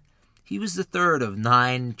Sweden, he was the third of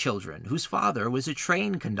 9 children, whose father was a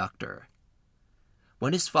train conductor.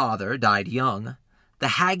 When his father died young, the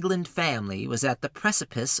Haglund family was at the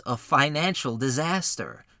precipice of financial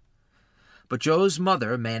disaster. But Joe's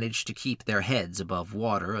mother managed to keep their heads above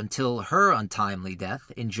water until her untimely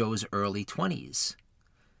death in Joe's early 20s.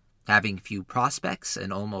 Having few prospects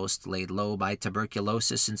and almost laid low by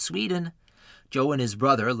tuberculosis in Sweden, Joe and his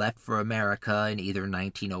brother left for America in either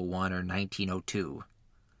 1901 or 1902.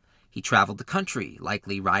 He traveled the country,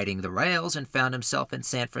 likely riding the rails, and found himself in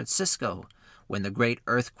San Francisco when the great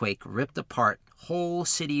earthquake ripped apart whole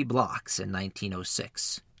city blocks in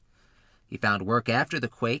 1906. He found work after the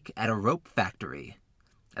quake at a rope factory.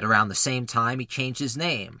 At around the same time, he changed his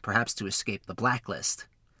name, perhaps to escape the blacklist.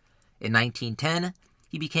 In 1910,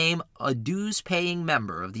 he became a dues-paying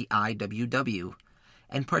member of the IWW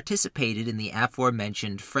and participated in the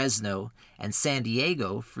aforementioned Fresno and San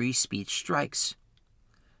Diego free speech strikes.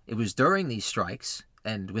 It was during these strikes,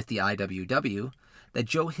 and with the IWW, that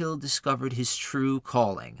Joe Hill discovered his true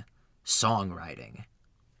calling, songwriting.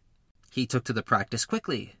 He took to the practice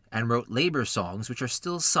quickly and wrote labor songs which are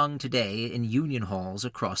still sung today in union halls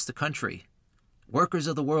across the country. Workers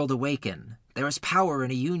of the World Awaken, There is Power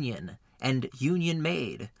in a Union, and Union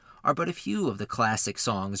Made are but a few of the classic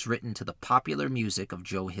songs written to the popular music of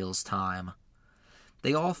Joe Hill's time.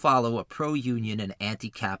 They all follow a pro-union and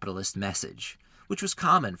anti-capitalist message, which was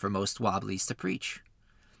common for most Wobblies to preach.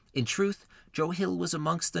 In truth, Joe Hill was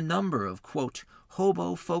amongst a number of, quote,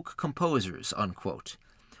 hobo folk composers, unquote,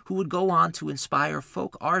 who would go on to inspire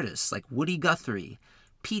folk artists like Woody Guthrie,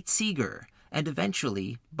 Pete Seeger, and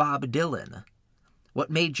eventually Bob Dylan.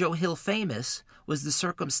 What made Joe Hill famous was the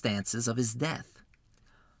circumstances of his death.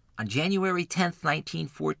 On January 10,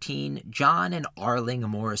 1914, John and Arling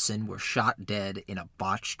Morrison were shot dead in a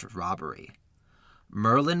botched robbery.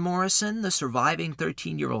 Merlin Morrison, the surviving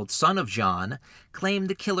 13-year-old son of John, claimed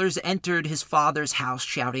the killers entered his father's house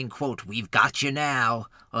shouting, quote, "We've got you now,"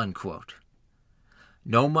 unquote.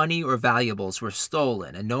 No money or valuables were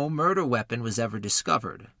stolen, and no murder weapon was ever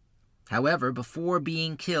discovered. However, before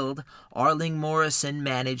being killed, Arling Morrison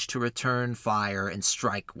managed to return fire and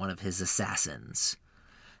strike one of his assassins.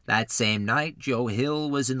 That same night, Joe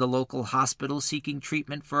Hill was in the local hospital seeking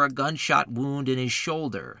treatment for a gunshot wound in his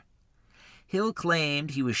shoulder. Hill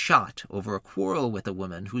claimed he was shot over a quarrel with a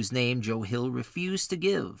woman whose name Joe Hill refused to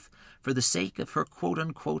give for the sake of her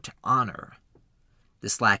quote-unquote honor.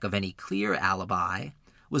 This lack of any clear alibi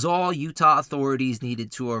was all Utah authorities needed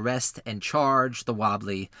to arrest and charge the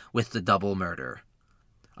Wobbly with the double murder.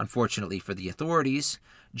 Unfortunately for the authorities,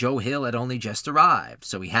 Joe Hill had only just arrived,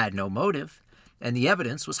 so he had no motive, and the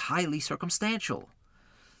evidence was highly circumstantial.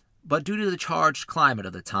 But due to the charged climate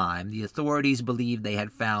of the time, the authorities believed they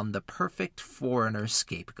had found the perfect foreigner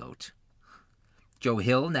scapegoat. Joe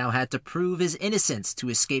Hill now had to prove his innocence to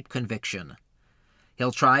escape conviction.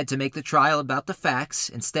 Hill tried to make the trial about the facts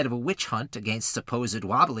instead of a witch hunt against supposed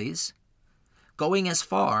Wobblies, going as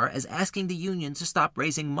far as asking the Union to stop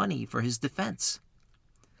raising money for his defense.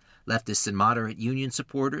 Leftists and moderate Union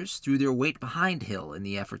supporters threw their weight behind Hill in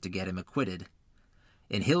the effort to get him acquitted.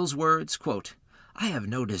 In Hill's words, quote, "I have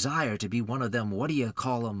no desire to be one of them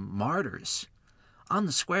martyrs. On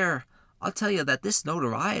the square, I'll tell you that this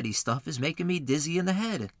notoriety stuff is making me dizzy in the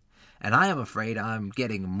head, and I am afraid I'm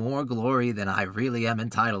getting more glory than I really am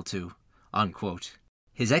entitled to," unquote.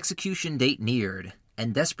 His execution date neared,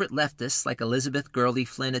 and desperate leftists like Elizabeth Gurley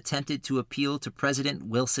Flynn attempted to appeal to President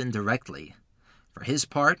Wilson directly. For his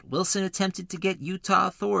part, Wilson attempted to get Utah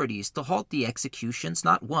authorities to halt the executions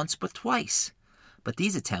not once but twice, but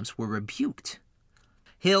these attempts were rebuked.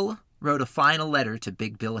 Hill wrote a final letter to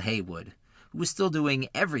Big Bill Haywood, who was still doing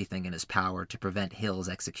everything in his power to prevent Hill's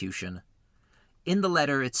execution. In the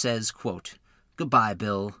letter it says, quote, "Goodbye,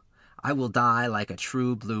 Bill. I will die like a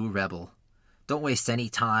true blue rebel. Don't waste any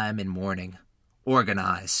time in mourning.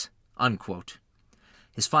 Organize," unquote.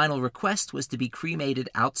 His final request was to be cremated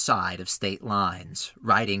outside of state lines,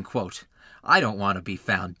 writing, quote, "I don't want to be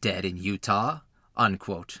found dead in Utah,"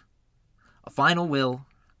 unquote. A final will,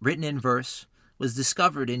 written in verse, was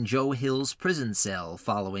discovered in Joe Hill's prison cell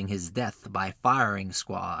following his death by firing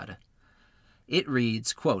squad. It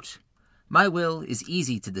reads, quote, "My will is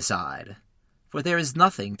easy to decide, for there is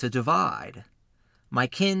nothing to divide. My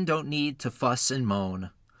kin don't need to fuss and moan.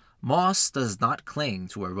 Moss does not cling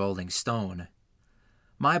to a rolling stone.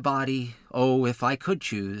 My body, oh, if I could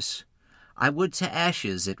choose, I would to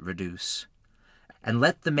ashes it reduce, and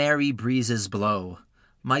let the merry breezes blow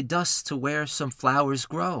my dust to where some flowers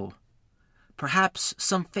grow. Perhaps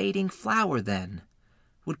some fading flower then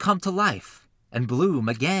would come to life and bloom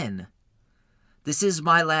again. This is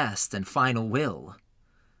my last and final will.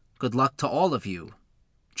 Good luck to all of you,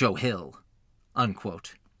 Joe Hill,"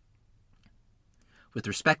 unquote. With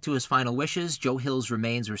respect to his final wishes, Joe Hill's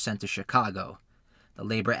remains were sent to Chicago. The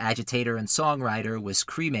labor agitator and songwriter was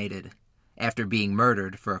cremated after being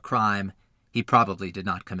murdered for a crime he probably did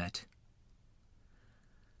not commit.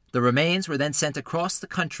 The remains were then sent across the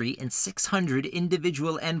country in 600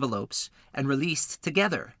 individual envelopes and released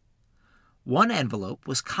together. One envelope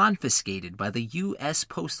was confiscated by the U.S.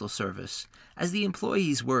 Postal Service as the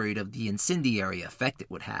employees worried of the incendiary effect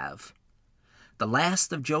it would have. The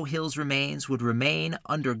last of Joe Hill's remains would remain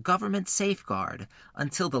under government safeguard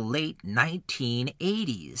until the late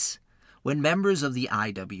 1980s, when members of the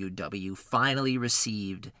IWW finally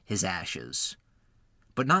received his ashes,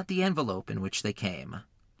 but not the envelope in which they came.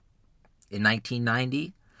 In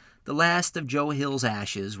 1990, the last of Joe Hill's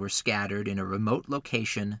ashes were scattered in a remote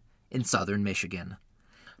location in southern Michigan,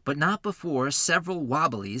 but not before several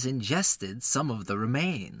Wobblies ingested some of the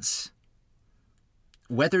remains.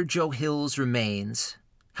 Whether Joe Hill's remains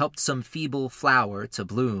helped some feeble flower to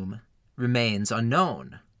bloom remains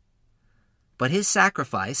unknown. But his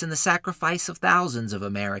sacrifice and the sacrifice of thousands of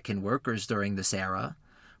American workers during this era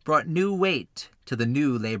brought new weight to the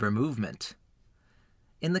new labor movement.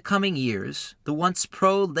 In the coming years, the once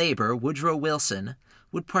pro-labor Woodrow Wilson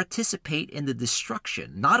would participate in the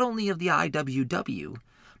destruction not only of the IWW,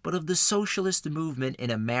 but of the socialist movement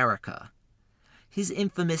in America. His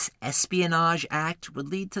infamous Espionage Act would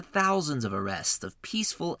lead to thousands of arrests of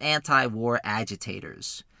peaceful anti-war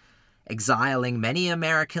agitators, exiling many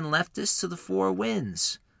American leftists to the four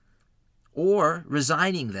winds, or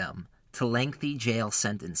resigning them to lengthy jail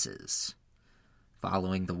sentences.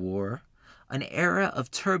 Following the war, an era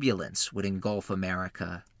of turbulence would engulf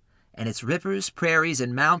America, and its rivers, prairies,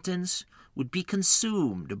 and mountains would be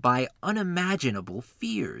consumed by unimaginable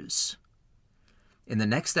fears. In the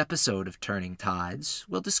next episode of Turning Tides,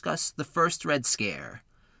 we'll discuss the first Red Scare,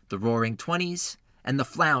 the Roaring '20s, and the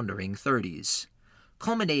Floundering '30s,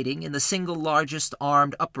 culminating in the single largest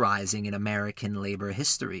armed uprising in American labor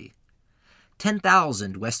history.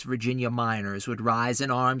 10,000 West Virginia miners would rise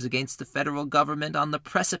in arms against the federal government on the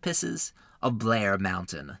precipices of Blair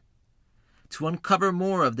Mountain. To uncover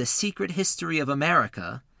more of the secret history of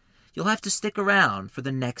America, you'll have to stick around for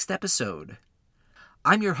the next episode.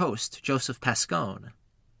 I'm your host, Joseph Pascone.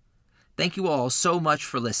 Thank you all so much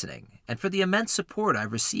for listening and for the immense support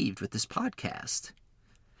I've received with this podcast.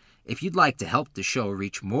 If you'd like to help the show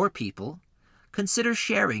reach more people, consider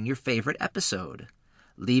sharing your favorite episode,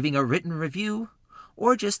 leaving a written review,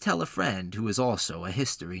 or just tell a friend who is also a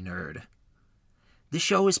history nerd. The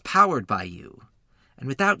show is powered by you, and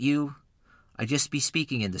without you, I'd just be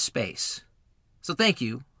speaking into space. So thank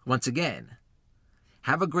you, once again.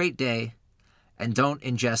 Have a great day, and don't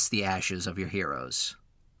ingest the ashes of your heroes.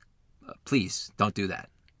 Please, don't do that.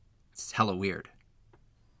 It's hella weird.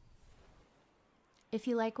 If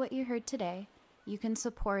you like what you heard today, you can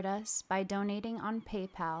support us by donating on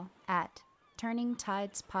PayPal at Turning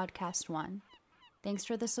Tides Podcast 1. Thanks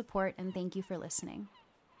for the support and thank you for listening.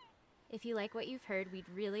 If you like what you've heard, we'd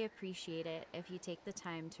really appreciate it if you take the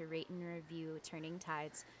time to rate and review Turning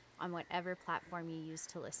Tides on whatever platform you use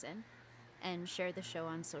to listen, and share the show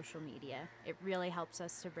on social media. It really helps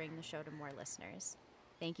us to bring the show to more listeners.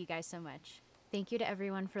 Thank you guys so much. Thank you to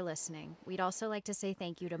everyone for listening. We'd also like to say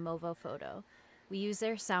thank you to Movo Photo. We use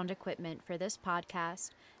their sound equipment for this podcast,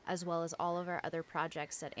 as well as all of our other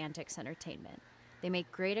projects at AntiKs Entertainment. They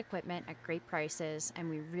make great equipment at great prices, and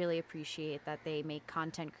we really appreciate that they make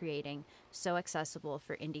content creating so accessible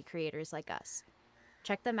for indie creators like us.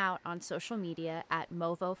 Check them out on social media at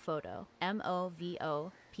Movo Photo,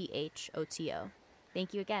 MOVOPHOTO.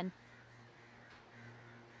 Thank you again.